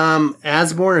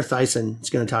 Asborn or Thyson is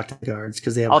going to talk to the guards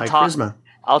because they have high charisma.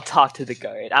 I'll talk to the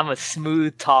guard. I'm a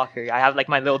smooth talker. I have like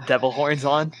my little devil horns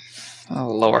on. Oh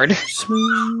Lord.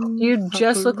 You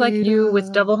just look like you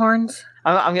with double horns.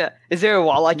 I'm gonna. Is there a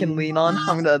wall I can lean on?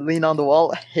 I'm gonna lean on the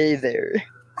wall. Hey there.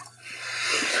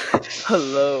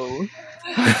 Hello.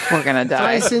 We're gonna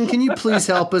die. Thyson, can you please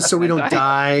help us so we don't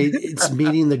die? It's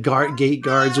meeting the gate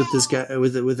guards with this guy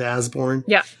with Asborn.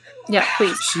 Yeah,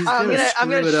 please. She's I'm gonna gonna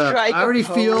screw it up. strike I already a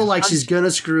feel pose. like she's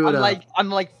gonna screw it up. I'm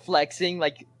like flexing.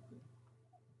 Like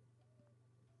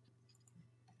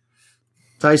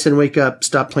Tyson, wake up!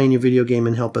 Stop playing your video game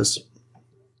and help us.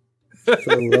 For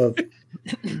the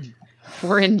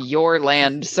We're in your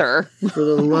land, sir.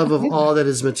 love of all that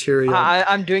is material.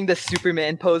 I'm doing the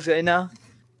Superman pose right now.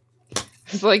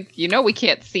 It's like, we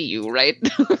can't see you, right?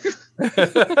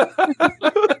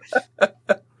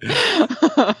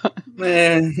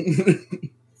 Man.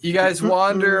 You guys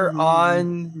wander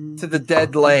on to the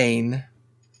dead lane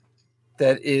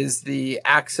that is the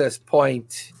access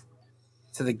point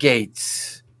to the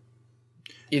gates.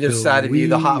 Either side of you,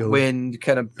 the hot wind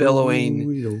kind of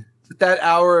billowing. But that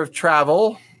hour of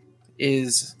travel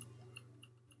is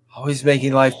always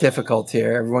making life difficult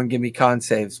here. Everyone give me con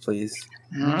saves, please.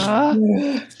 Oh,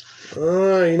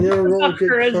 you never rolled good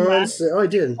Charisma. concept. Oh, I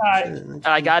did.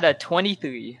 I got a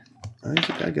 23. I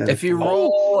think I got If it. you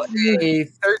roll a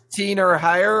 13 or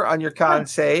higher on your con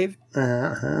save,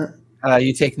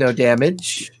 you take no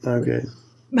damage. Okay.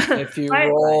 If you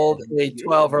rolled a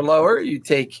 12 or lower, you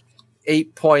take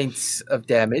 8 points of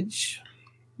damage.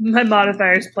 My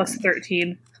modifier is plus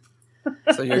 13.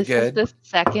 So you're This good. is the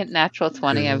second natural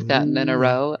 20 I've gotten in a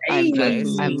row. I'm Hey,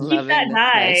 I'm keep loving that this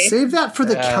high. dice. Save that for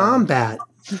the combat.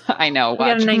 I know. We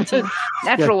got Watch. a 19.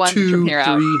 Natural ones from 2, here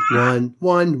out. 3,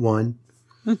 1.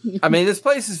 I mean, this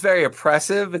place is very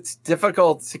oppressive. It's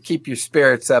difficult to keep your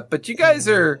spirits up, but you guys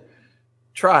are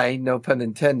trying, no pun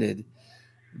intended.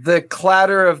 The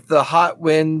clatter of the hot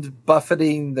wind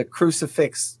buffeting the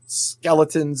crucifix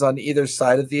skeletons on either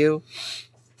side of you.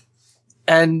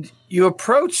 And you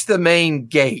approach the main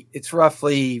gate. It's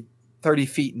roughly 30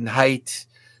 feet in height,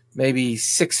 maybe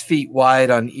 6 feet wide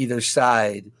on either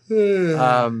side.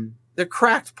 They're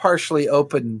cracked partially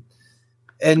open,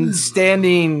 and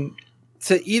standing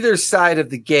to either side of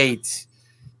the gate,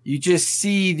 you just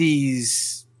see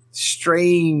these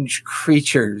strange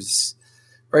creatures,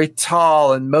 very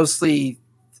tall and mostly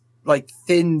like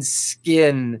thin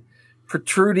skin,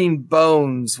 protruding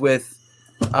bones with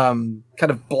kind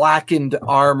of blackened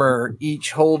armor,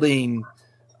 each holding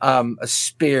a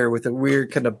spear with a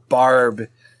weird kind of barb.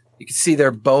 You can see their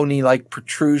bony like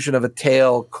protrusion of a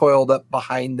tail coiled up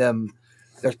behind them.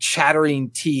 Their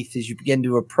chattering teeth as you begin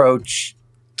to approach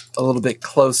a little bit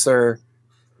closer.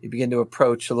 You begin to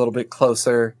approach a little bit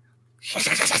closer. For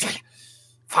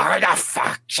the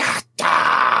fuck,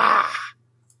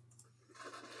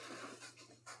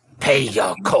 pay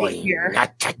your coin. Here.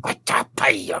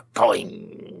 Pay your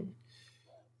coin.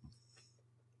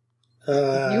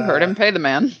 You heard him pay the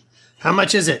man. How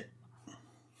much is it?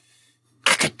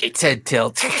 Its head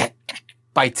tilt.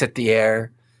 Bites at the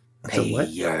air. That's a Pay what?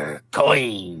 your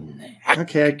coin.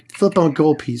 Okay, I flip on a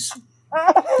gold piece.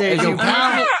 There you go.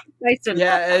 pal. Tyson.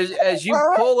 Yeah, as you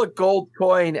pull a gold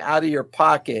coin out of your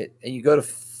pocket and you go to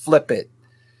flip it,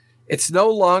 it's no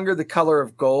longer the color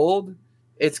of gold.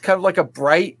 It's kind of like a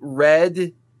bright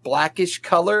red, blackish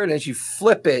color. And as you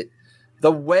flip it,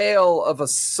 the wail of a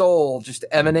soul just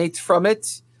emanates from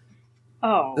it.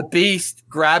 Oh. The beast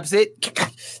grabs it.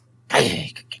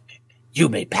 You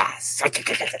may pass.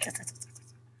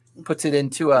 Puts it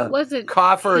into a Was it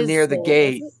coffer his near the soul,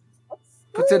 gate. was it?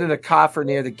 Puts it in a coffer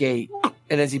near the gate.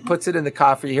 And as he puts it in the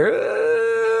coffer, you hear,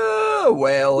 A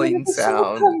Where wailing did the soul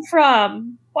sound. come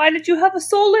from? Why did you have a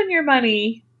soul in your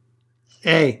money?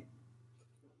 Hey,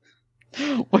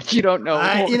 What you don't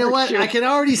know. you know what? I can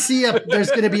already see there's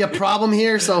going to be a problem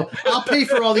here, so I'll pay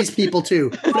for all these people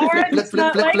too. Laura, Flip, it's flip,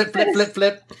 not flip, like flip, flip, this. flip,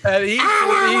 flip. And each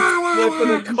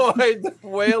flipping a coin, the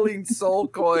wailing soul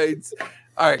coins.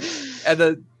 All right.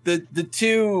 And the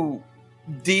two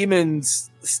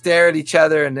demons stare at each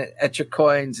other and at your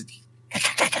coins.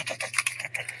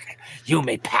 You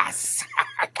may pass.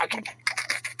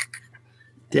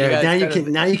 There, guys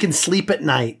now you can sleep at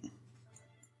night.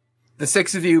 The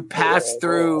six of you pass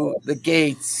through the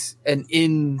gates and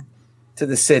into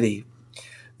the city.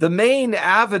 The main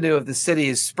avenue of the city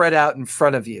is spread out in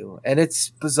front of you, and it's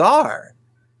bizarre.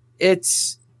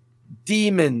 It's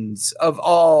demons of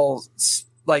all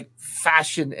like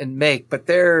fashion and make, but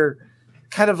they're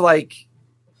kind of like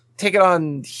taking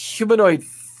on humanoid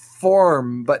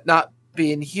form, but not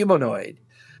being humanoid.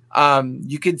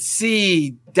 You can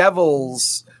see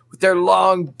devils with their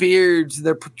long beards,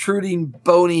 their protruding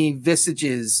bony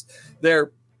visages. They're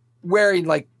wearing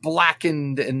like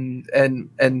blackened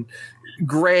and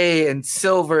gray and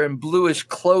silver and bluish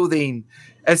clothing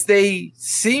as they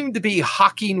seem to be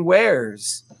hawking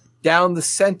wares down the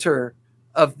center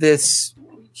of this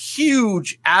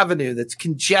huge avenue that's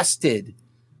congested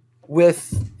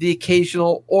with the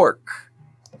occasional orc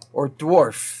or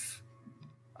dwarf.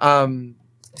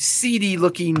 Seedy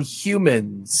looking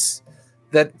humans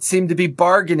that seem to be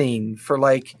bargaining for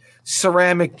like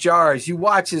ceramic jars. You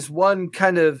watch as one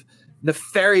kind of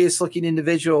nefarious looking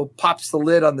individual pops the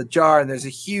lid on the jar and there's a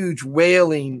huge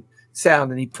wailing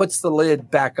sound, and he puts the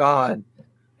lid back on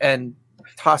and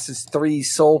tosses 3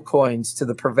 soul coins to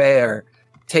the purveyor,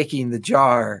 taking the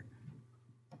jar.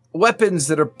 Weapons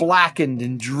that are blackened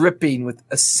and dripping with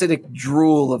acidic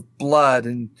drool of blood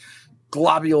and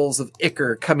globules of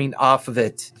ichor coming off of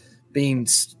it, being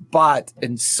bought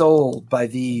and sold by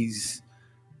these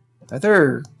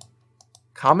other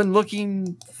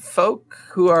common-looking folk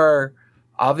who are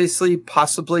obviously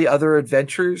possibly other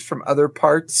adventurers from other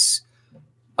parts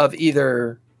of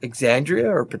either Exandria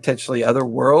or potentially other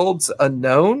worlds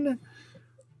unknown.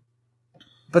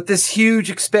 But this huge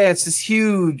expanse, this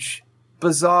huge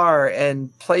bazaar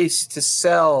and place to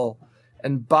sell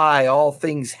and buy all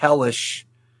things hellish.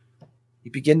 You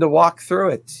begin to walk through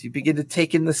it. You begin to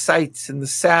take in the sights and the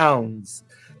sounds,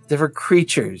 different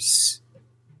creatures.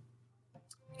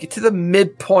 You get to the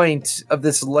midpoint of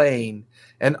this lane,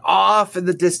 and off in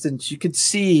the distance, you can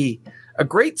see a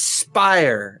great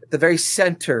spire at the very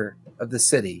center of the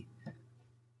city.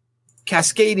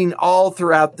 Cascading all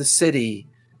throughout the city,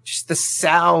 just the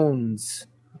sounds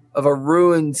of a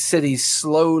ruined city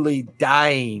slowly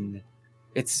dying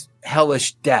its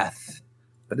hellish death.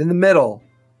 But in the middle,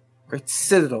 great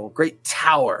citadel, great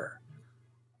tower,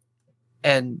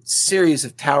 and series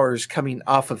of towers coming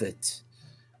off of it.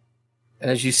 And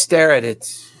as you stare at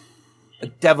it, a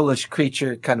devilish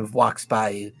creature kind of walks by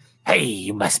you. Hey,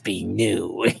 you must be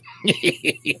new.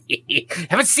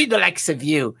 Haven't seen the likes of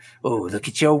you. Oh, look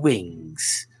at your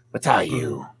wings. What are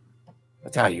you?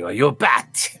 What are you? Are you a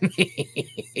bat?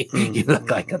 You look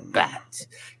like a bat.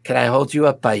 Can I hold you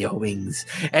up by your wings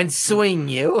and swing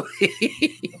you?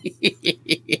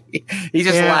 He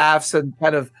just laughs and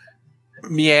kind of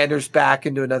meanders back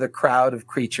into another crowd of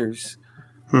creatures.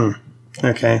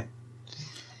 Okay.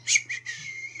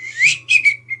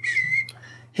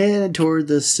 Headed toward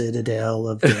the citadel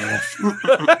of death. You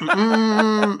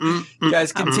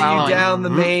guys continue down the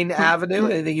main avenue.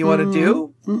 Anything you want to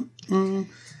do?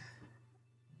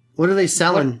 What are they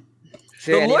selling?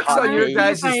 The looks on your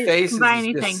guys' I faces buy is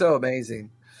anything. just so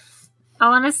amazing. I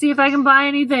want to see if I can buy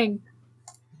anything.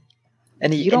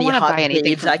 You don't wanna hot buy anything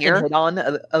babes from I can here? hit on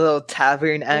a little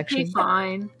tavern action. Okay,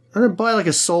 fine. I'm gonna buy like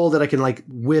a soul that I can like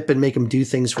whip and make him do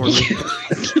things for me.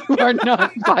 You are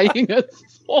not buying a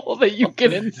soul that you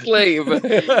can enslave.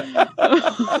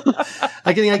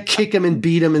 I can like kick him and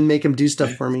beat him and make him do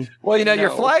stuff for me. Well, you know, your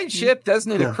No. flying ship does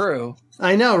need a crew.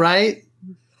 I know, right?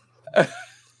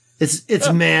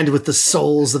 It's manned with the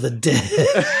souls of the dead.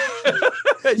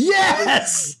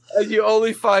 Yes. And you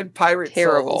only find pirate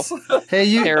Terrible. souls. Hey,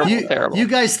 Terrible. you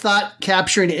guys thought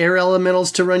capturing air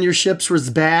elementals to run your ships was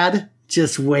bad?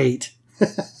 Just wait.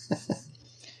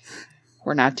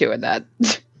 We're not doing that.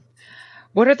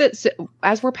 What are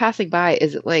as we're passing by,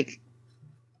 is it like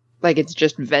it's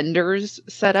just vendors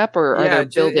set up, or are there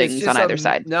buildings on either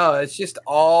side? No, it's just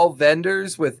all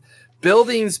vendors with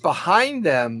buildings behind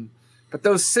them. But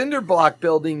those cinder block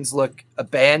buildings look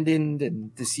abandoned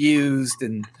and disused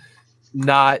and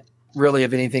not really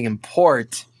of anything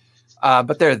import.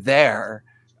 But they're there.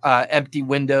 Empty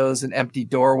windows and empty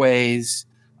doorways.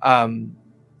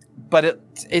 But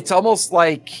it's almost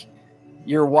like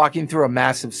you're walking through a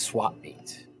massive swap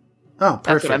meet. Oh, perfect.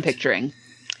 That's what I'm picturing.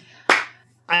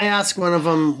 I ask one of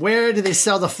them, where do they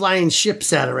sell the flying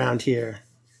ships at around here?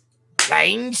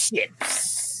 Flying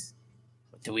ships.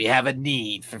 Do we have a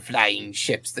need for flying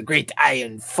ships? The great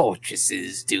iron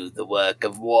fortresses do the work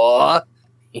of war.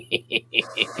 All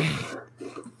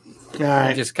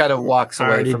right. Just kind of walks away.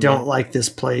 I already from don't you. like this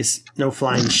place. No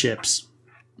flying ships.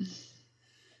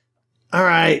 All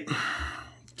right.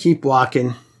 Keep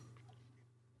walking.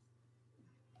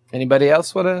 Anybody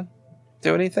else want to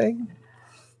do anything?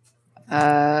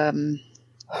 Can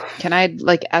I,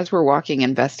 like, as we're walking,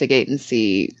 investigate and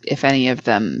see if any of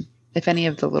the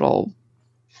little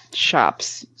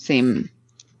shops seem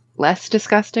less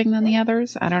disgusting than the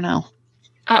others? I don't know.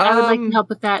 I would like to help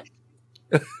with that.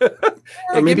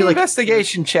 Maybe maybe an like-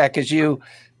 investigation check as you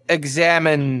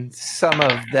examine some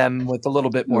of them with a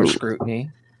little bit more scrutiny.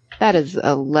 That is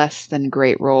a less than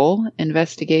great roll.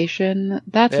 Investigation.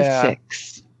 That's Yeah. a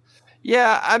 6.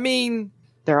 Yeah, I mean,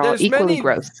 They're all there's equally many-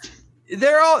 gross.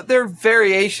 they're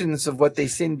variations of what they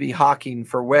seem to be hawking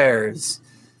for wares.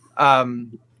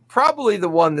 Probably the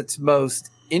one that's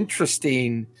most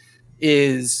interesting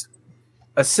is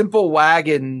a simple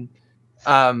wagon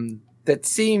that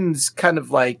seems kind of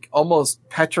like almost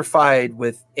petrified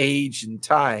with age and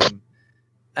time.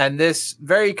 And this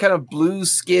very kind of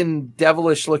blue-skinned,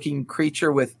 devilish-looking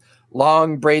creature with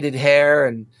long braided hair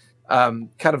and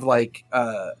kind of like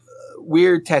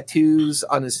weird tattoos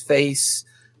on his face,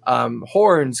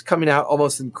 horns coming out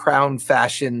almost in crown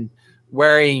fashion,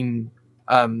 wearing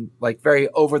like very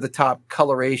over-the-top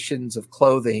colorations of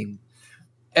clothing.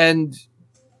 And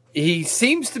he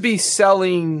seems to be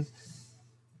selling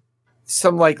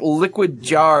some like liquid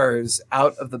jars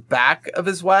out of the back of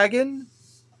his wagon.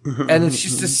 And it's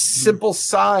just a simple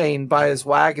sign by his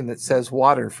wagon that says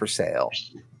water for sale.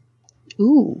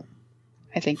 Ooh.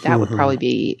 I think that would probably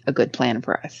be a good plan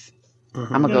for us.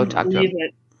 I'm going to go talk to him.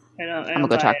 I'm going to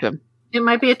go talk to him. It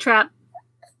might be a trap.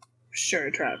 Sure,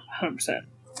 a trap. 100%.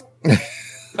 You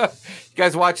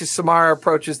guys watch as Samara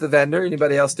approaches the vendor.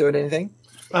 Anybody else doing anything?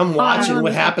 I'm watching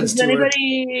what happens Does to her.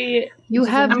 anybody... You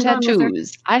have I'm going with her.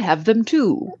 tattoos. I have them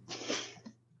too.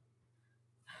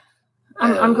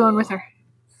 I'm going with her.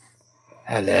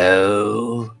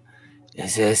 Hello.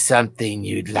 Is there something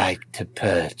you'd like to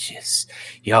purchase?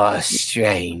 You're a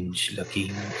strange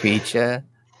looking creature.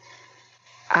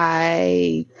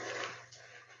 I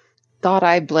thought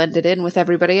I blended in with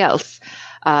everybody else,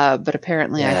 but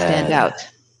apparently I stand out.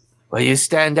 Well, you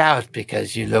stand out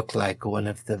because you look like one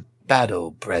of the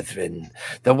battle brethren,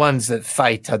 the ones that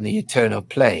fight on the eternal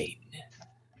plane.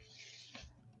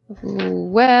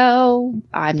 Well,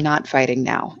 I'm not fighting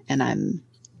now, and I'm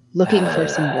looking for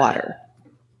some water.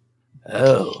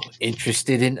 Oh,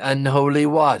 interested in unholy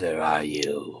water, are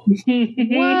you?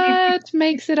 What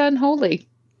makes it unholy?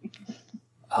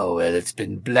 Oh, well, it's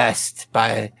been blessed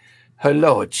by her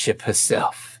lordship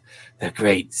herself, the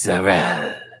great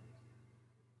Zarel.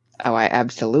 Oh, I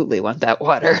absolutely want that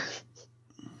water.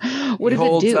 What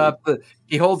does it do?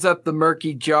 He holds up the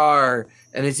murky jar,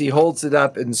 and as he holds it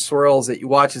up and swirls it, you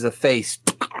watch as a face,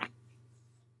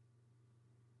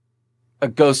 a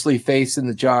ghostly face in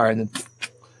the jar, and then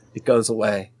it goes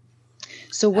away.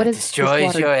 So what does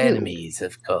destroys this water your do? enemies,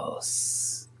 of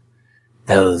course.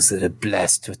 Those that are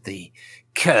blessed with the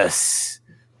curse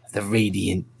of the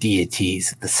radiant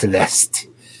deities of the Celeste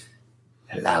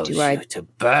allows you to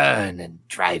burn and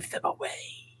drive them away.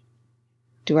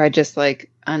 Do I just like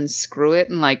unscrew it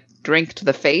and like drink to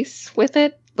the face with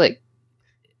it? Like,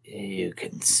 you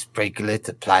can sprinkle it,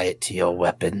 apply it to your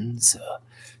weapons, or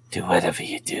do whatever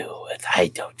you do with. I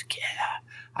don't care.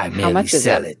 I merely much is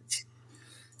sell it? it.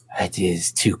 It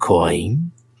is 2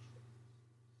 coin.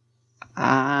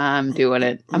 I'm doing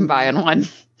it. I'm buying one.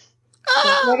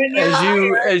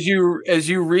 As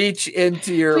you reach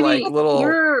into your Queenie, like little.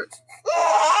 You're a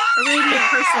radiant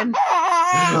person.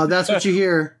 Oh, that's what you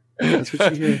hear. That's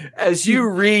what you hear. As you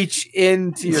reach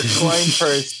into your coin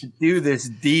purse to do this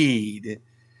deed,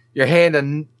 your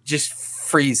hand just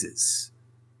freezes.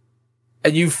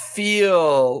 And you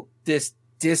feel this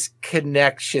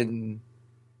disconnection,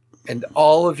 and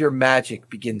all of your magic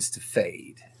begins to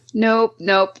fade. Nope.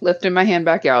 Lifting my hand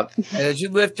back out. And as you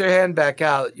lift your hand back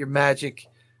out, your magic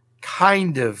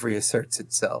kind of reasserts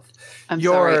itself. I'm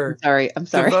Your sorry.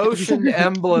 devotion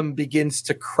emblem begins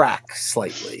to crack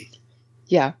slightly.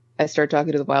 Yeah, I start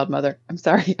talking to the wild mother. I'm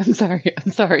sorry.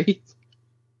 What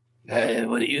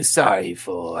are you sorry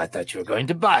for? I thought you were going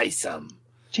to buy some.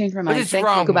 Change my What mind. is Thank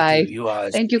wrong you. Goodbye. with you? You are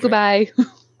Thank you. Goodbye.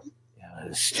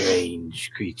 A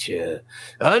strange creature.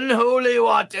 Unholy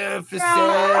water for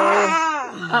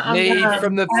sale. Made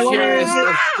from the purest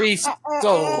of priest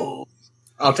soul.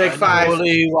 I'll take 5.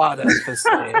 Unholy water for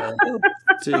sale.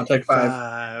 I'll take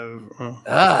 5.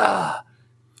 Ah,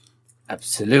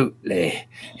 absolutely.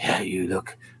 Yeah, you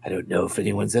look. I don't know if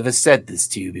anyone's ever said this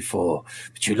to you before,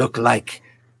 but you look like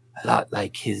a lot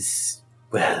like his.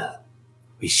 Well,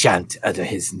 we shan't utter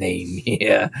his name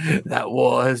here. That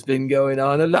war has been going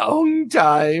on a long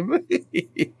time.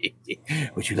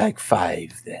 Would you like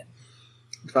 5 then?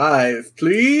 5,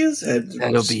 please.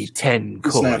 That'll be 10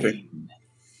 coins. Snapping.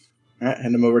 All right,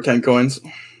 hand him over 10 coins.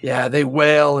 Yeah, they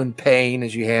wail in pain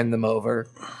as you hand them over.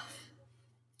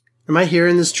 Am I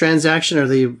hearing this transaction, or are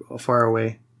they far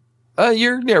away?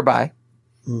 You're nearby.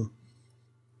 All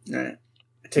right.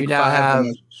 I take You now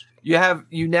 5.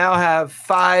 You now have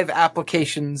 5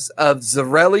 applications of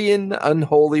Zarelian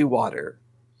unholy water.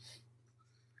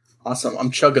 Awesome.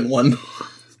 I'm chugging one.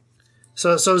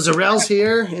 So Zarel's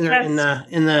here in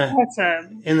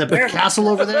the castle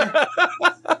over there.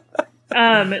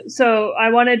 So I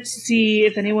wanted to see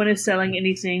if anyone is selling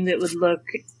anything that would look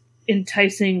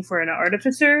enticing for an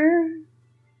artificer.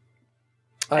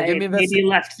 Give me a maybe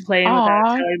left playing with that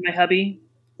telling my hubby.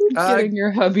 Getting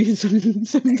your hubby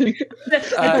something.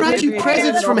 I brought you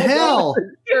presents from hell.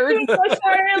 I'm so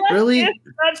sorry, I left Really? you. I'm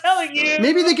not telling you.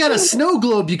 Maybe they got a snow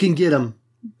globe you can get them.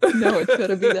 No, it's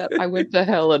gonna be that I went to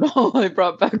hell and all I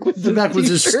brought back was the Back was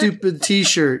a t-shirt. stupid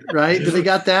T-shirt, right? Do they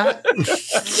got that?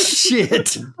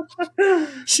 Shit.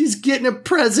 She's getting a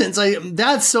present.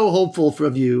 That's so hopeful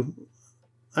from you.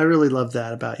 I really love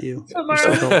that about you. You're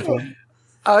so helpful.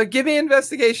 Give me an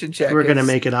investigation check. We're going to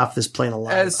make it off this plane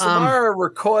alive. As Samara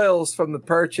recoils from the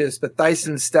purchase, but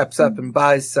Dyson steps up and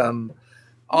buys some.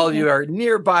 All of you are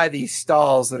nearby these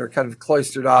stalls that are kind of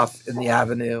cloistered off in the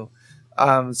avenue.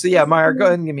 So yeah, Myra, go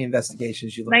ahead and give me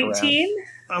investigations. You look 19? around.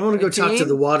 I want to go talk to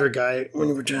the water guy when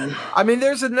you were done. I mean,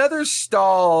 there's another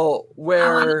stall where...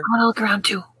 I want to look around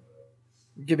too.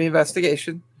 Give me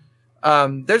investigation.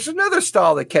 There's another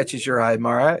stall that catches your eye,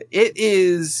 Mara. It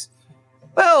is...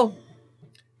 Well...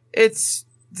 It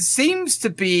seems to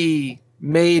be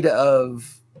made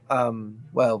of,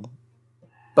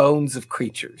 bones of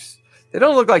creatures. They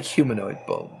don't look like humanoid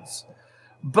bones.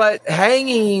 But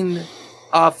hanging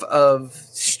off of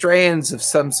strands of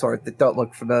some sort that don't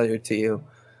look familiar to you,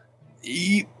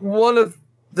 one of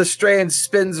the strands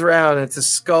spins around and it's a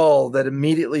skull that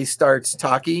immediately starts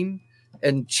talking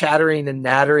and chattering and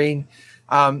nattering.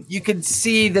 You can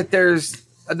see that there's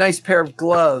a nice pair of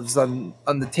gloves on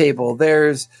the table.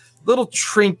 There's little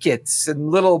trinkets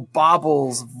and little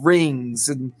baubles, rings,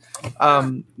 and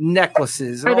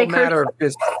necklaces. All matter of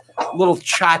just little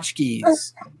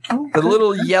tchotchkes. The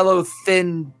little yellow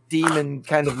thin demon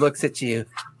kind of looks at you.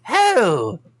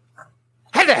 Oh,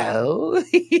 hello.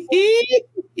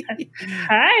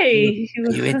 Hi.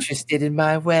 Are you interested in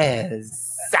my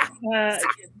wares?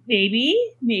 Maybe.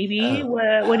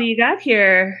 What do you got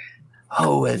here?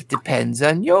 Oh, well, it depends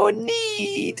on your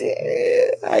need.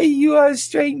 You are a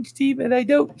strange demon. I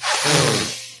don't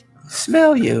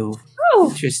smell you. Oh,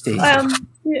 interesting.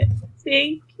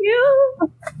 Thank you.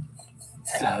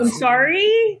 I'm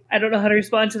sorry. I don't know how to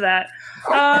respond to that.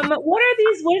 What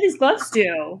do these bugs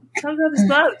do? Tell me about these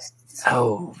bugs.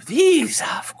 Oh, these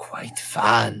are quite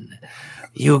fun.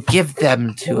 You give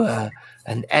them to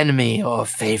an enemy or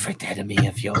favorite enemy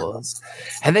of yours,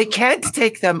 and they can't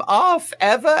take them off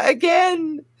ever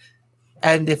again.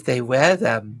 And if they wear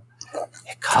them,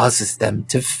 it causes them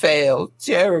to fail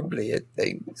terribly at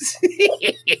things.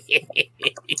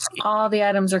 All the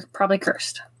items are probably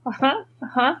cursed.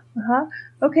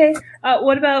 Okay.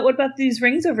 What about these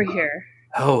rings over here?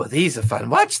 Oh, these are fun.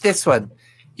 Watch this one.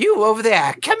 You over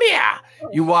there, come here.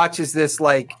 You watch as this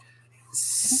like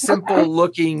simple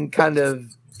looking kind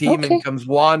of demon comes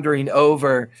wandering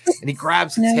over, and he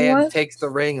grabs his hand, takes the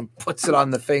ring, and puts it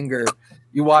on the finger.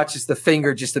 You watch as the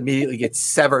finger just immediately gets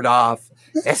severed off.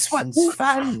 This one's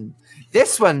fun.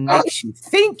 This one makes you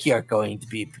think you're going to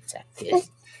be protected,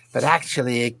 but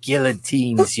actually it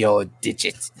guillotines your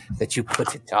digit that you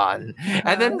put it on,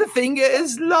 and then the finger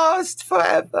is lost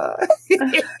forever.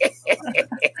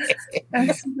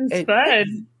 That's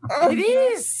fun. It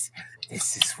is.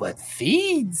 This is what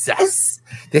feeds us.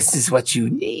 This is what you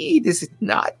need, is it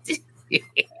not?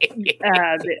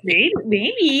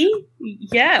 Maybe.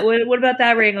 Yeah. What about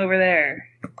that ring over there?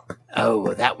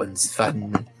 Oh, that one's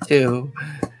fun too.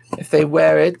 If they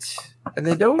wear it and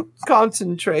they don't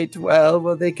concentrate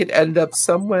well, they could end up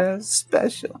somewhere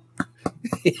special.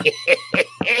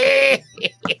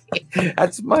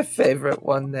 That's my favorite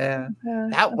one there.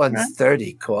 That one's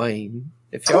 30 coin.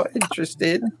 if you're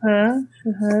interested.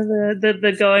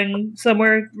 The going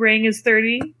somewhere ring is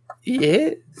 30.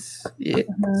 Yes. Yeah.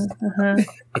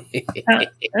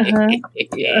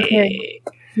 Okay.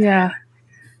 Yeah.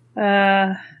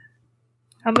 How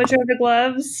much are the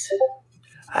gloves?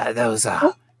 Those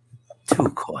are 2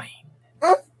 coins.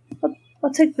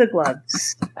 I'll take the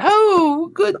gloves. Oh,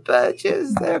 good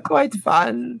purchase. They're quite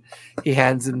fun. He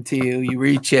hands them to you. You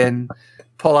reach in,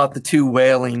 pull out the 2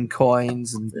 wailing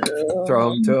coins, and throw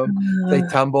them to him. They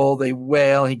tumble, they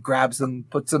wail. He grabs them,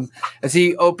 puts them. As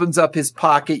he opens up his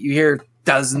pocket, you hear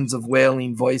dozens of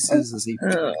wailing voices as he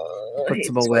puts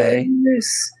them away.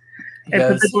 I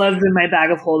put the gloves in my bag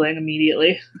of holding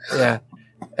immediately. Yeah.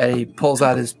 And he pulls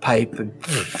out his pipe and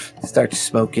starts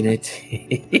smoking it.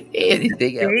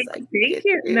 Anything else? Thank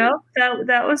you. No,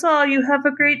 that was all. You have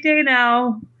a great day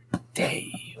now.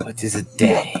 Day. What is a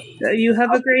day? You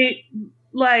have a great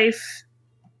life.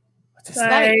 What is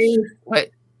life?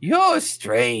 What? You're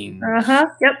strange.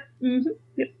 Yep. Mm-hmm.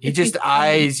 Yep. He just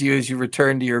eyes you as you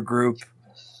return to your group.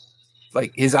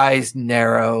 Like his eyes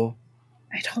narrow.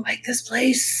 I don't like this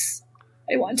place.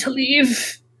 I want to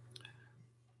leave.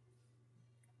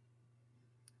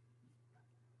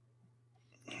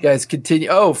 You guys continue.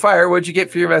 Oh, Fire, what'd you get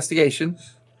for your investigation?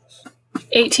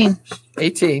 18.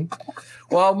 18.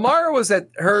 While Mara was at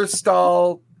her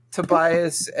stall,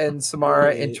 Tobias and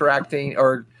Samara interacting,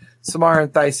 or Samara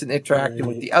and Thyson interacting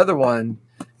with the other one,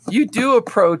 you do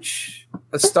approach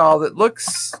a stall that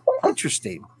looks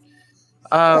interesting.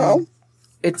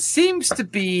 It seems to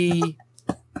be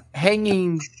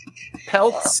hanging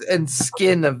pelts and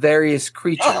skin of various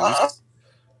creatures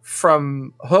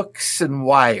from hooks and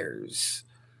wires.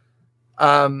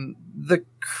 The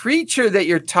creature that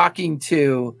you're talking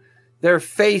to, their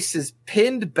face is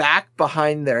pinned back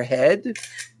behind their head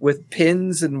with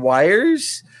pins and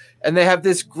wires, and they have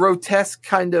this grotesque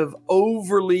kind of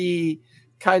overly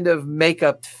kind of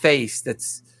make-up face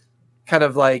that's kind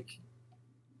of like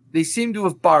they seem to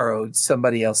have borrowed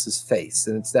somebody else's face,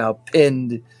 and it's now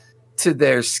pinned to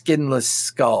their skinless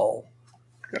skull.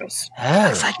 Gross.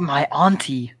 That's like my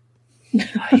auntie.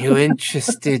 Are you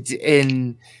interested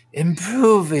in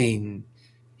improving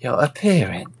your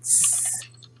appearance?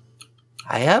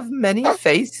 I have many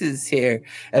faces here.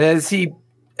 And as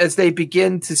they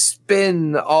begin to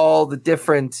spin all the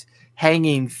different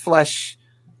hanging flesh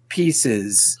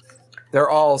pieces, they're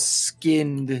all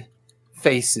skinned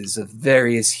faces of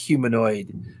various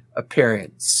humanoid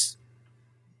appearance.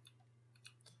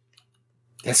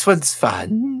 This one's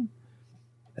fun.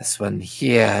 This one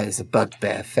here is a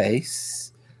bugbear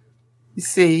face. You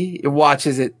see, it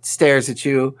watches it, stares at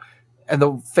you, and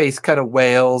the face kind of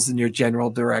wails in your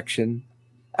general direction.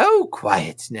 Oh,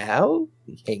 quiet now.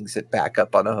 He hangs it back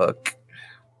up on a hook.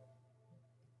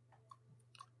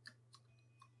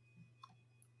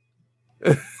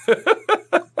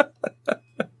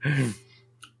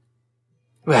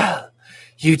 Well,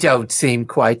 you don't seem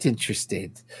quite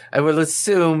interested. I will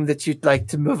assume that you'd like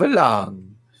to move along.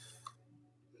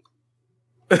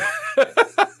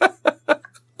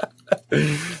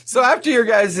 So after your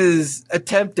guys'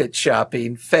 attempt at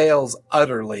shopping fails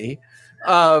utterly,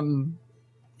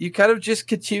 you kind of just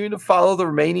continue to follow the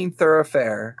remaining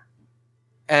thoroughfare.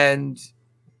 And,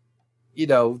 you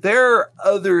know, there are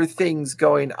other things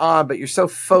going on, but you're so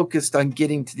focused on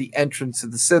getting to the entrance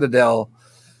of the Citadel.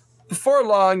 Before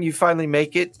long, you finally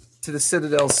make it to the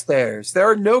Citadel stairs. There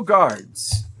are no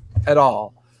guards at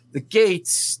all. The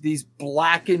gates, these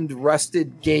blackened,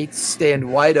 rusted gates,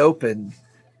 stand wide open.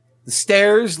 The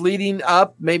stairs leading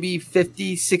up maybe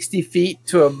 50, 60 feet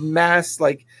to a mass,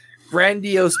 like,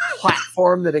 grandiose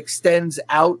platform that extends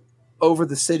out over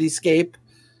the cityscape.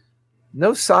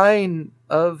 No sign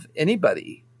of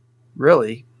anybody,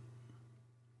 really.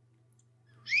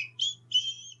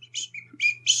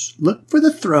 Look for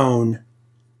the throne.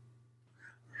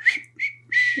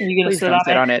 Are you going to Please sit don't on it?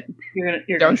 sit on it.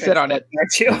 You're Don't gonna sit on it.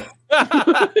 aren't you?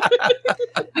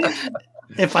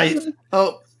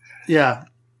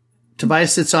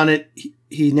 Tobias sits on it.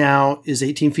 He now is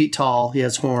 18 feet tall. He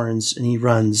has horns, and he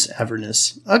runs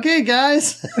Avernus. Okay,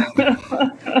 guys.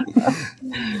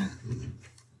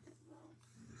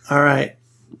 All right.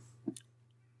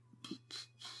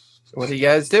 What are you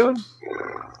guys doing?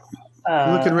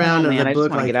 Looking around at man, the I just book,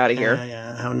 wanna like, get outta here.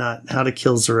 How to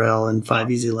kill Zarel and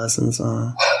 5 easy lessons.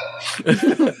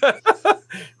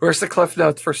 Where's the cliff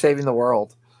notes for saving the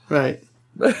world? Right.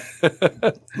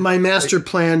 My master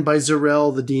plan by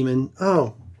Zarel the demon.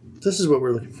 Oh, this is what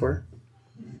we're looking for.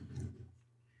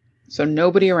 So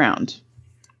nobody around.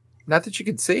 Not that you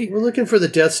can see. We're looking for the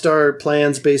Death Star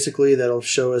plans, basically, that'll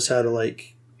show us how to,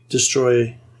 like,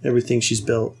 destroy everything she's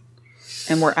built.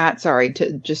 And we're at,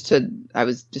 I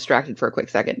was distracted for a quick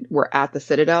second. We're at the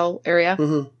Citadel area.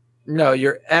 Mm-hmm. No,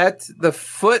 you're at the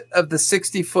foot of the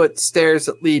 60-foot stairs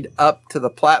that lead up to the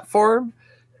platform,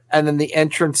 and then the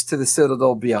entrance to the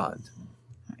Citadel beyond.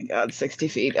 Oh my God, 60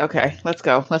 feet. Okay, let's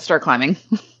go. Let's start climbing.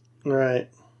 All right.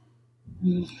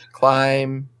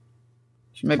 Climb.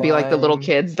 Might be like the little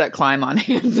kids that climb on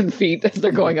hands and feet as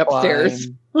they're going upstairs.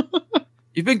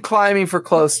 You've been climbing for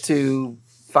close to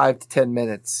 5 to 10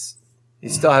 minutes. You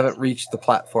still haven't reached the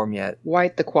platform yet.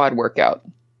 Quite the quad workout.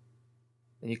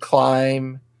 And you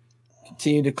climb,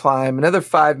 continue to climb. Another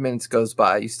 5 minutes goes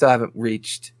by. You still haven't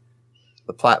reached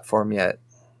the platform yet.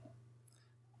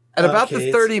 At about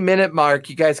the 30-minute mark,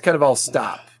 you guys kind of all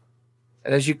stop.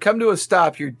 And as you come to a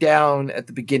stop, you're down at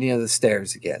the beginning of the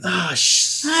stairs again. Ah,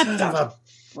 son of a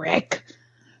frick.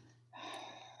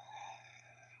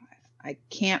 I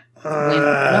can't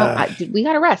win. We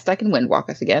got to rest. I can wind walk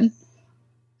us again.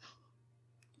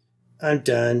 I'm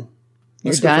done.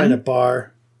 You're Let's go done? find a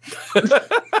bar.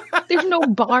 There's no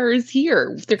bars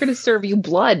here. They're going to serve you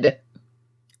blood.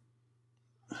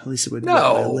 At least it would wet my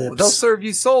No, lips. they'll serve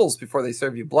you souls before they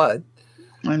serve you blood.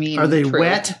 I mean, Are they true.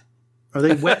 wet? Are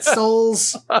they wet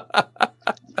souls?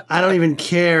 I don't even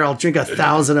care. I'll drink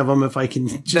 1,000 of them if I can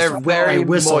just They're wet very my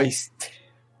whistle. moist.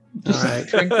 All right.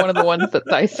 Drink one of the ones that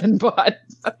Tyson bought.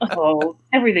 Oh,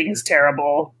 everything is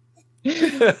terrible.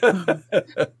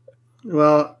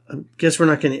 Well, I guess we're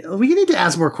not going to... We need to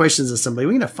ask more questions of somebody.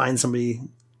 We need to find somebody...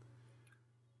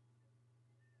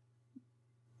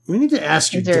 We need to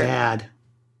ask your dad,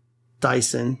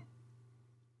 Dyson.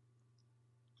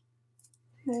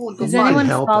 Is anyone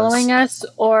following us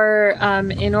or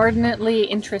inordinately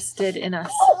interested in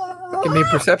us? Give me a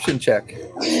perception check.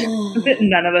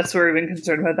 None of us were even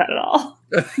concerned about that at all.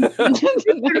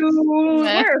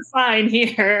 We're fine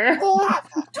here.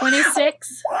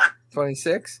 26.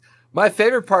 26. My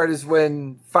favorite part is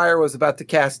when Fire was about to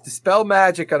cast Dispel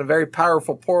Magic on a very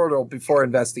powerful portal before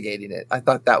investigating it. I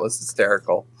thought that was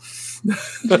hysterical. But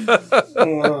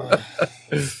it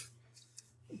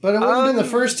wouldn't have been the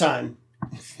first time.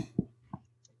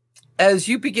 As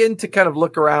you begin to kind of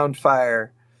look around,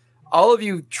 Fire, all of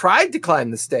you tried to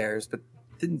climb the stairs, but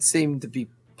didn't seem to be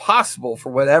possible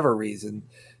for whatever reason.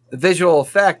 The visual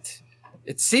effect,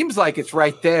 it seems like it's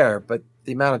right there, but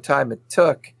the amount of time it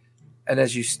took, and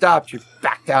as you stopped, you're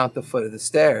back down at the foot of the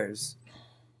stairs.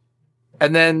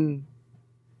 And then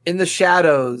in the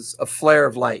shadows, a flare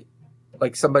of light,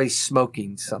 like somebody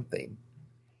smoking something.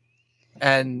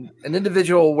 And an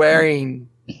individual wearing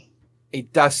a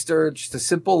duster, just a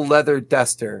simple leather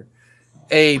duster,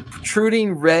 a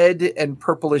protruding red and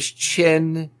purplish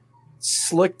chin,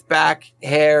 slicked back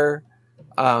hair,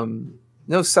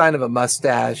 no sign of a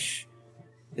mustache,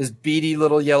 his beady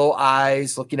little yellow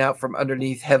eyes looking out from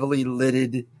underneath heavily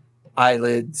lidded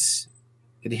eyelids.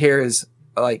 You could hear his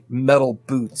like metal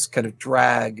boots kind of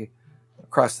drag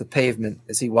across the pavement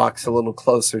as he walks a little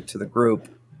closer to the group.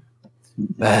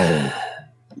 I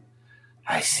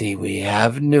see we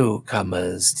have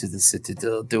newcomers to the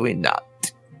Citadel, do we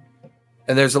not?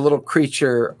 And there's a little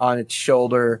creature on its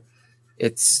shoulder.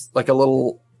 It's like a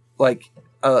little,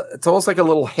 it's almost like a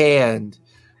little hand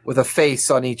with a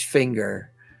face on each finger.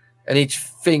 And each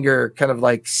finger kind of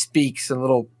like speaks in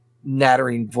little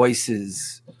nattering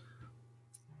voices.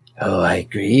 Oh, I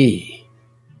agree.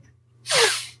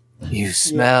 You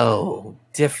smell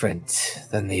different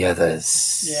than the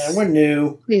others. Yeah, we're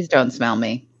new. Please don't smell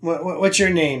me. What's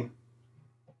your name?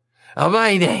 Oh,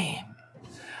 my name.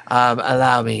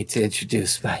 Allow me to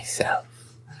introduce myself.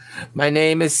 My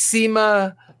name is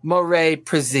Sima Moray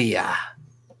Prezia.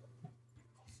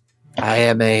 I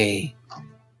am a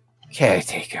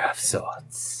caretaker of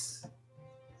sorts.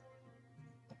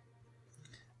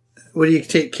 What do you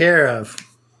take care of?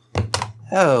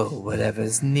 Oh,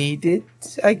 whatever's needed,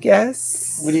 I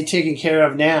guess. What are you taking care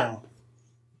of now?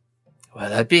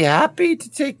 Well, I'd be happy to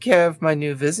take care of my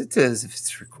new visitors if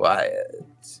it's required.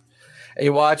 And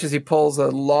you watch as he pulls a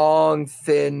long,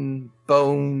 thin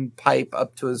bone pipe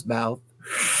up to his mouth.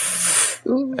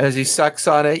 Ooh. As he sucks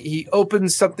on it, he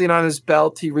opens something on his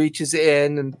belt. He reaches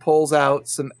in and pulls out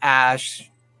some ash,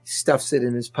 stuffs it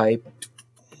in his pipe.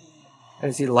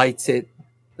 As he lights it,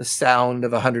 the sound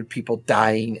of 100 people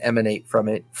dying emanate from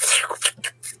it.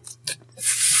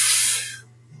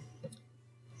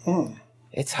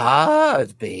 It's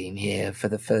hard being here for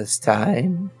the first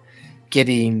time,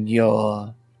 getting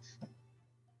your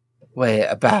way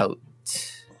about.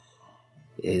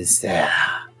 Is there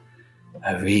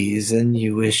a reason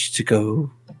you wish to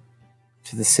go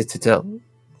to the Citadel?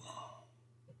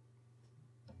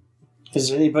 Is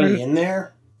there anybody in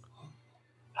there?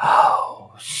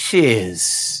 Oh, she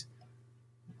is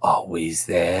always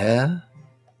there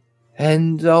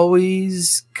and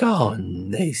always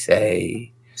gone, they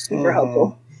say. Super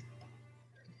helpful.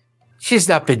 She's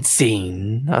not been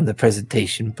seen on the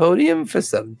presentation podium for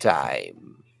some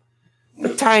time.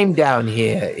 The time down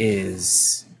here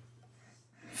is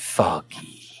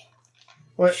foggy.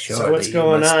 So what's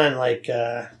going on?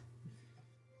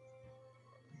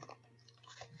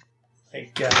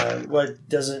 What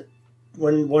doesn't...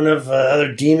 When one of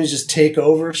other demons just take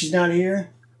over if she's not here?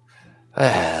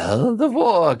 Well, the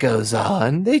war goes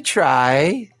on. They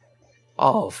try.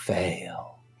 All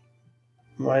fail.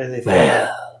 Why do they fail?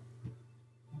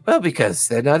 Well, because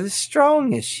they're not as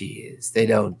strong as she is. They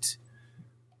don't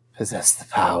possess the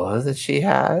power that she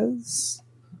has.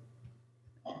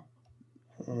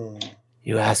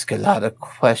 You ask a lot of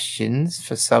questions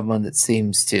for someone that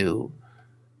seems to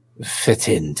fit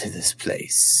into this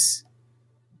place.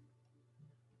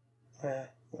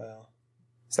 Well.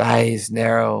 His eyes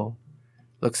narrow,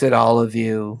 looks at all of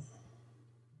you.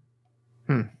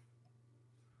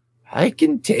 I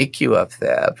can take you up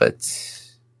there, but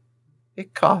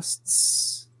it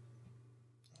costs.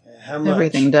 How much?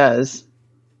 Everything does.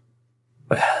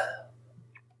 Well,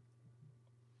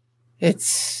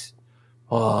 it's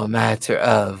a matter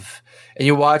of... And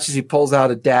you watch as he pulls out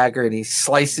a dagger and he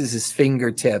slices his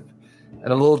fingertip,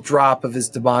 and a little drop of his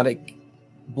demonic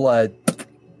blood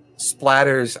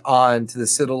splatters onto the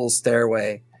citadel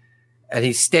stairway. And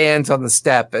he stands on the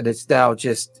step, and it's now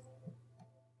just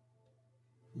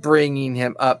bringing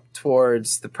him up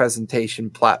towards the presentation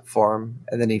platform.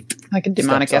 And then he... Like a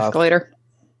demonic steps off. escalator?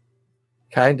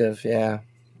 Kind of, yeah.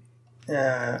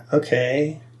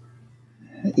 Okay.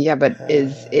 Yeah, but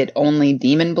is it only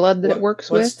demon blood that it works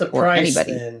what's with? the price, or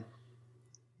anybody? then?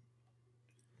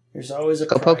 There's always a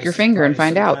Go price. poke your finger and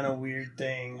find out. Kind of weird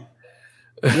thing.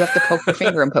 You have to poke your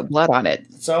finger and put blood on it.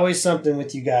 It's always something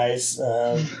with you guys.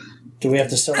 Do we have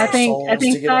to sell I our think souls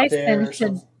to get up there? Tyson Or should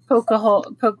something? poke a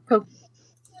hole. Poke.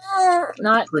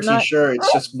 Not. Sure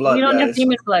it's just blood, You don't guys. have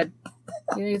demon blood.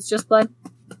 You think it's just blood?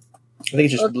 I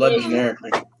think it's just blood Okay.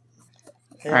 generically. All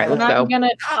right, let's go.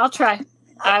 I'll try.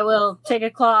 I will take a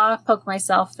claw, poke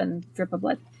myself, and drip of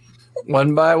blood.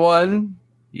 One by one,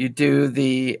 you do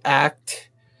the act,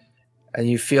 and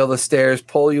you feel the stairs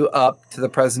pull you up to the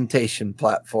presentation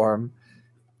platform.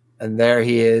 And there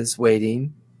he is,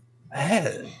 waiting.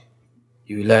 Well,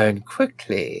 you learn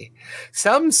quickly.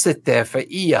 Some sit there for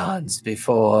eons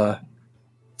before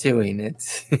doing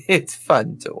it. It's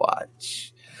fun to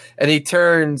watch. And he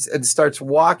turns and starts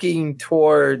walking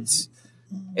towards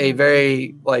a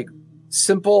very,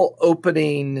 simple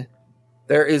opening.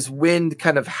 There is wind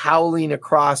kind of howling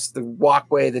across the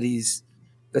walkway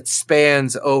that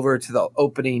spans over to the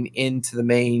opening into the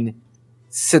main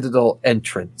citadel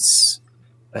entrance.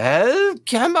 Well,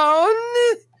 come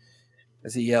on!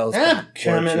 As he yells. I'm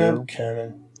towards you.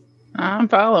 coming. I'm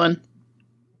following.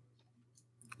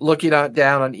 Looking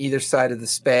down on either side of the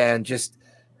span, just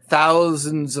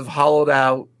thousands of hollowed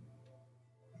out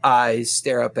eyes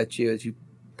stare up at you as you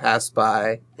pass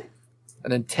by.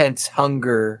 An intense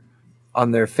hunger on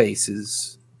their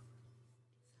faces.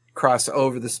 Cross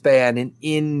over the span and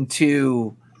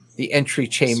into the entry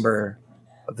chamber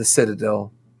of the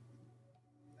citadel.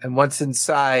 And once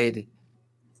inside,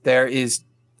 there is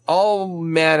all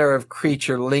manner of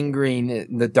creature lingering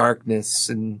in the darkness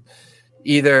and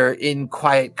either in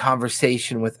quiet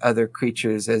conversation with other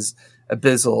creatures as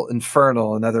abyssal,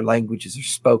 infernal, and other languages are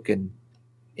spoken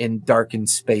in darkened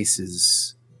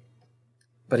spaces.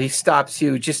 But he stops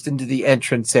you just into the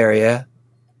entrance area.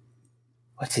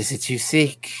 What is it you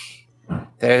seek?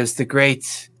 There's the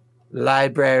great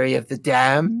library of the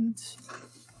damned.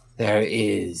 There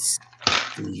is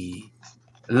the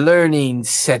learning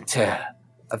center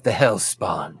of the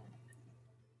Hellspawn.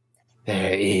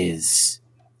 There is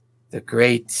the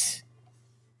great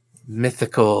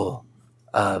mythical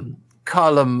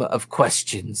column of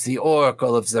questions, the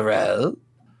Oracle of Zarel.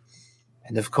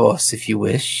 And of course, if you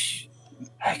wish,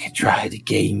 I could try to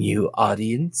gain you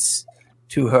audience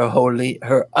to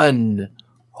her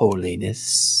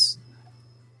unholiness.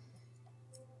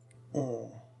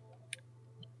 What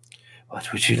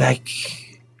would you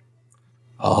like?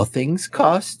 All things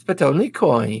cost, but only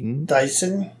coin.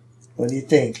 Dyson, what do you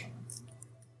think?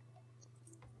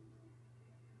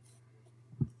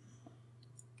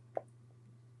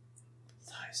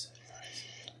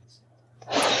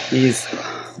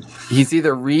 He's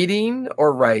either reading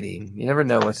or writing. You never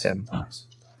know with him.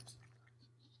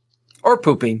 Or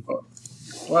pooping.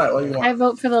 What do you want? I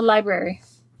vote for the library.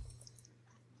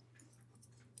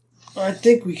 I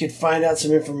think we could find out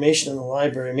some information in the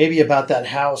library, maybe about that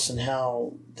house and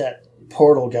how that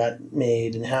portal got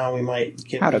made and how we might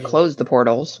get... How to close the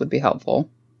portals would be helpful.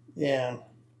 Yeah.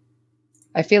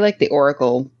 I feel like the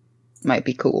Oracle might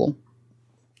be cool.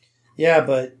 Yeah,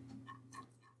 but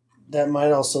that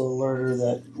might also alert her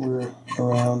that we're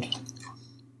around.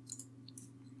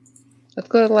 Let's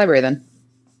go to the library then.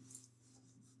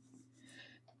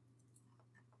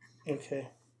 Okay.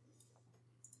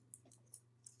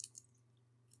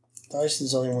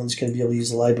 Dyson's the only one's going to be able to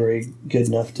use the library good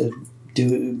enough to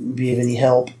be of any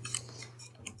help.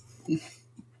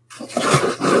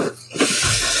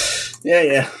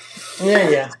 Yeah.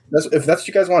 If that's what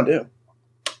you guys want to do.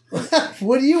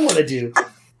 What do you want to do?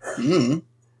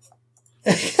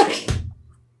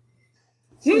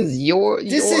 This is your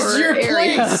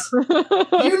area. Place.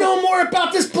 You know more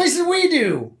about this place than we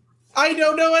do. I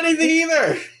don't know anything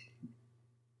either.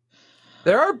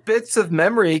 There are bits of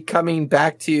memory coming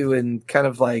back to you in kind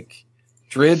of like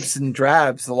dribs and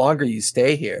drabs the longer you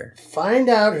stay here. Find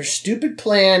out her stupid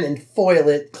plan and foil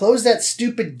it. Close that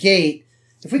stupid gate.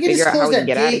 If we can just close that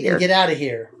gate and get out of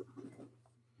here.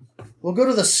 We'll go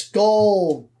to the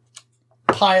skull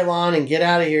pylon and get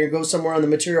out of here and go somewhere on the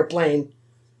material plane.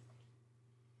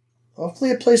 Hopefully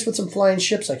a place with some flying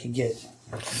ships I can get.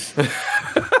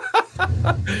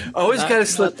 Always got to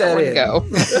slip that in. Go.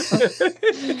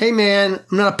 Hey man,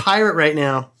 I'm not a pirate right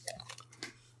now.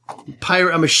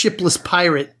 I'm a shipless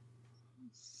pirate.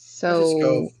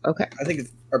 So, okay. I think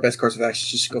our best course of action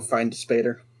is just go find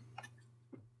Spader.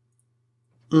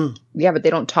 Yeah, but they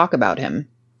don't talk about him.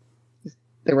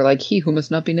 They were like, he who must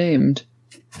not be named.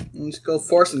 Just go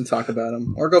force him to talk about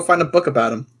him. Or go find a book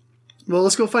about him. Well,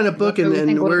 let's go find a book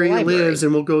and where he lives,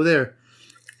 and we'll go there.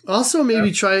 Also,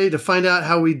 maybe try to find out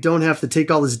how we don't have to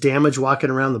take all this damage walking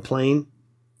around the plane.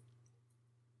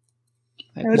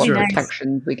 Like what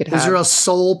protections we could have. Is there a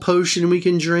soul potion we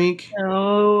can drink?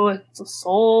 No, it's the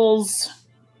souls.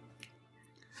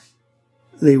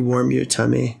 They warm your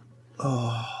tummy.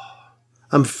 Oh,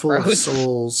 I'm full of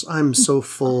souls. I'm so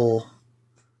full.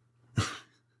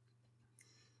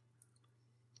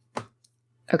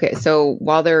 Okay, so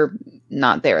while they're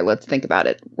not there, let's think about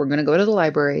it. We're going to go to the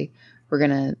library. We're going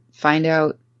to find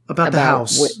out about the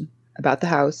house. About the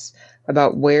house.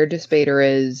 About where Despater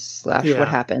is / what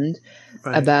happened.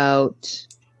 Right. About...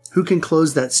 who can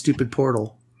close that stupid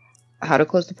portal. How to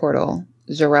close the portal.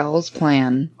 Zarel's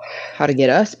plan. How to get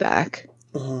us back.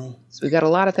 So we got a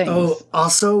lot of things. Oh,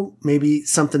 also, maybe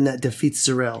something that defeats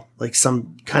Zarel. Like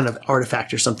some kind of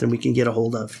artifact or something we can get a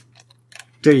hold of.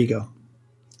 There you go.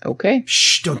 Okay.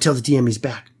 Shh, don't tell the DM he's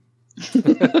back.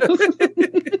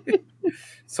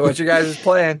 So what's your guys'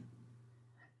 plan?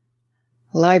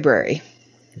 Library.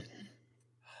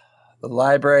 The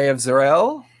Library of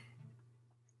Zarel?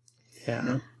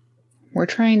 Yeah. We're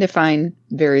trying to find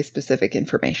very specific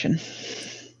information.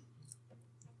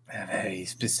 Very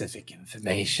specific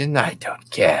information? I don't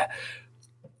care.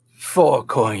 4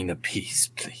 coin apiece,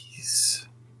 please.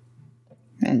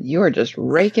 And you're just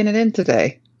raking it in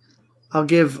today. I'll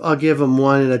give them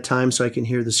one at a time so I can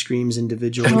hear the screams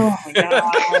individually. Oh my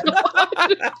god!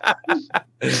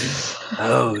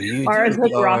 Oh, you Mara's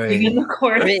like rocking in the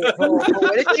corner. Wait,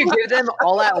 what if you give them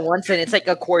all at once and it's like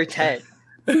a quartet?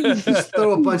 Just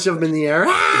throw a bunch of them in the air.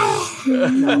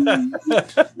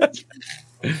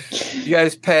 You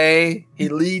guys pay. He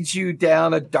leads you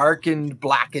down a darkened,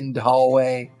 blackened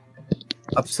hallway,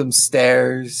 up some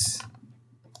stairs,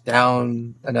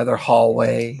 down another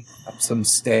hallway, up some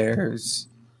stairs,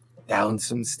 down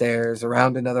some stairs,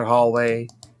 around another hallway,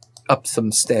 up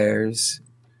some stairs,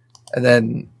 and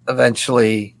then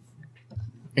eventually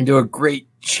into a great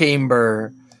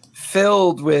chamber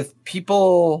filled with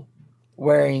people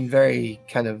wearing very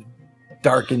kind of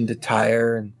darkened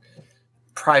attire and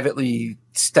privately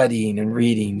studying and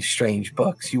reading strange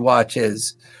books. You watch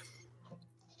as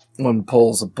one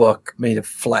pulls a book made of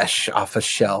flesh off a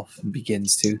shelf and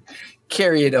begins to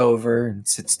carry it over and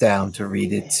sits down to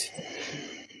read it.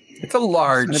 It's a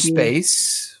large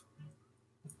space.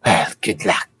 Well, good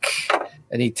luck.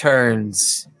 And he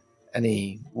turns and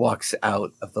he walks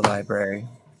out of the library.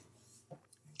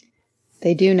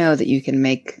 They do know that you can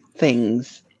make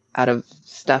things out of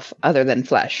stuff other than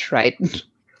flesh, right?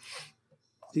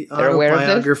 The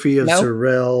autobiography of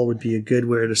Zarel would be a good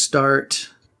way to start.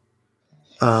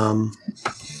 So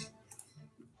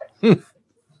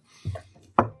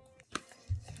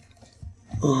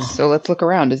let's look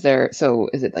around. Is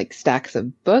it like stacks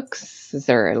of books? Is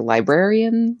there a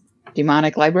librarian?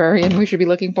 Demonic librarian we should be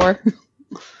looking for?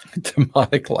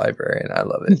 Demonic librarian. I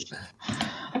love it.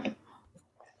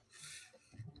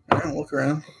 All right, look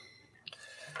around.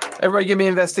 Everybody give me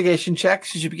investigation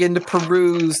checks as you begin to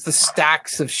peruse the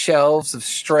stacks of shelves of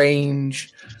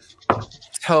strange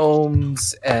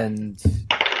tomes and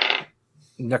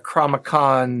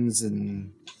Necronomicons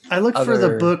and I looked for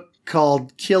the book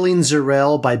called Killing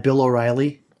Zarel by Bill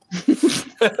O'Reilly.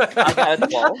 I got a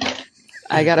 12.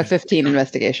 I got a 15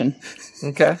 investigation.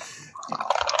 Okay.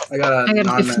 I got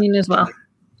a 15 as well.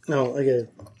 No, I get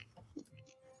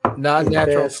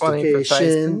Non-natural 20 for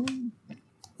Investigation. Tyson.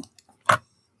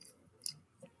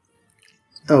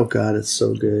 Oh god, it's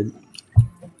so good.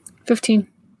 15.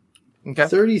 Okay.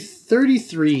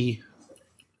 33.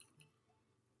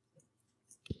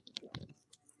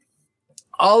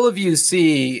 All of you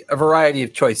see a variety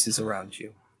of choices around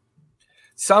you.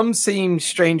 Some seem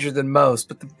stranger than most,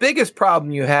 but the biggest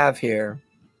problem you have here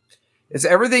is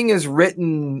everything is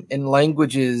written in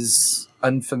languages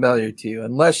unfamiliar to you,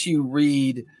 unless you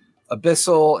read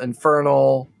Abyssal,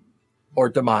 Infernal, or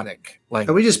Demonic And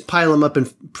language. we just pile them up in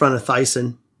front of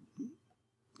Thyson.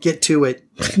 Get to it.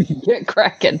 Get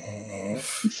cracking.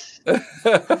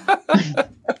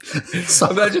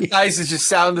 Imagine Tyson's just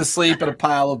sound asleep in a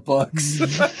pile of books.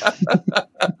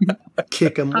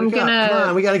 Kick them. I'm Come gonna-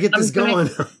 on, we got to get I'm this gonna- going.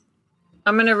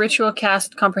 I'm going to ritual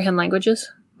cast Comprehend Languages.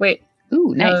 Wait.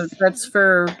 Ooh, nice. That's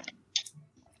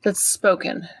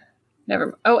spoken. Never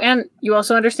mind. Oh, and you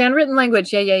also understand written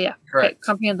language. Yeah. Correct. Okay,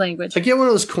 comprehend language. I get one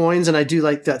of those coins, and I do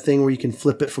like that thing where you can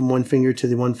flip it from one finger to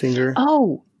the one finger,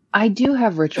 Oh, I do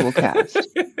have ritual cast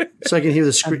so I can hear the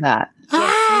of scream. that.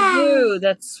 Yes, you do.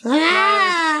 That's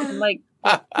like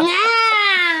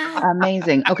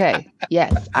Amazing. Okay.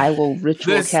 Yes, I will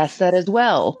ritual This- cast that as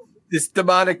well. This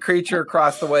demonic creature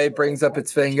across the way brings up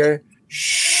its finger.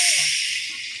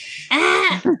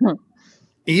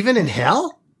 Even in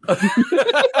hell?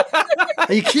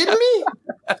 Are you kidding me?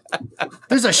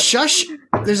 There's a shush.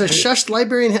 There's a shush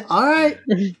library in hell. All right.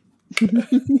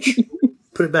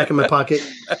 Put it back in my pocket.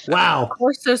 Wow. of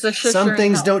course there's a shusher Some in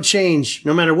things hell. don't change,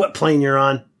 no matter what plane you're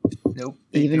on. Nope.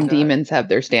 they do Even not. demons have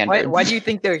their standards. Why do you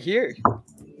think they're here?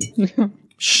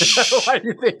 Shh. Why do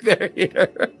you think they're here?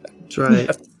 That's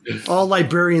right. All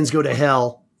librarians go to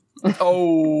hell.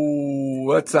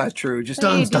 Oh, that's not true. Just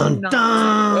Dun They do dun not.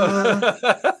 dun.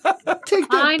 Take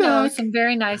that I know back. some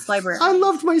very nice librarians. I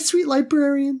loved my sweet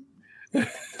librarian.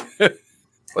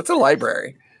 What's a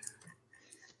library?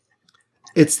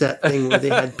 It's that thing where they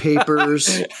had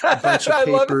papers, a bunch of I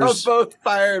love how papers both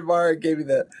Fire and Mara gave me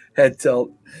the head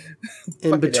tilt.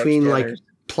 in fucking between, like X-Jenners.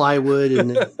 plywood,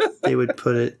 and they would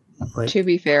put it like To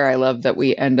be fair, I love that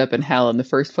we end up in hell and the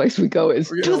first place we go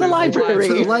is We're to gonna the leave the library.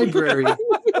 to the library.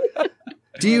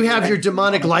 Do you have your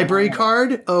demonic library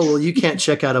card? Oh, well, you can't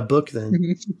check out a book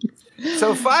then.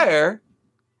 So Fire,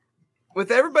 with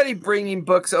everybody bringing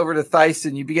books over to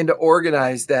Thyson, you begin to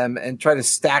organize them and try to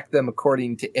stack them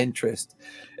according to interest.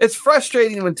 It's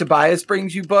frustrating when Tobias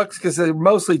brings you books because they're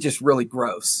mostly just really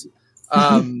gross.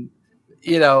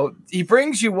 You know, he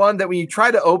brings you one that when you try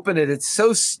to open it, it's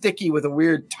so sticky with a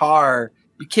weird tar,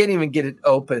 you can't even get it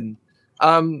open. But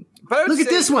I would Look at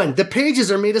say- this one. The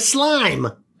pages are made of slime.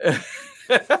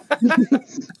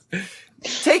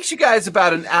 Takes you guys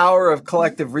about an hour of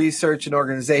collective research and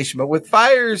organization, but with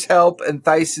Fire's help and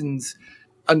Thyson's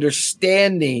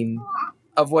understanding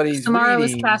of what he's Samara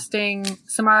was reading, casting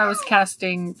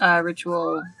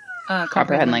ritual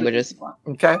Comprehend languages.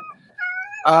 okay.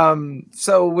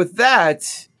 So with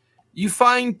that, you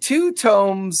find two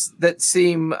tomes that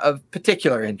seem of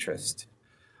particular interest.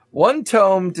 One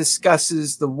tome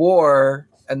discusses the war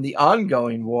and the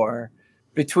ongoing war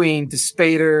between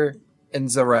Despater and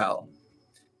Zarel.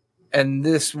 And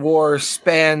this war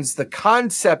spans the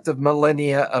concept of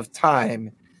millennia of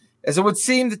time, as it would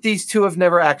seem that these two have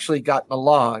never actually gotten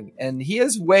along. And he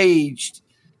has waged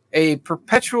a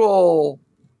perpetual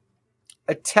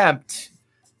attempt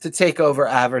to take over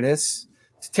Avernus,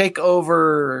 to take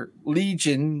over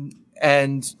Legion,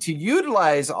 and to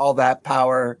utilize all that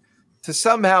power to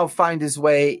somehow find his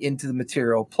way into the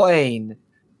material plane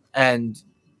and,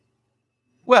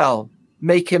 well,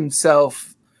 make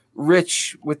himself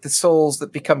rich with the souls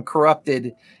that become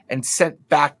corrupted and sent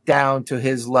back down to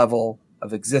his level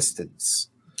of existence.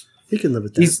 You can live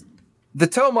with that. The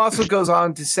tome also goes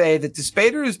on to say that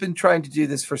Despater has been trying to do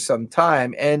this for some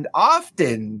time, and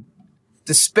often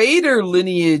Despater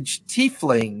lineage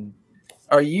tiefling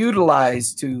are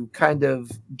utilized to kind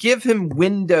of give him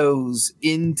windows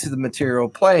into the material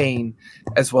plane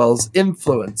as well as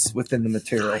influence within the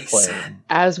material plane.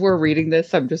 As we're reading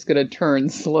this, I'm just going to turn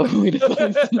slowly to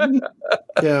Thyson.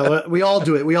 Yeah, well, we all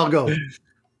do it. We all go.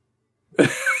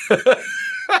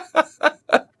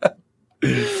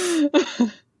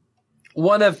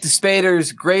 One of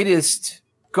Despater's greatest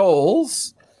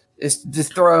goals is to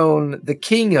dethrone the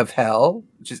king of hell,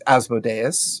 which is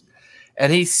Asmodeus,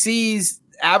 and he sees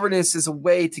Avernus is a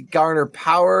way to garner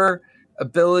power,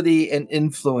 ability, and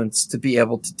influence to be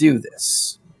able to do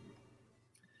this.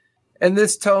 And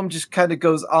this tome just kind of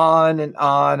goes on and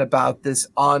on about this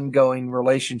ongoing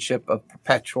relationship of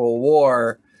perpetual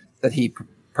war that he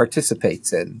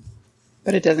participates in.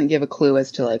 But it doesn't give a clue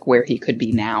as to like where he could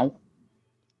be now.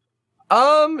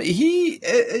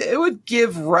 It would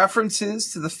give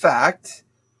references to the fact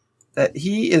that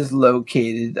he is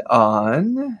located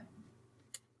on.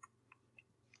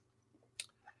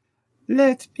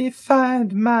 Let me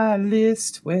find my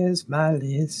list. Where's my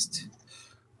list?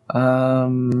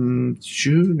 Junos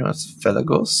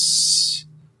Felagos.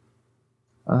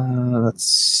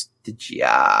 That's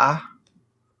Stygia.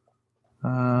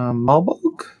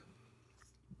 Malbolg.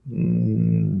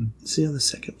 See on the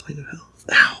second plane of hell.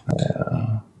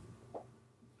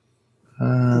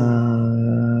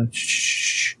 Ow.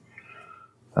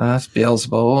 That's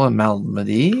Beelzebub and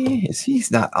Malmedy. He's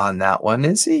not on that one,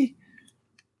 is he?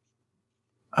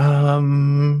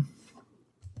 No,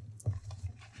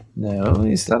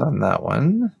 he's not on that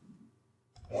one.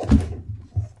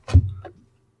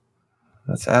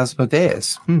 That's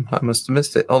Asmodeus. I must have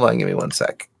missed it. Hold on, give me one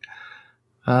sec.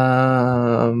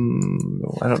 I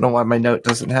don't know why my note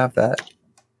doesn't have that.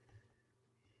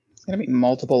 It's going to be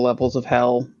multiple levels of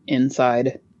hell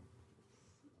inside.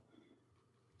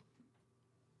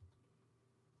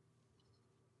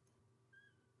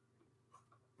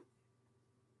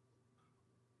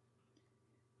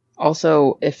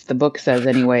 Also, if the book says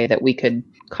anyway that we could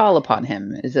call upon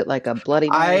him, is it like a Bloody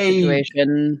Mary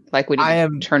situation? Like we need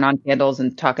to turn on candles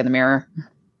and talk in the mirror?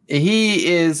 He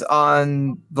is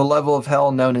on the level of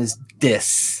hell known as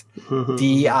Dis.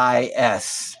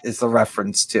 D-I-S is the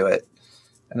reference to it.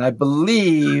 And I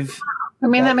believe... I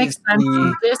mean, that makes sense.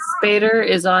 Dis Spader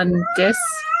is on Dis.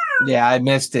 Yeah, I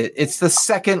missed it. It's the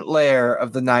second layer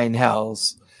of the 9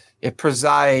 hells. It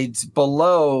presides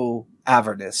below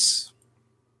Avernus.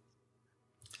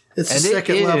 It's the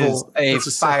second level. A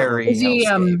fiery. Is he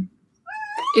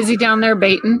down there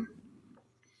baiting?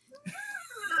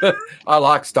 I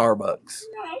like Starbucks.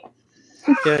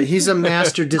 Yeah, he's a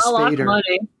master dissipator.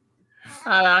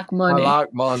 I like money. I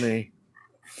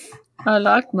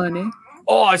like money.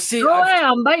 Oh, I see. Go away,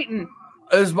 I'm baiting.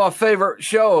 This is my favorite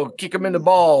show. Kick him in the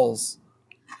balls.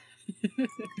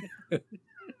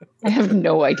 I have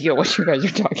no idea what you guys are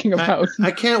talking about. I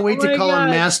can't wait to call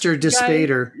him Master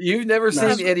Dissipator. You've never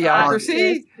seen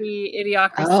Idiocracy?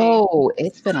 Idiocracy. Oh,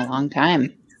 it's been a long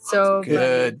time. So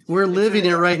good. We're living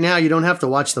it right now. You don't have to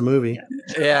watch the movie.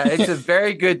 Yeah, it's a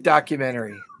very good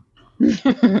documentary.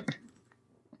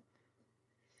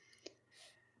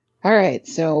 All right,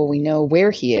 so we know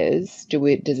where he is.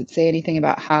 Does it say anything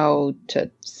about how to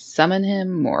summon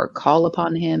him or call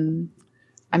upon him?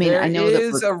 I mean, I know there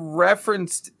is a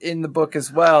reference in the book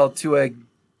as well to a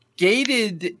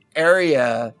gated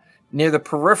area near the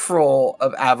peripheral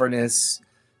of Avernus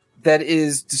that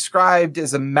is described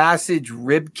as a massive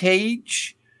rib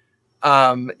cage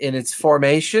in its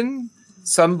formation.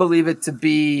 Some believe it to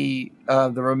be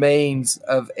the remains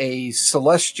of a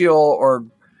celestial or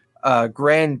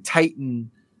grand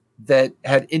titan that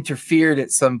had interfered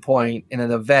at some point in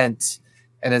an event.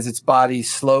 And as its body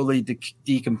slowly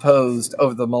decomposed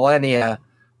over the millennia,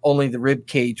 only the rib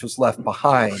cage was left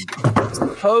behind.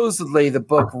 Supposedly, the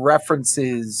book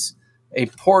references a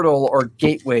portal or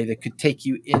gateway that could take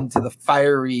you into the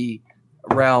fiery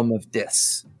realm of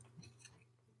Dis.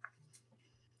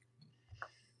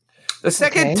 The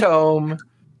second tome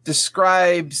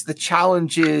describes the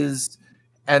challenges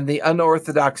and the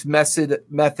unorthodox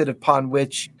method upon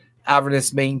which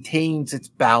Avernus maintains its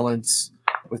balance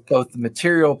with both the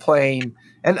material plane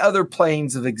and other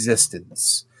planes of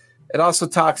existence. It also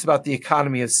talks about the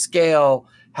economy of scale,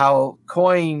 how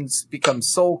coins become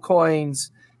soul coins,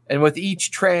 and with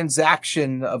each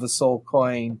transaction of a soul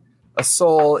coin, a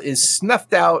soul is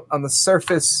snuffed out on the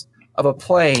surface of a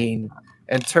plane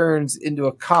and turns into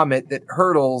a comet that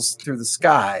hurtles through the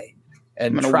sky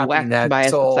and trapping that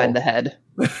soul upside the head.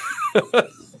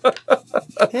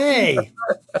 Hey,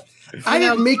 I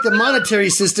didn't make the monetary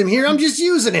system here. I'm just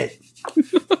using it.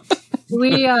 Do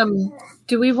we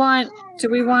want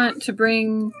to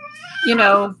bring,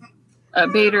 a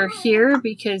Bader here,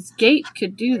 because Gate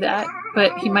could do that,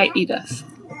 but he might eat us.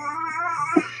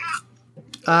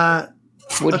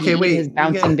 Would he eat his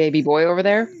bouncing baby boy over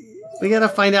there? We gotta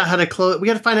find out how to close. We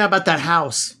gotta find out about that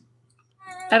house.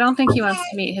 I don't think he wants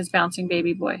to meet his bouncing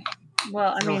baby boy.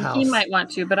 Well, I mean, he might want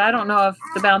to, but I don't know if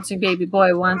the bouncing baby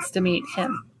boy wants to meet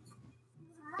him.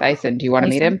 Dyson, do you want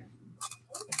to meet him?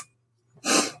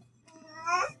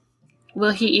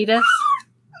 Will he eat us?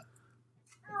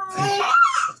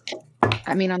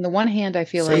 I mean, on the one hand, I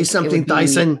feel Say like something,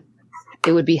 Dyson.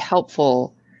 it would be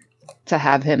helpful to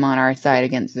have him on our side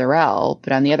against Zarel,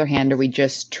 but on the other hand, are we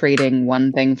just trading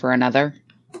one thing for another?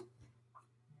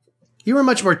 You were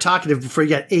much more talkative before you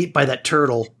got ate by that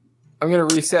turtle. I'm going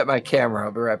to reset my camera.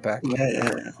 I'll be right back.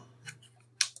 Yeah.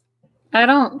 I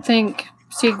don't think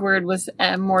Sigurd was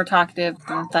more talkative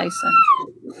than Thyson.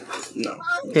 No.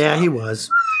 Yeah, he was.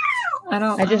 I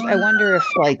wonder if,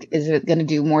 like, is it going to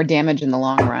do more damage in the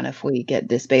long run if we get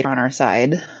this bait on our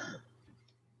side?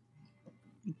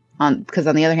 Because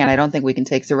on the other hand, I don't think we can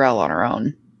take Zarel on our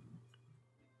own.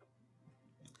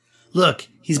 Look,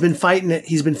 he's been fighting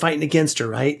against her,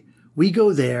 right? We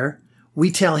go there.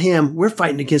 We tell him we're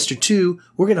fighting against her too.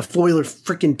 We're going to foil her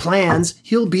freaking plans.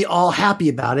 He'll be all happy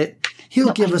about it.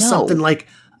 He'll give us something like,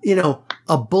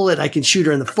 a bullet I can shoot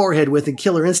her in the forehead with and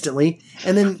kill her instantly.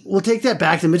 And then we'll take that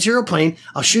back to the material plane.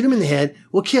 I'll shoot him in the head.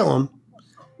 We'll kill him.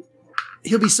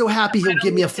 He'll be so happy he'll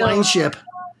give me a flying ship.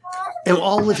 And we'll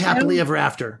all live happily ever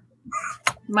after.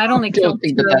 Might only kill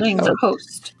the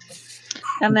host.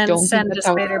 And then send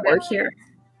Despader back here.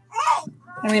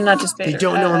 I mean, not Despader. You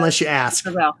don't know unless you ask.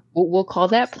 We'll call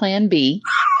that Plan B.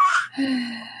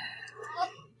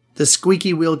 The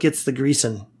squeaky wheel gets the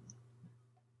greasing.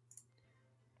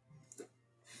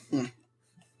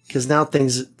 Because now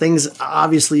things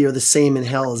obviously are the same in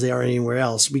hell as they are anywhere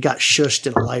else. We got shushed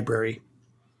in a library.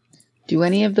 Do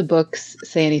any of the books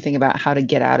say anything about how to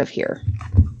get out of here?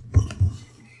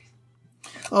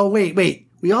 Oh, wait.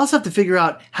 We also have to figure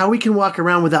out how we can walk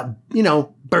around without,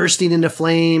 bursting into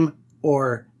flame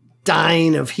or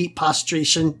dying of heat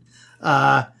postration.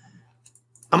 I'm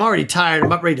already tired. I'm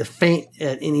about ready to faint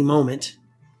at any moment.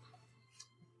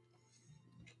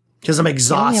 Because I'm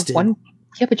exhausted.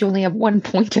 But you only have 1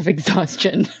 point of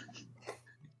exhaustion.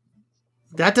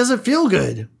 That doesn't feel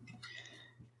good.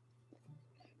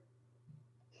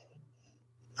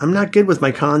 I'm not good with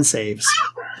my con saves.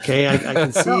 Okay, I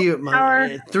can see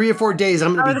you. 3 or 4 days,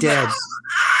 I'm going to be dead.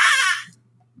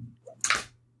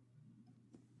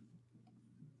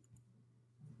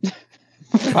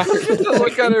 The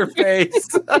look on her face.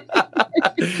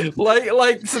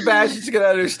 like Sebastian's going to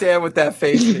understand what that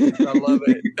face means. I love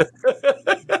it.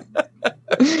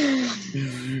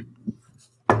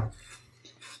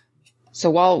 So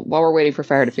while we're waiting for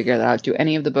Fire to figure that out, do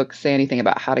any of the books say anything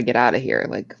about how to get out of here?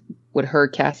 Like, would her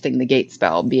casting the gate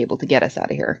spell be able to get us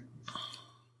out of here?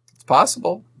 It's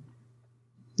possible.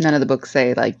 None of the books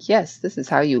say, like, yes, this is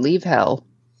how you leave hell.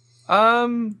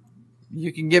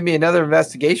 You can give me another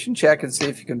investigation check and see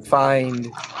if you can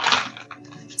find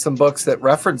some books that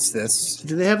reference this.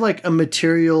 Do they have, like, a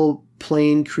material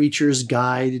plane creature's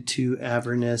guide to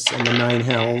Avernus and the Nine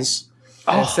Hells?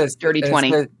 It says dirty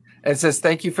 20. It says,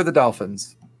 thank you for the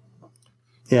dolphins.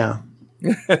 Yeah.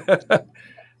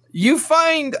 You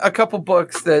find a couple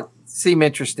books that seem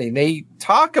interesting. They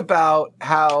talk about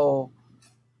how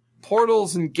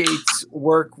portals and gates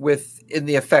work in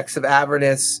the effects of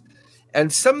Avernus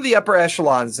and some of the upper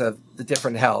echelons of the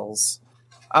different hells.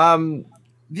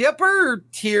 The upper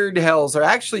tiered hells are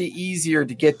actually easier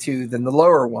to get to than the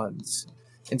lower ones.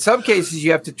 In some cases,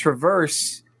 you have to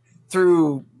traverse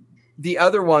through the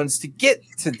other ones to get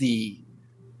to the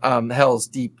hells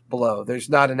deep below. There's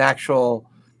not an actual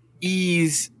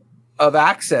ease of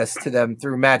access to them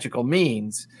through magical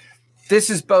means. This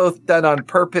is both done on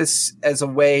purpose as a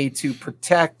way to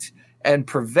protect and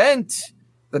prevent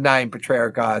the 9 betrayer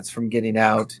gods from getting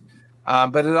out.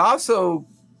 But it also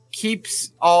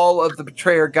keeps all of the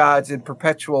betrayer gods in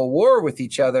perpetual war with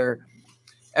each other,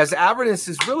 as Avernus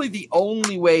is really the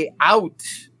only way out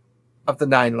of the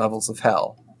 9 levels of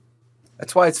hell.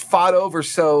 That's why it's fought over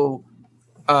so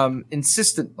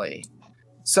insistently.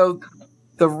 So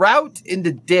the route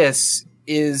into Dis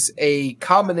is a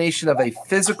combination of a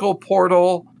physical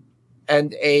portal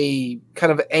and a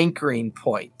kind of anchoring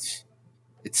point.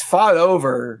 It's fought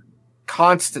over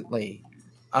constantly.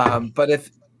 But if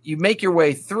you make your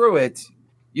way through it,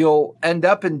 you'll end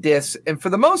up in Dis. And for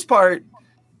the most part,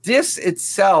 Dis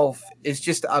itself is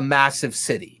just a massive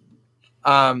city.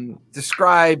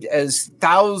 Described as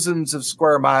thousands of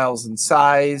square miles in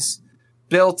size,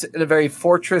 built in a very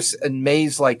fortress and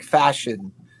maze-like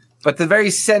fashion. But the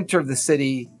very center of the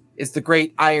city is the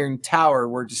great iron tower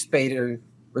where Despader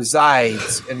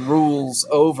resides and rules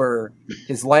over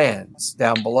his lands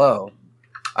down below.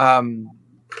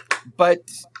 But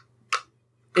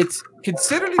it's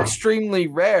considered extremely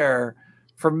rare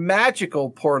for magical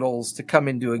portals to come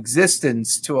into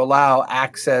existence to allow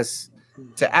access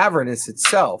to Avernus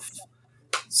itself.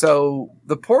 So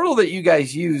the portal that you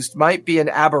guys used might be an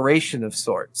aberration of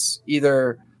sorts,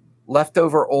 either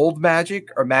leftover old magic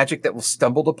or magic that was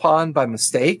stumbled upon by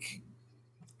mistake.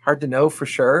 Hard to know for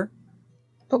sure.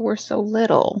 But we're so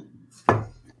little. I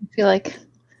feel like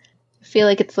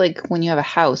it's like when you have a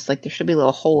house, like there should be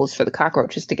little holes for the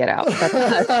cockroaches to get out.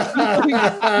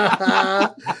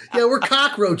 Yeah, we're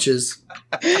cockroaches.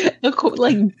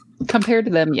 Like compared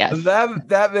to them, yes.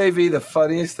 That may be the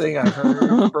funniest thing I've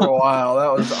heard for a while.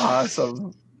 That was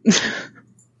awesome.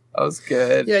 That was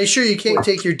good. Yeah, sure you can't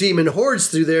take your demon hordes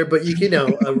through there, but you know,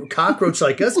 a cockroach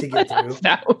like us can get through.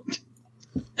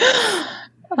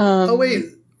 Oh wait,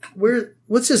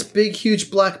 what's this big,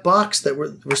 huge black box that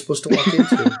we're supposed to walk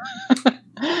into?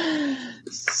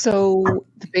 So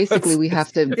basically, we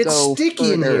have to it's go. It's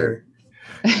sticky further.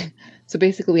 in here. So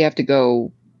basically, we have to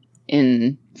go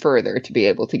in further to be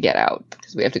able to get out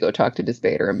because we have to go talk to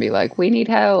Despater and be like, "We need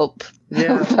help."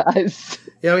 Yeah, help us.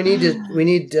 Yeah, we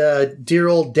need dear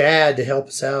old Dad to help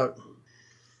us out.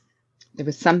 There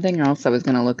was something else I was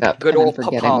going to look up. Good and old I'm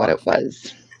forgetting Papa. what it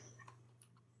was.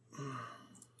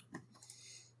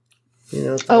 You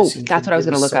know, that's what I was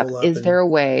going to look up. Is there a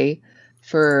way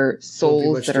for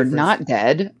souls that are not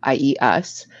dead, i.e.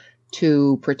 us,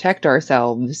 to protect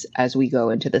ourselves as we go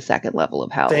into the second level of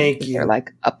hell? Thank Is you. there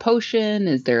like a potion?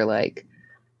 Is there like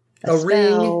a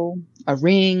ring? A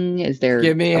ring? Is there...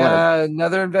 Give me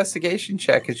another investigation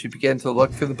check as you begin to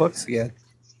look through the books again.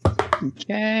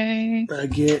 Okay. I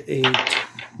get a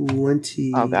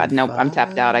 20. Oh, God. Nope. I'm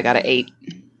tapped out. I got an 8.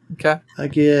 Okay. I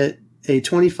get a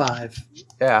 25.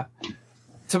 Yeah.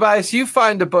 Tobias, you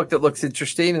find a book that looks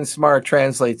interesting and Samara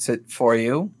translates it for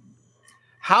you.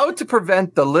 How to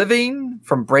prevent the living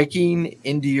from breaking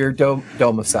into your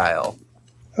domicile.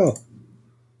 Oh.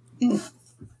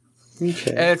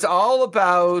 Okay. And it's all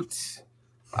about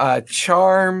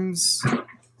charms,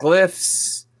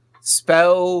 glyphs,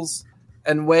 spells,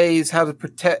 and ways how to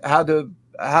protect, how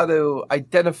to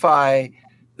identify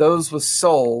those with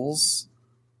souls,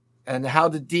 and how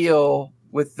to deal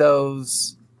with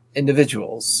those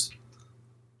individuals.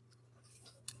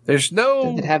 There's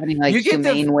no. Does it have any like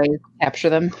humane ways to capture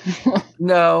them?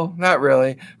 No, not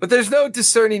really. But there's no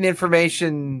discerning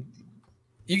information.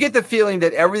 You get the feeling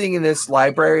that everything in this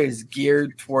library is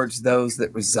geared towards those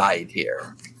that reside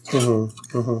here.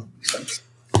 Mm-hmm, mm-hmm.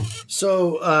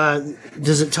 So,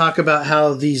 does it talk about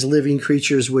how these living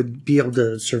creatures would be able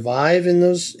to survive in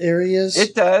those areas?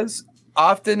 It does.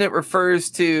 Often it refers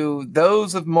to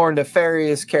those of more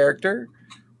nefarious character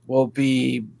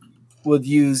would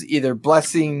use either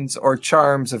blessings or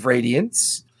charms of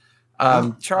radiance,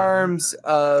 charms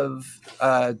of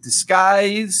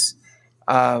disguise,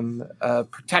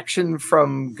 protection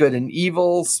from good and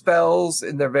evil spells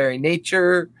in their very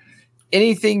nature,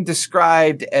 anything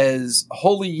described as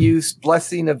holy use,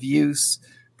 blessing of use,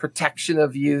 protection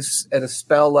of use at a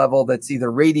spell level that's either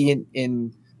radiant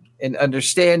in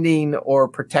understanding or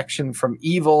protection from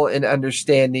evil in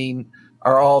understanding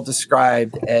are all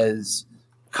described as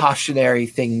cautionary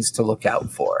things to look out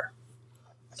for.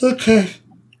 Okay.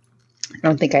 I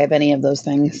don't think I have any of those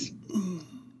things.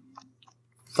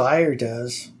 Fire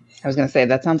does. I was going to say,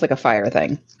 that sounds like a fire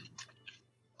thing.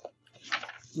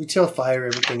 We tell Fire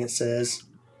everything it says.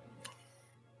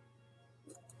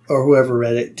 Or whoever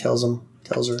read it tells her.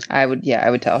 I would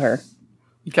tell her.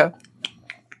 Okay.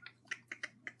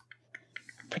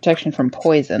 Protection from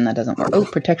poison, that doesn't work. Oh,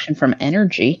 protection from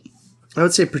energy. I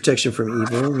would say protection from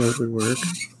evil. That would work.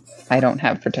 I don't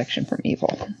have protection from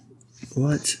evil.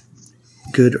 What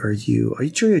good are you? Are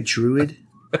you a druid?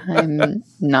 I'm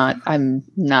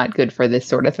not good for this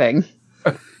sort of thing.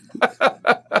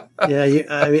 Yeah,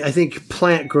 I think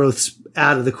plant growth's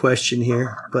out of the question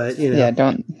here, but you know.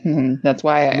 Yeah, that's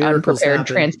why I'm prepared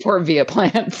happen. Transport via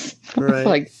plants. Right.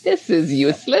 Like, this is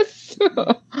useless.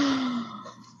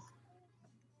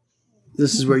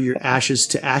 This is where your ashes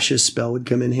to ashes spell would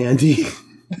come in handy.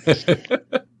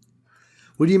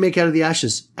 What do you make out of the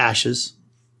ashes? Ashes.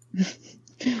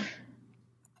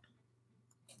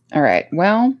 All right.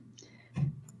 Well,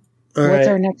 what's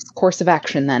our next course of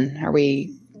action then? Are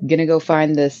we going to go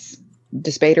find this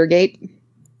Despater Gate?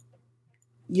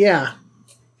 Yeah.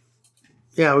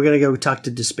 Yeah, we're going to go talk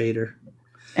to Despater.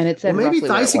 And it said maybe roughly where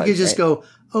it Thyson was, could just right? go,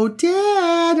 "Oh,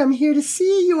 Dad, I'm here to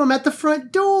see you. I'm at the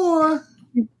front door.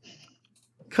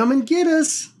 Come and get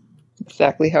us."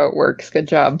 Exactly how it works. Good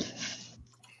job.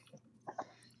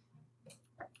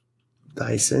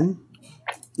 Dyson,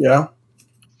 Yeah.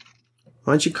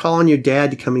 why don't you call on your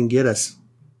dad to come and get us?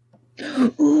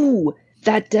 Ooh,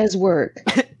 that does work.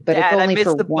 But Dad, it's I only missed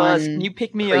for the one bus. Can you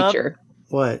pick me up? creature.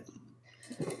 What?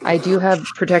 I do have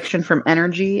protection from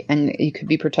energy, and you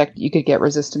could get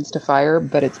resistance to fire,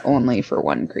 but it's only for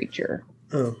one creature.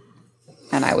 Oh,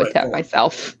 And I would tap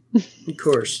myself. of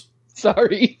course.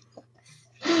 Sorry.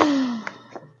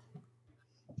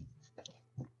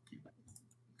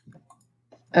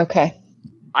 Okay.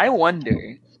 I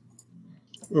wonder,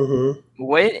 Mm-hmm.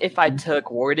 what if I took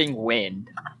Warding Wind,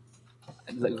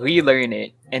 relearn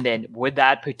it, and then would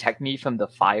that protect me from the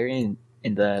fire in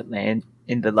the land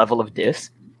in the level of Dis?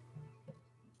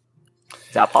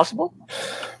 Is that possible?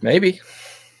 Maybe.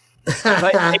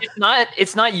 But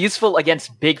it's not useful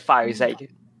against big fires, like.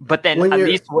 But then When at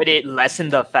you're- least would it lessen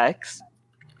the effects?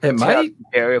 It might.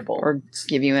 Variable. Or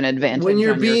give you an advantage when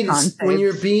you're on your being con when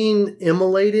you're saves. being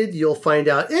immolated, you'll find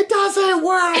out it doesn't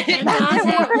work. It doesn't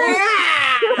work.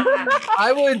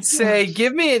 I would say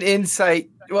give me an insight.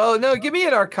 Well, no, give me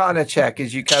an Arcana check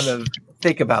as you kind of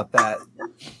think about that.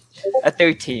 A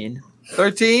 13.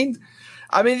 13?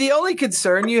 I mean, the only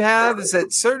concern you have is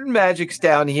that certain magics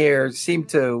down here seem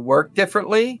to work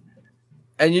differently,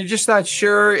 and you're just not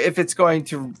sure if it's going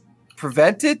to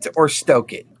prevent it or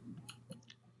stoke it.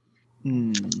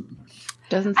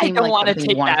 Doesn't I seem don't like want to something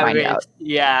take you want to that find risk. out.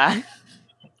 Yeah.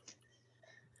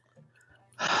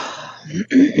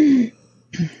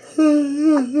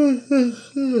 Oh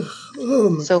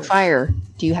my So God. fire,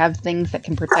 do you have things that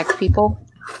can protect people?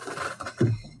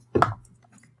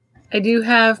 I do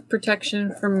have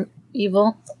protection from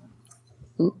evil.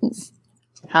 Ooh.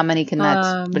 How many can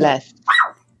that bless?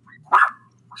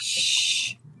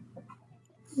 Shh.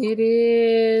 It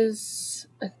is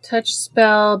a touch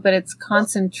spell, but it's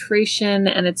concentration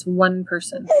and it's one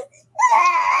person.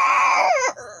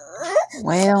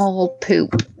 Well,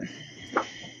 poop.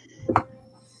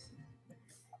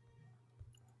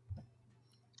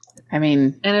 I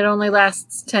mean, And it only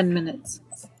lasts 10 minutes,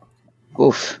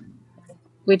 oof.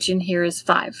 which in here is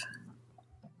 5.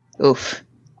 Oof.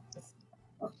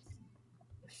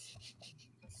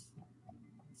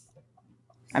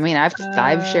 I mean,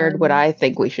 I've shared what I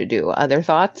think we should do. Other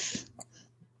thoughts?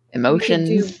 Emotions?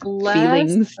 We could do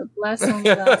Feelings? Bless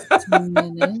only lasts a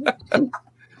minute.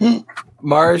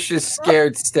 Marsh is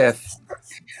scared stiff.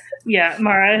 Yeah,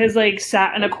 Mara has like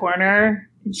sat in a corner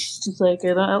and she's just like,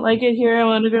 I don't like it here. I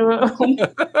want to go home.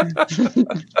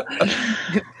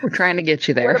 We're trying to get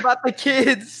you there. What about the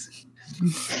kids?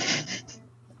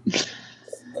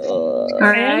 All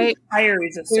right. Fire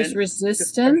resistant. There's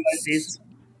resistance,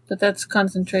 but that's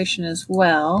concentration as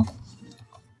well.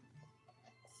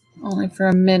 Only for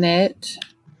a minute.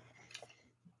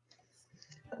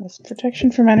 Plus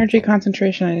protection from energy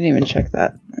concentration. I didn't even check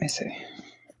that. Let me see.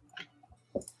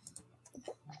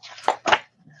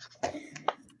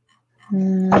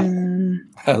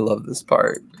 I love this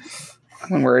part.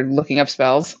 When we're looking up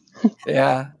spells,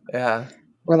 Yeah.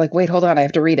 we're like, wait, hold on, I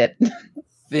have to read it.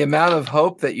 The amount of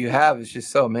hope that you have is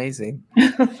just so amazing.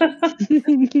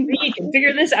 We can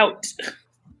figure this out.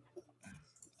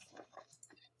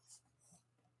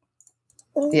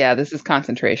 Yeah, this is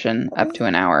concentration up to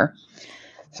an hour.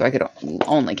 So I could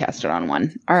only cast it on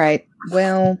one. All right.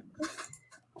 Well,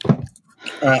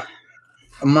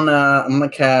 I'm gonna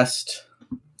cast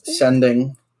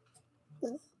Sending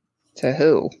to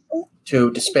who? to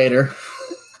Despater.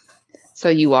 So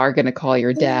you are going to call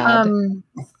your dad.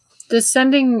 Does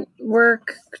sending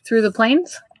work through the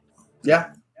planes?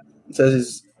 Yeah, it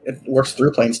says it works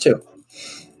through planes too.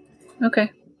 Okay.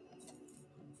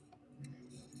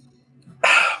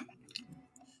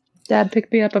 Dad,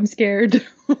 pick me up. I'm scared.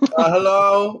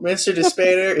 Hello, Mr.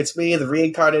 Despater. It's me, the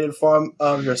reincarnated form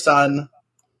of your son.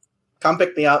 Come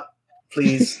pick me up,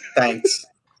 please. Thanks.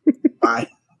 Bye.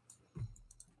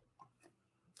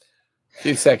 A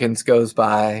few seconds goes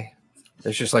by.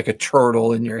 There's just like a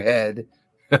turtle in your head.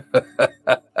 I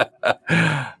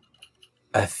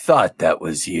thought that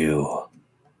was you.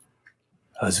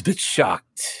 I was a bit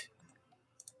shocked.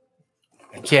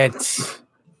 I can't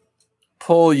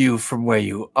pull you from where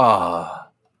you are,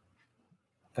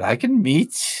 but I can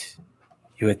meet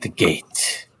you at the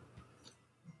gate.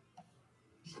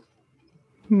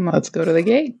 Let's go to the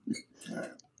gate.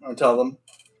 I'll tell them.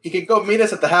 You can go meet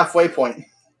us at the halfway point.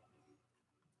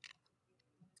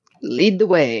 Lead the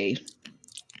way.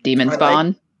 Demon I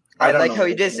spawn. I I don't like know. how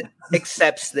he just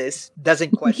accepts this,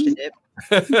 doesn't question it.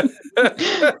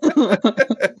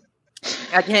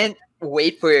 I can't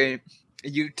wait for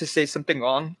you to say something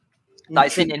wrong,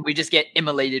 Dyson, and we just get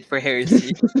immolated for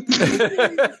heresy. That's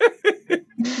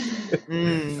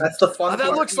the fun that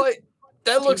part.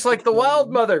 looks like the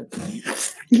Wild Mother.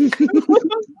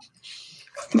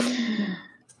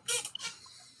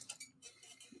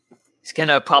 He's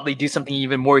gonna probably do something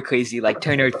even more crazy, like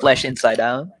turn her flesh inside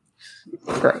out.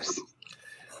 Gross.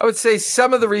 I would say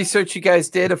some of the research you guys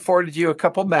did afforded you a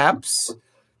couple maps.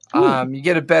 You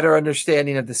get a better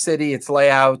understanding of the city, its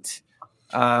layout.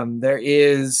 There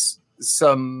is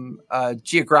some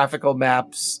geographical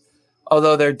maps,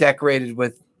 although they're decorated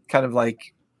with kind of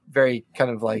like very kind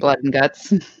of like Blood and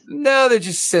guts. no, they're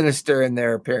just sinister in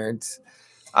their appearance.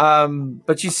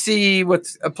 But you see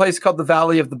what's a place called the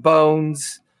Valley of the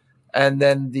Bones, and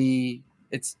then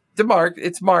it's marked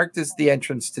as the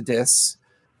entrance to Dis.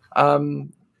 I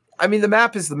mean, the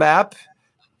map is the map.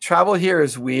 Travel here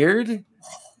is weird.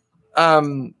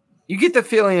 You get the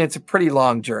feeling it's a pretty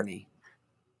long journey.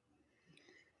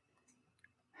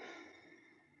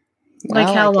 Like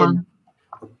Well, how I long?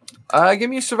 Give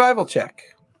me a survival check.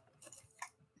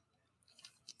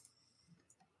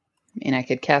 I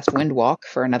could cast Windwalk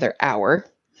for another hour.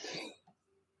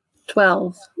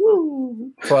 12.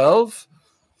 Woo. 12.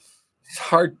 It's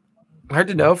hard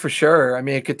to know for sure. I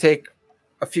mean, it could take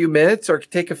a few minutes or it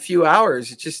could take a few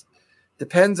hours. It just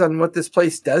depends on what this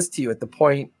place does to you at the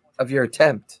point of your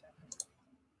attempt.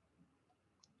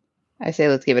 I say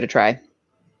let's give it a try.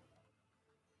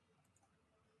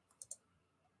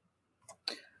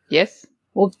 Yes?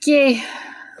 Okay.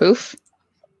 Poof.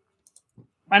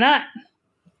 Why not?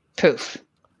 Poof.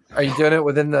 Are you doing it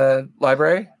within the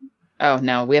library? Oh,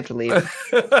 no, we have to leave.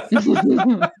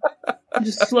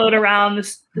 Just float around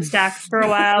the stacks for a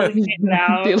while and get it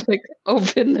out. You, like,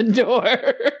 open the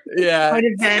door. Yeah. Quite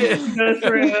a vent to go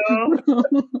through.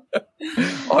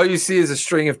 All you see is a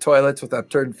string of toilets with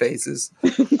upturned faces.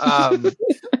 It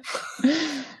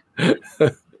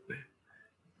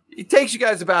takes you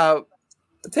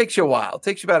a while. It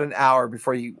takes you about an hour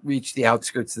before you reach the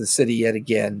outskirts of the city yet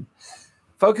again.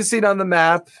 Focusing on the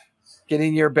map,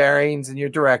 getting your bearings and your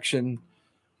direction,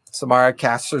 Samara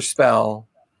casts her spell,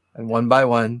 and one by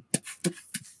one,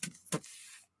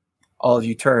 all of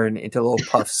you turn into little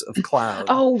puffs of cloud.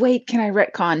 Oh, wait, can I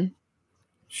retcon?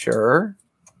 Sure.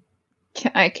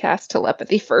 Can I cast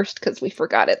telepathy first? Because we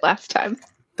forgot it last time.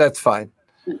 That's fine.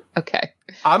 Okay.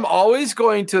 I'm always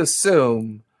going to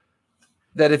assume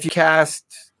that if you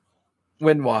cast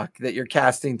Windwalk, that you're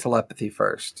casting telepathy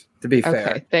first, to be fair.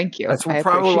 Okay, thank you. That's I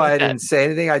probably why I appreciate didn't say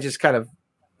anything. I just kind of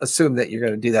assumed that you're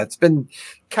going to do that. It's been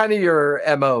kind of your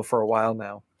MO for a while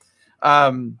now.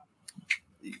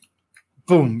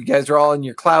 Boom. You guys are all in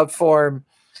your cloud form.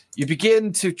 You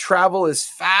begin to travel as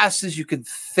fast as you could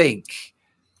think.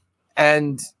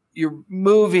 And you're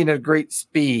moving at great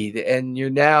speed. And you're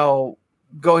now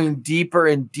going deeper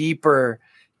and deeper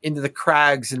into the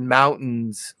crags and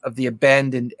mountains of the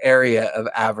abandoned area of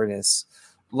Avernus,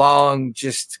 long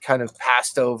just kind of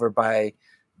passed over by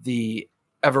the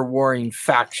ever-warring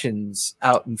factions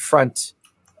out in front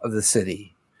of the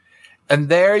city. And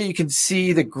there you can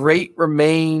see the great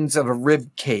remains of a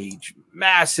rib cage,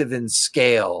 massive in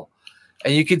scale.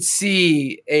 And you can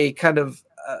see a kind of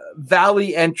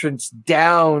valley entrance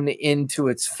down into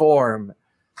its form.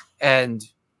 And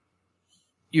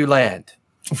you land.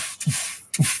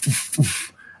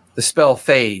 The spell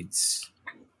fades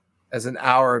as an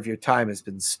hour of your time has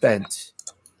been spent.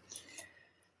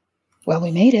 Well,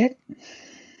 we made it.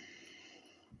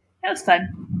 That was fun.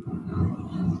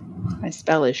 My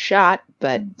spell is shot,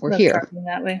 but we're Love here. talking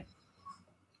that way.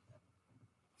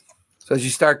 So as you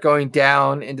start going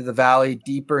down into the valley,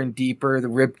 deeper and deeper, the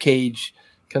rib cage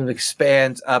kind of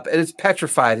expands up, and it's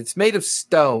petrified. It's made of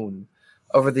stone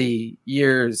over the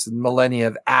years and millennia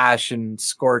of ash and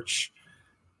scorch.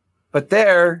 But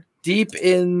there, deep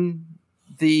in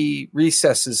the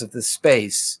recesses of the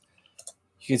space,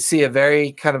 you can see a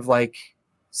very kind of like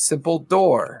simple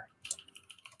door.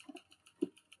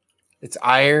 It's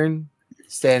iron,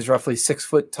 stands roughly 6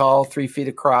 foot tall, 3 feet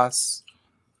across.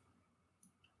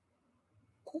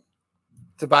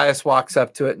 Tobias walks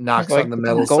up to it and knocks on the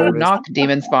metal Gold surface. knock,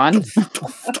 demon spawn.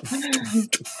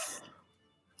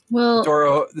 Well,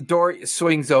 The door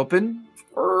swings open.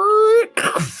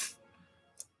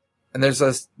 And there's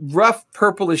a rough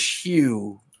purplish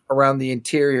hue around the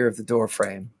interior of the door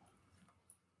frame.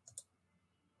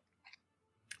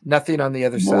 Nothing on the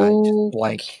other side, just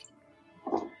blank.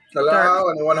 Hello,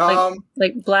 Dark. anyone home?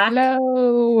 like black,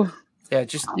 Hello. Yeah,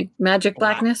 just like magic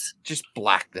blackness. just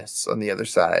blackness on the other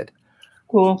side.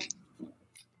 Cool.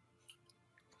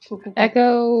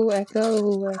 Echo,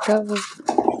 echo, echo.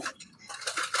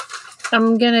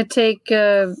 I'm gonna take.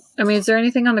 Is there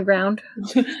anything on the ground?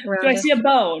 Do I see a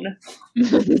bone?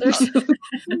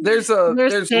 There's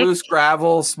There's stick. loose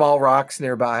gravel, small rocks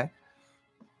nearby.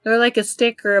 Or like a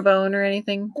stick or a bone or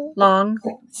anything long,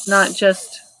 not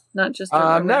just. Not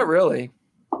really.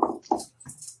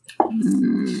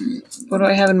 What do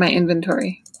I have in my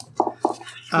inventory?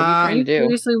 Are trying you to do?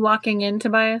 seriously walking in,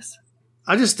 Tobias?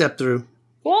 I just stepped through.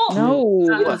 Cool. No.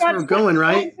 That's where I'm going,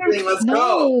 right? Let's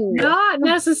go. Not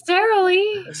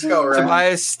necessarily. Let's go, Ren.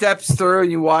 Tobias steps through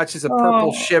and you watch as a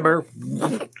purple shimmer.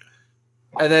 And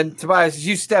then Tobias, as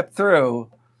you step through,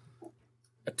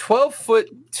 a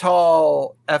 12-foot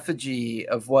tall effigy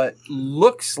of what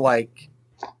looks like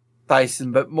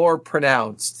bison, but more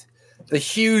pronounced. The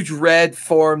huge red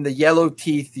form, the yellow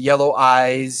teeth, the yellow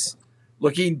eyes,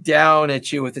 looking down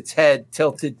at you with its head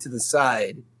tilted to the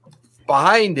side.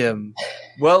 Behind him,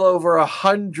 well over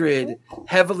 100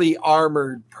 heavily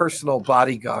armored personal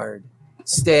bodyguard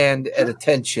stand at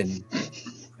attention.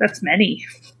 That's many.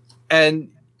 And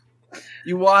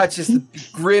you watch as the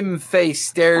grim face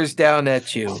stares down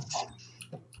at you.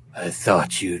 I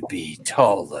thought you'd be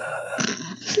taller.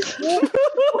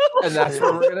 And that's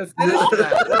where we're going to finish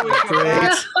that.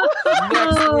 Next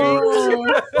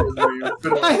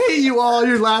week. I hate you all.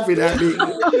 You're laughing at me.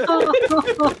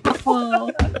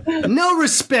 No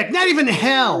respect. Not even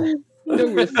hell. No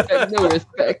respect. No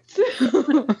respect.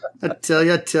 I tell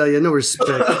you, no respect.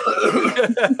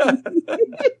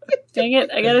 Dang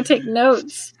it, I gotta take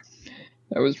notes.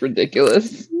 That was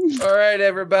ridiculous. All right,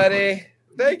 everybody.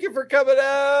 Thank you for coming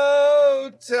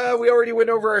out. We already went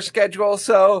over our schedule,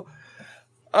 so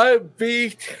I'm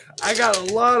beat. I got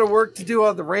a lot of work to do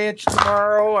on the ranch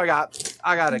tomorrow. I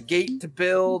got a gate to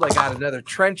build. I got another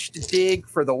trench to dig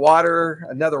for the water,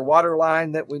 another water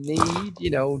line that we need.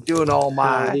 Doing all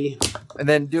my, and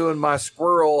then doing my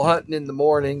squirrel hunting in the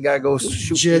morning. Gotta go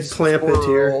shoot Jed Clampett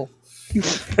here.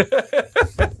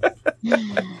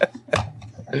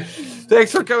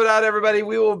 Thanks for coming out, everybody.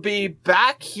 We will be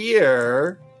back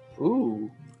here.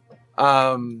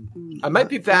 I might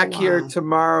be back here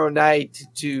tomorrow night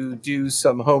to do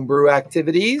some homebrew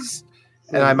activities,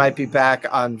 and I might be back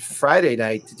on Friday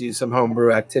night to do some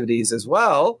homebrew activities as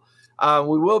well.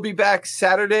 We will be back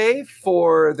Saturday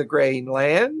for the Grain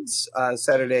Lands,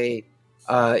 Saturday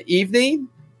evening.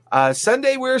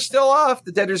 Sunday, we're still off.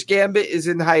 The Debtor's Gambit is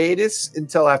in hiatus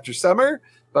until after summer,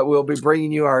 but we'll be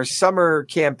bringing you our summer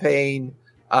campaign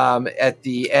at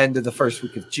the end of the first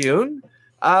week of June.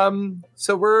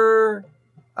 So we're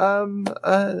a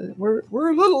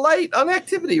little light on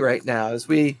activity right now as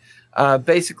we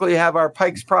basically have our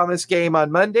Pike's Promise game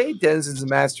on Monday, Denizens and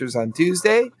Masters on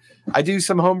Tuesday. I do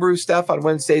some homebrew stuff on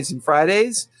Wednesdays and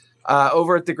Fridays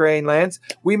over at the Grain Lands.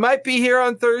 We might be here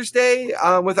on Thursday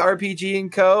with RPG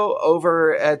and Co.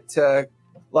 over at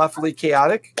Lawfully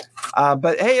Chaotic.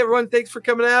 But hey, everyone, thanks for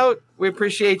coming out. We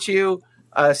appreciate you.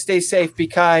 Stay safe, be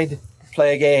kind,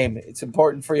 play a game. It's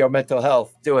important for your mental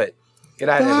health. Do it. Good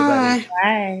night, everybody.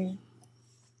 Bye.